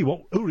 I'll tell you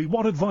what, Uri,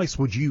 what advice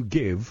would you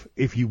give,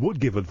 if you would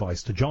give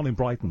advice to John in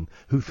Brighton,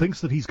 who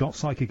thinks that he's got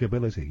psychic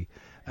ability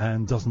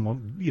and doesn't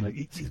want, he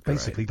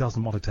basically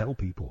doesn't want to tell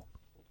people?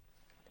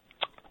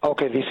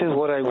 Okay, this is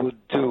what I would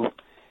do.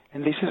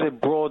 And this is a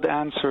broad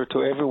answer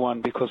to everyone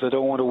because I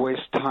don't want to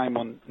waste time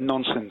on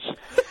nonsense.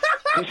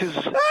 This is...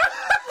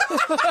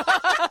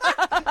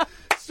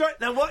 Sorry,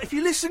 now, what if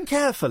you listen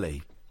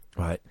carefully,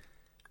 right,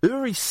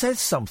 Uri says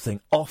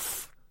something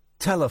off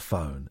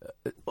telephone.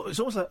 It's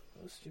almost like...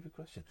 What a stupid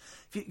question.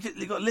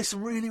 You've got to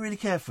listen really, really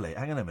carefully.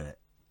 Hang on a minute.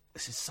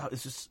 It's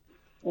just...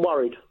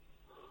 Worried.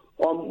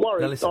 I'm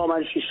worried I'm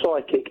actually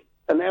psychic.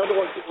 And how do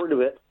I get rid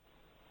of it?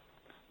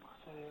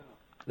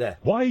 There.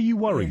 Why are you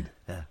worried?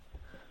 Yeah.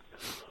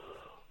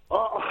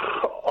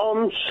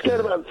 I'm scared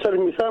about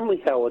telling my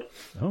family, Howard.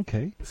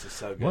 Okay. This is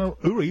so good. Well,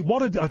 Uri,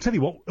 I'll tell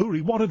you what,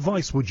 Uri, what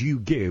advice would you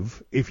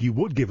give, if you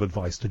would give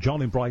advice, to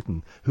John in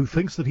Brighton, who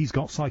thinks that he's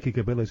got psychic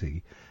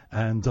ability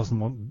and doesn't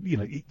want,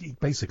 he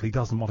basically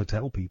doesn't want to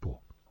tell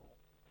people?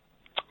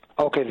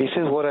 Okay, this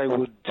is what I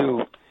would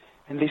do.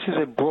 And this is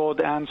a broad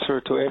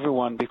answer to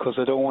everyone because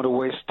I don't want to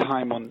waste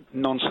time on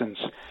nonsense.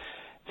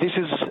 This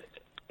is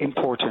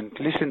important.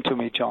 Listen to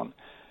me, John.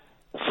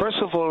 First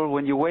of all,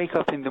 when you wake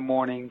up in the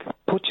morning,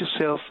 put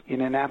yourself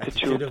in an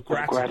attitude of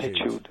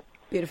gratitude.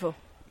 Beautiful.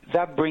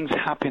 That brings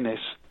happiness.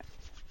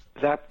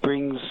 That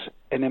brings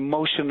an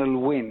emotional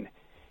win.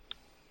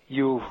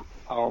 You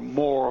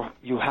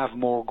have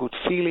more good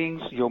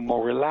feelings, you're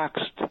more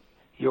relaxed,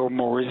 you're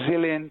more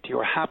resilient,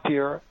 you're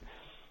happier,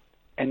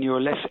 and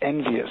you're less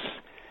envious.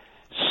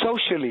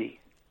 Socially,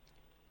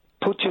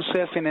 put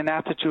yourself in an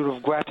attitude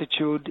of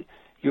gratitude.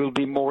 You'll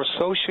be more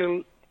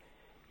social.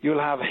 You'll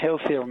have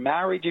healthier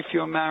marriage if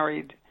you're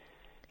married.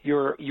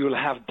 You'll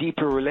have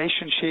deeper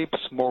relationships,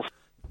 more...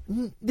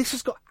 This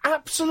has got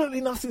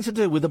absolutely nothing to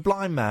do with a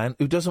blind man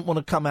who doesn't want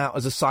to come out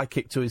as a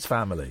psychic to his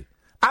family.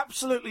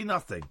 Absolutely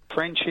nothing.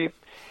 Friendship.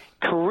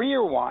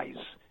 Career-wise,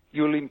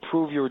 you'll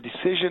improve your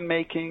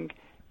decision-making.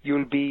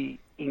 You'll be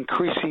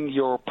increasing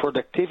your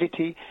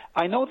productivity.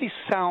 I know this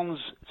sounds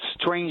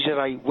strange that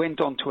I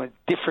went onto a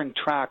different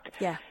track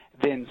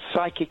than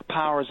psychic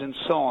powers and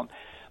so on,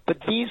 but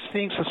these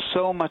things are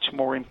so much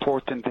more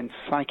important than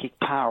psychic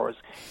powers.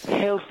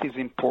 Health is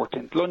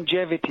important.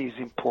 Longevity is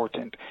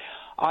important.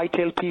 I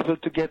tell people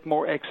to get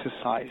more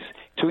exercise,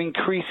 to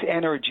increase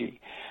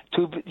energy,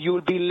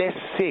 you'll be less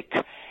sick.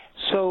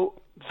 So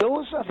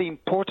those are the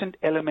important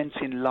elements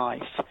in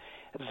life.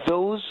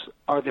 Those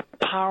are the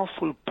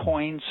powerful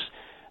points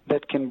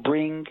that can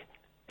bring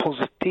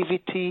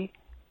positivity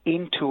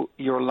into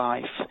your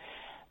life.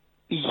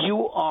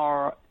 You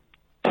are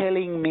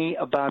telling me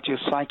about your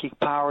psychic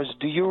powers.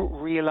 Do you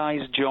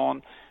realize,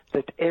 John,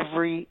 that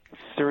every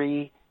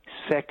 3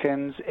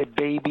 seconds a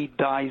baby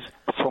dies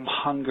from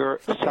hunger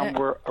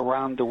somewhere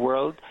around the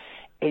world?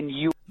 And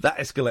you... That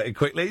escalated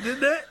quickly,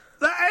 didn't it?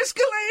 That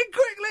escalated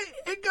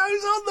quickly. It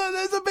goes on, though.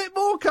 There's a bit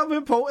more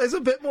coming, Paul. There's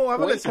a bit more.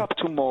 Wake up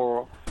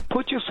tomorrow.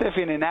 Put yourself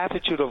in an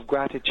attitude of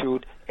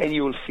gratitude, and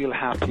you will feel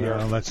happier.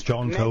 Well, that's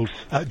John told.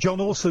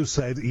 John also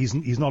said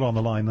he's not on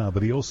the line now,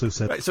 but he also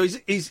said. Right, so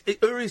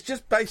Uri's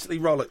just basically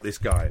rollicked this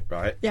guy,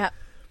 right? Yeah.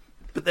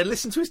 But then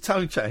listen to his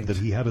tone change. That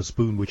he had a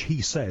spoon which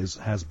he says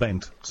has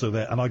bent. So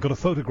there, and I got a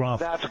photograph.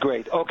 That's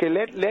great. Okay,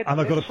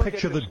 and I got a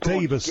picture that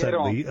Dave has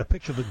sent me. A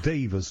picture that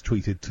Dave has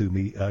tweeted to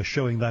me,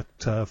 showing that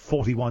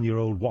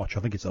 41-year-old watch. I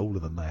think it's older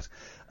than that.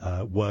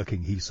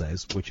 Working, he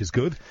says, which is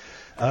good.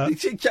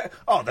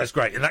 Oh, that's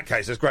great. In that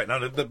case, that's great. Now,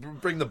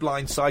 bring the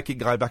blind psychic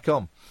guy back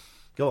on.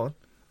 Go on.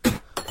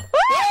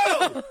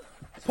 Whoa!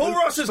 Paul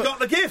Ross has got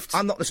the gift.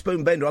 I'm not the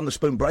spoon bender, I'm the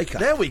spoon breaker.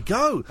 There we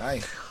go.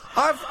 Hey.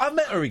 I've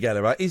met Uri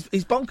Geller, right? He's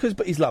bonkers,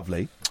 but he's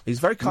lovely.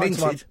 He's very kind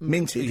to my...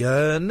 Minted.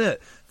 Yeah, no.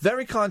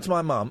 Very kind to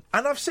my mum.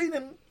 And I've seen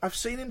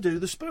him do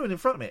the spoon in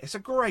front of me. It's a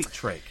great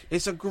trick.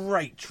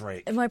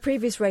 In my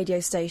previous radio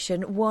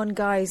station, one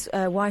guy's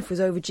wife was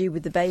overdue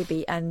with the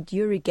baby, and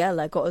Uri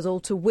Geller got us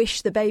all to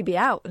wish the baby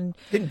out. And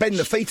didn't bend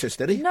the fetus,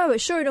 did he? No,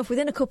 but sure enough,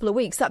 within a couple of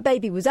weeks, that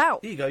baby was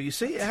out. There you go. You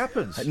see, it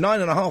happens. At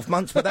 9.5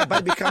 months, but that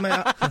baby come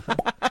out...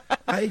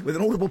 Hey, with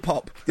an audible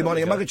pop.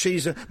 Demanding a mug of tea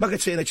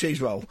and a cheese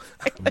roll.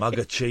 Mug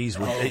of cheese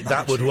would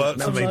work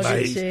for me,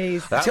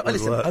 mate.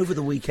 Listen, over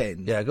the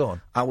weekend. Yeah, go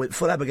on. I went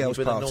full Abigail's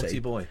You've been party. A naughty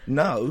boy.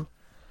 No,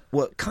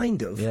 well,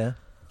 kind of. Yeah.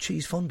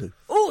 Cheese fondue.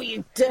 Oh,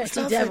 you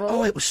dirty devil!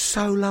 Oh, it was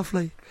so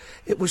lovely.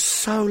 It was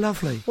so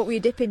lovely. What were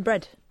you dipping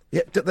bread?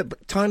 Yeah, the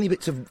tiny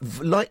bits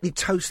of lightly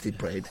toasted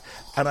bread,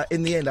 and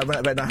in the end, I ran out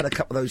of bread and I had a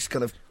couple of those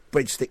kind of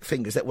breadstick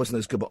fingers. That wasn't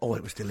as good, but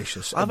it was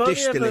delicious. I've only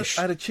ever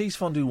had a cheese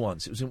fondue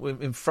once. It was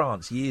in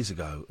France years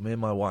ago. Me and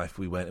my wife,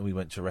 we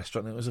went to a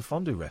restaurant, and it was a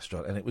fondue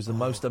restaurant, and it was the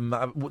most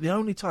the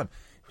only time.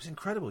 It was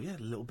incredible. Yeah,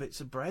 little bits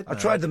of bread. I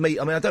tried the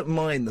meat. I mean, I don't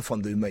mind the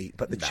fondue meat,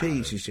 but the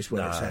cheese is just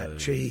where it's at.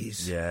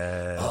 Cheese.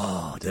 Yeah.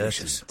 Oh,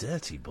 delicious.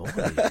 Dirty boy.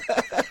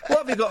 What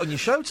have you got on your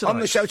show tonight? On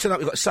the show tonight,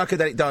 we've got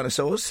Psychedelic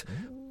Dinosaurs.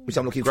 Which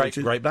I'm looking forward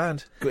to. Great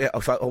band.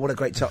 Oh, what a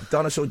great time.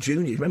 Dinosaur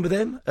Junior, remember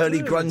them?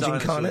 Early grunge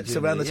incarnates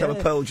around the time of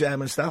Pearl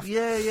Jam and stuff.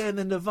 Yeah, and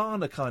then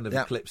Nirvana kind of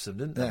eclipsed them,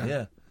 didn't they?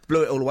 Yeah.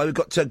 Blew it all away. We've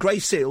got grey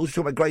seals. We're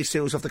talking about grey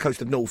seals off the coast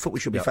of Norfolk,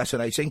 which will be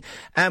fascinating.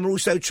 And we're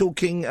also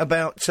talking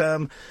about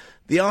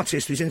the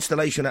artist whose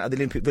installation out of the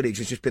Olympic Village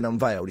has just been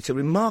unveiled. It's a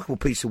remarkable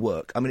piece of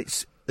work. I mean,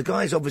 the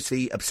guy's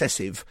obviously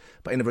obsessive,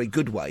 but in a very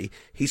good way.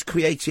 He's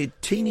created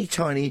teeny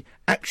tiny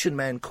Action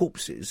Man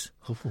corpses,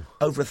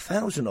 over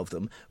 1,000 of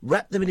them,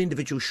 wrapped them in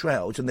individual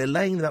shrouds, and they're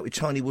laying them out with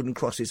tiny wooden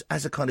crosses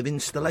as a kind of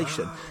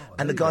installation. Wow,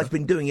 and the guy's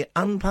been doing it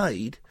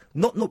unpaid,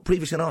 not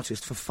previously an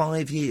artist, for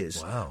 5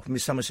 years. Wow. From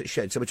his Somerset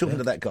shed. So we're talking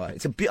to that guy.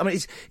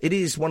 It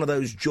is one of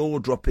those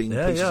jaw-dropping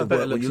pieces of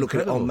work when you look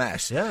at it en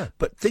masse. Yeah.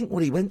 But think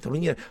what he went through. I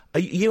mean, a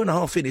year and a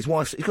half in, he's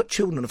got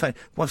children on the phone.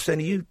 Wife's saying,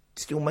 are you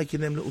still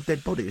making them little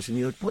dead bodies?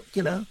 And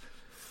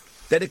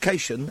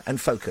dedication and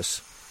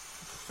focus.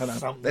 I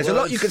know. There's a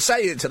lot you could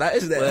say into that,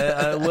 isn't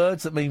there?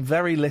 Words that mean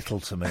very little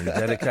to me.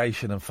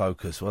 Dedication and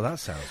focus. Well, that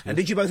sounds good. And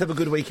did you both have a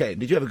good weekend?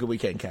 Did you have a good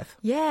weekend, Kath?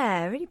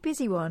 Yeah, really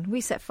busy one.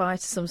 We set fire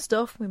to some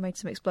stuff. We made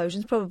some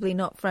explosions. Probably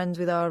not friends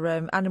with our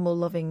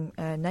animal-loving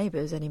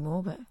neighbours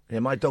anymore, but... Yeah,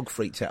 my dog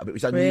freaked out a bit. It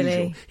was unusual.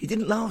 Really? He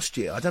didn't last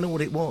year. I don't know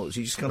what it was.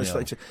 He just kind of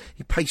started to...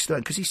 He paced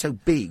around, because he's so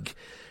big.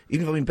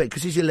 Even if I'm in bed,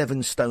 because he's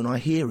 11 stone, I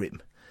hear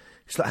him.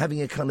 It's like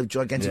having a kind of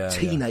gigantic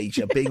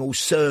teenager being all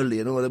surly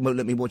and all that won't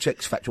let me watch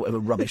X Factor, whatever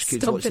rubbish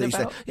kids watch these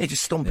days. Yeah,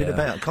 just stomping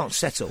about, can't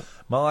settle.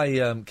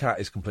 My cat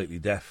is completely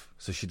deaf,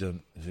 so she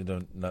don't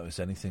notice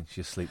anything.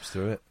 She just sleeps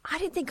through it. I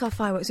didn't think our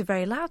fireworks were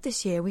very loud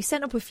this year. We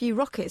sent up a few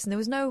rockets and there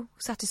was no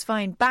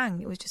satisfying bang.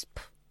 It was just...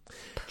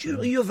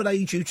 Are you of an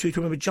age, you two, to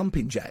remember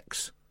jumping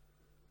jacks?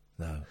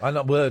 No, I've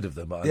not heard of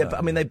them. But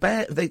I mean, I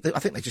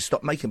think they just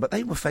stopped making them, but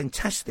they were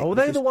fantastic. Oh, were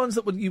they the ones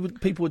that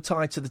people would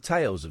tie to the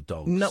tails of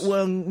dogs? No,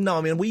 well, no.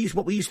 I mean,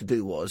 what we used to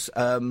do was,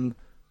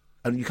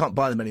 and you can't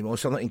buy them anymore,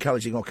 so I'm not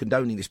encouraging or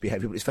condoning this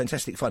behaviour, but it's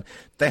fantastic fun.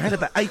 They had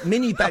about 8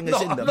 mini bangers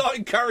in them. I'm not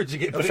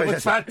encouraging it, but it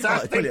was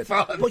fantastic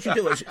fun. What you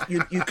do is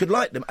you could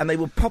light them, and they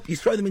would pop. You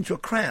throw them into a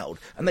crowd,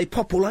 and they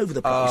pop all over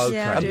the place. Oh, okay.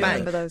 Yeah, I do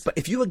remember those. But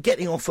if you were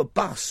getting off a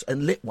bus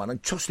and lit one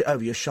and tossed it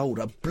over your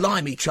shoulder,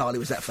 blimey, Charlie,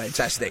 was that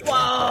fantastic!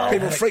 Wow.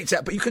 People freaked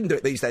out, but you couldn't do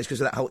it these days because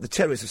of that. The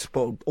terrorists have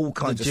spoiled all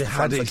kinds of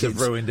fun for kids. Have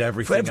ruined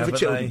everything, for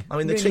children. they? I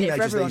mean, the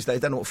teenagers these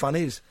days don't know what fun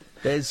is.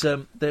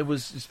 There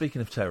was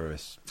speaking of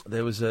terrorists,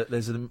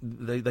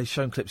 they've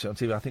shown clips on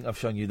TV. I think I've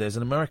shown you. There's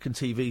an American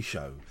TV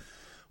show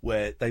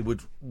where they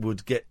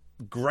would get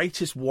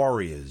greatest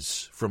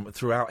warriors from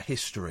throughout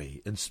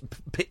history and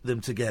pit them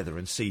together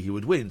and see who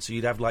would win. So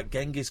you'd have like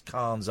Genghis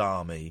Khan's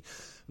army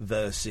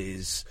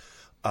versus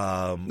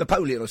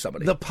Napoleon or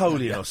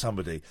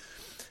somebody.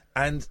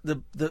 And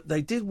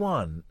they did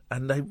one,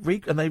 and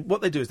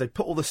what they do is they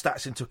put all the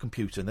stats into a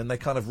computer, and then they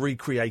kind of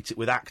recreate it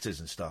with actors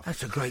and stuff.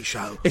 That's a great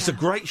show. It's a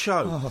great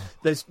show. Oh.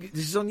 This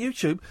is on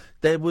YouTube.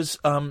 There was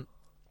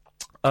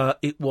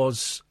it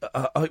was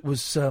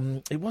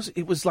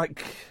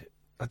like,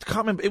 I can't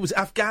remember. It was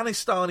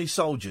Afghanistani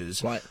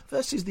soldiers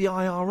versus the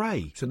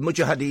IRA. So the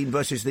Mujahideen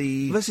versus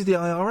the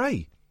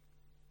IRA.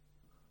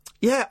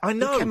 Yeah, I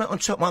know. Who came out on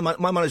top. My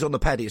money's on the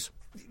paddies.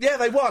 Yeah,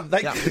 they won.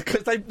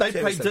 Because they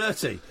played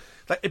dirty.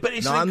 But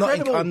it's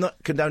incredible. I'm not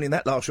condoning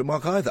that last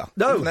remark either.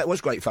 No, that was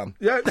great fun.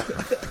 Yeah.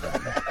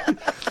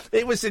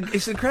 It's an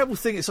incredible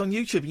thing. It's on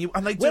YouTube,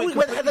 and they do.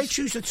 How did they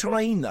choose the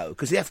terrain though?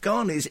 Because the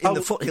Afghanis in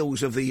the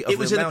foothills of the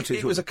mountains.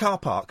 It was a car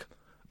park.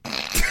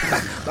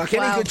 Like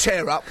any good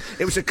tear up,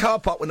 it was a car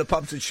park when the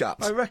pubs had shut.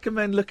 I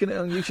recommend looking at it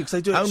on YouTube because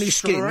they do it only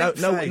skin,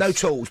 no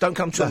tools. Don't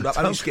come tooled up.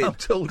 Only skin. Don't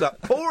come tooled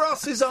up. Paul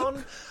Ross is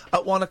on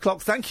at 1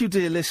 o'clock. Thank you,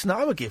 dear listener.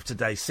 I would give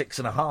today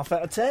 6.5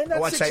 out of 10.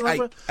 I'd say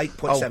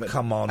 8.7. Oh,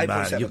 come on, 8.7.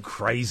 Man, you're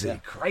crazy,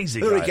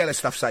 crazy. Uri Geller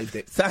stuff saved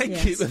it.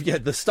 Thank you. Yeah,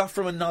 the stuff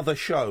from another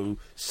show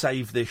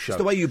saved this show. It's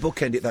the way you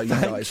bookend it, though, you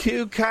guys. Thank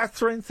you,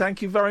 Catherine.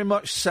 Thank you very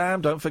much,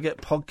 Sam. Don't forget,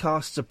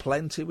 podcasts are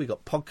plenty. We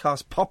got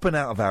podcasts popping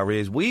out of our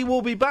ears. We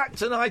will be back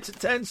tonight at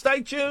 10.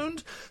 Stay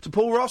tuned to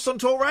Paul Ross on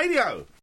Talk Radio.